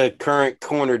 The current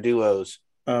corner duos.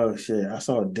 Oh shit! I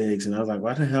saw Diggs and I was like,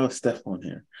 "Why the hell is Steph on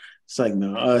here?" It's like,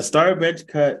 no. Start, bench,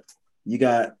 cut. You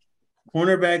got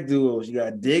cornerback duos. You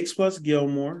got Diggs plus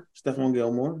Gilmore, Stephon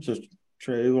Gilmore. So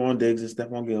Trayvon Diggs and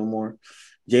Stephon Gilmore.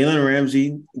 Jalen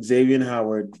Ramsey, Xavier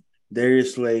Howard,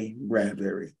 Darius Slay,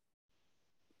 Bradbury.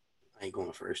 I ain't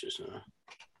going first this time.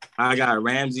 I got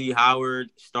Ramsey, Howard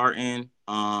starting.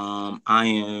 I'm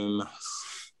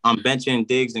benching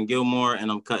Diggs and Gilmore,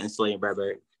 and I'm cutting Slay and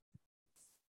Bradbury.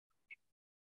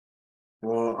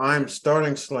 Well, I'm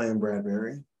starting Slay and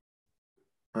Bradbury.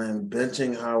 I am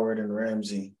benching Howard and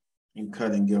Ramsey and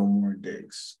cutting Gilmore and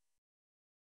Diggs.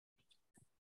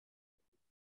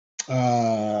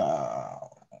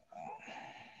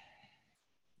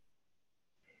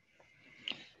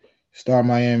 Start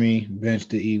Miami, bench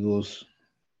the Eagles,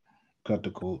 cut the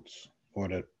Colts or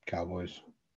the Cowboys.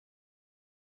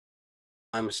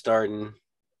 I'm starting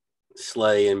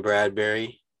Slay and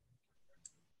Bradbury.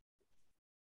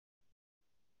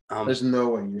 There's no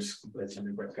way you're benching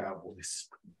the Cowboys.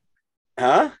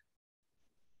 Huh?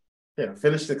 Yeah,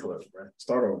 finish the clip, bro.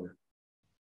 Start over.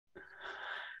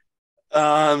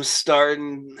 I'm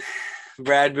starting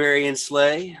Bradbury and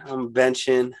Slay. I'm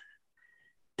benching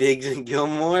Diggs and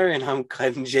Gilmore, and I'm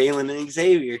cutting Jalen and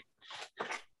Xavier.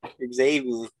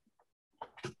 Xavier.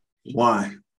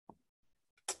 Why?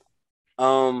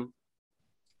 On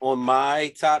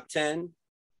my top 10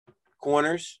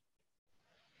 corners,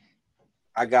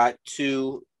 I got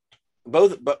two.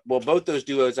 Both those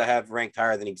duos I have ranked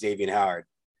higher than Xavier and Howard.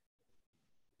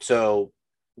 So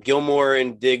Gilmore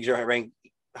and Diggs are ranked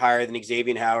higher than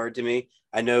Xavier and Howard to me.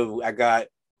 I know I got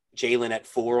Jalen at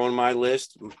 4 on my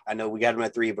list. I know we got him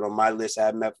at 3, but on my list I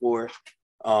have him at 4.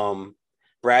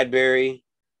 Bradbury,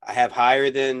 I have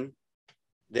higher than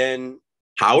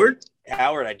Howard.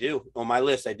 I do. On my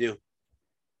list, I do.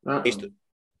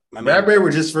 Bradbury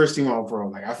was just first team all pro.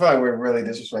 Like, I feel like we're really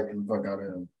disrespecting the fuck out of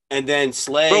him. And then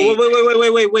Slay. Bro,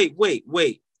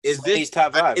 wait. Is Slay's this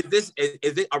top 5? Is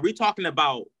it? Are we talking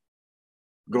about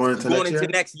going into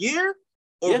next year?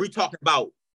 Or Yeah. are we talking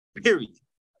about period?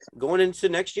 Going into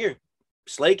next year.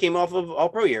 Slay came off of all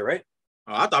pro year, right?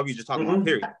 Oh, I thought we were just talking about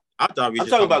period. I'm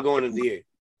talking about going into the year.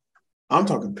 I'm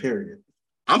talking period.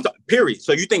 I'm talking period.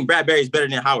 So you think Bradbury is better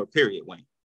than Howard? Period, Wayne.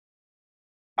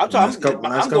 I'm going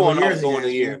to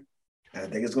the year. I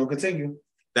think it's going to continue.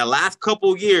 The last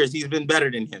couple years, he's been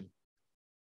better than him.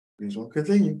 He's going to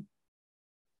continue.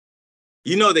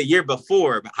 You know, the year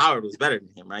before, Howard was better than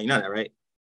him, right? You know that, right?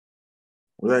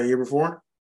 Was that the year before?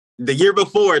 The year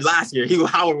before, last year,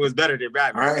 Howard was better than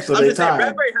Bradbury. All right, so I'm they just saying, tied.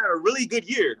 Bradbury had a really good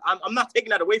year. I'm not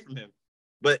taking that away from him,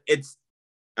 but it's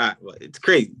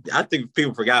crazy. I think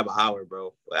people forgot about Howard,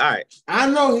 bro. But, all right, I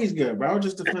know he's good, bro. I was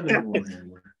just defending him on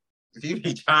him.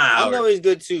 I know he's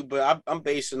good too, but I'm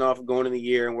basing off of going in the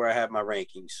year and where I have my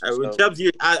rankings. So. Chubbs,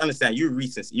 I understand. You're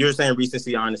recency. You're saying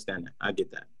recency. I understand that. I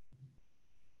get that.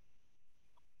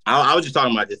 I was just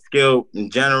talking about the skill in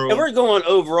general. And we're going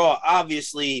overall.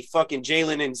 Obviously, fucking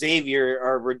Jalen and Xavier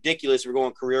are ridiculous. We're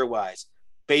going career-wise.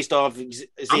 Based off Xavier's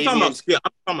I'm talking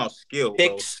about skill.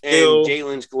 Picks skill. And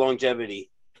Jalen's longevity.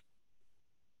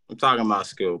 I'm talking about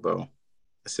skill, bro.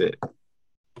 That's it.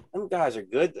 Them guys are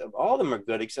good. All of them are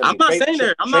good except I'm not saying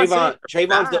that. I'm not saying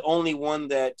Trayvon's the only one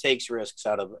that takes risks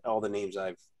out of all the names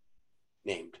I've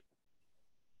named.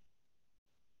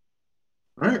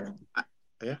 All right.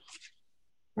 Yeah.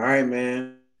 All right,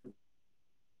 man.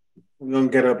 We're gonna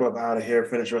get up out of here.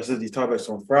 Finish the rest of these topics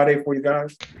on Friday for you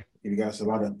guys. Give you guys a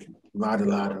lot of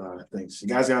things. You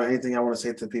guys got anything I want to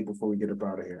say to people before we get up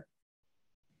out of here?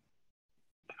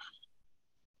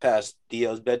 Past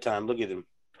DL's bedtime. Look at him.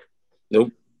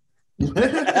 Nope. My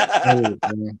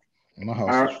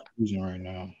house is freezing right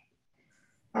now.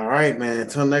 All right, man.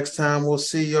 Until next time, we'll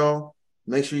see y'all.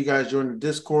 Make sure you guys join the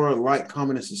Discord, like,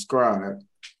 comment, and subscribe.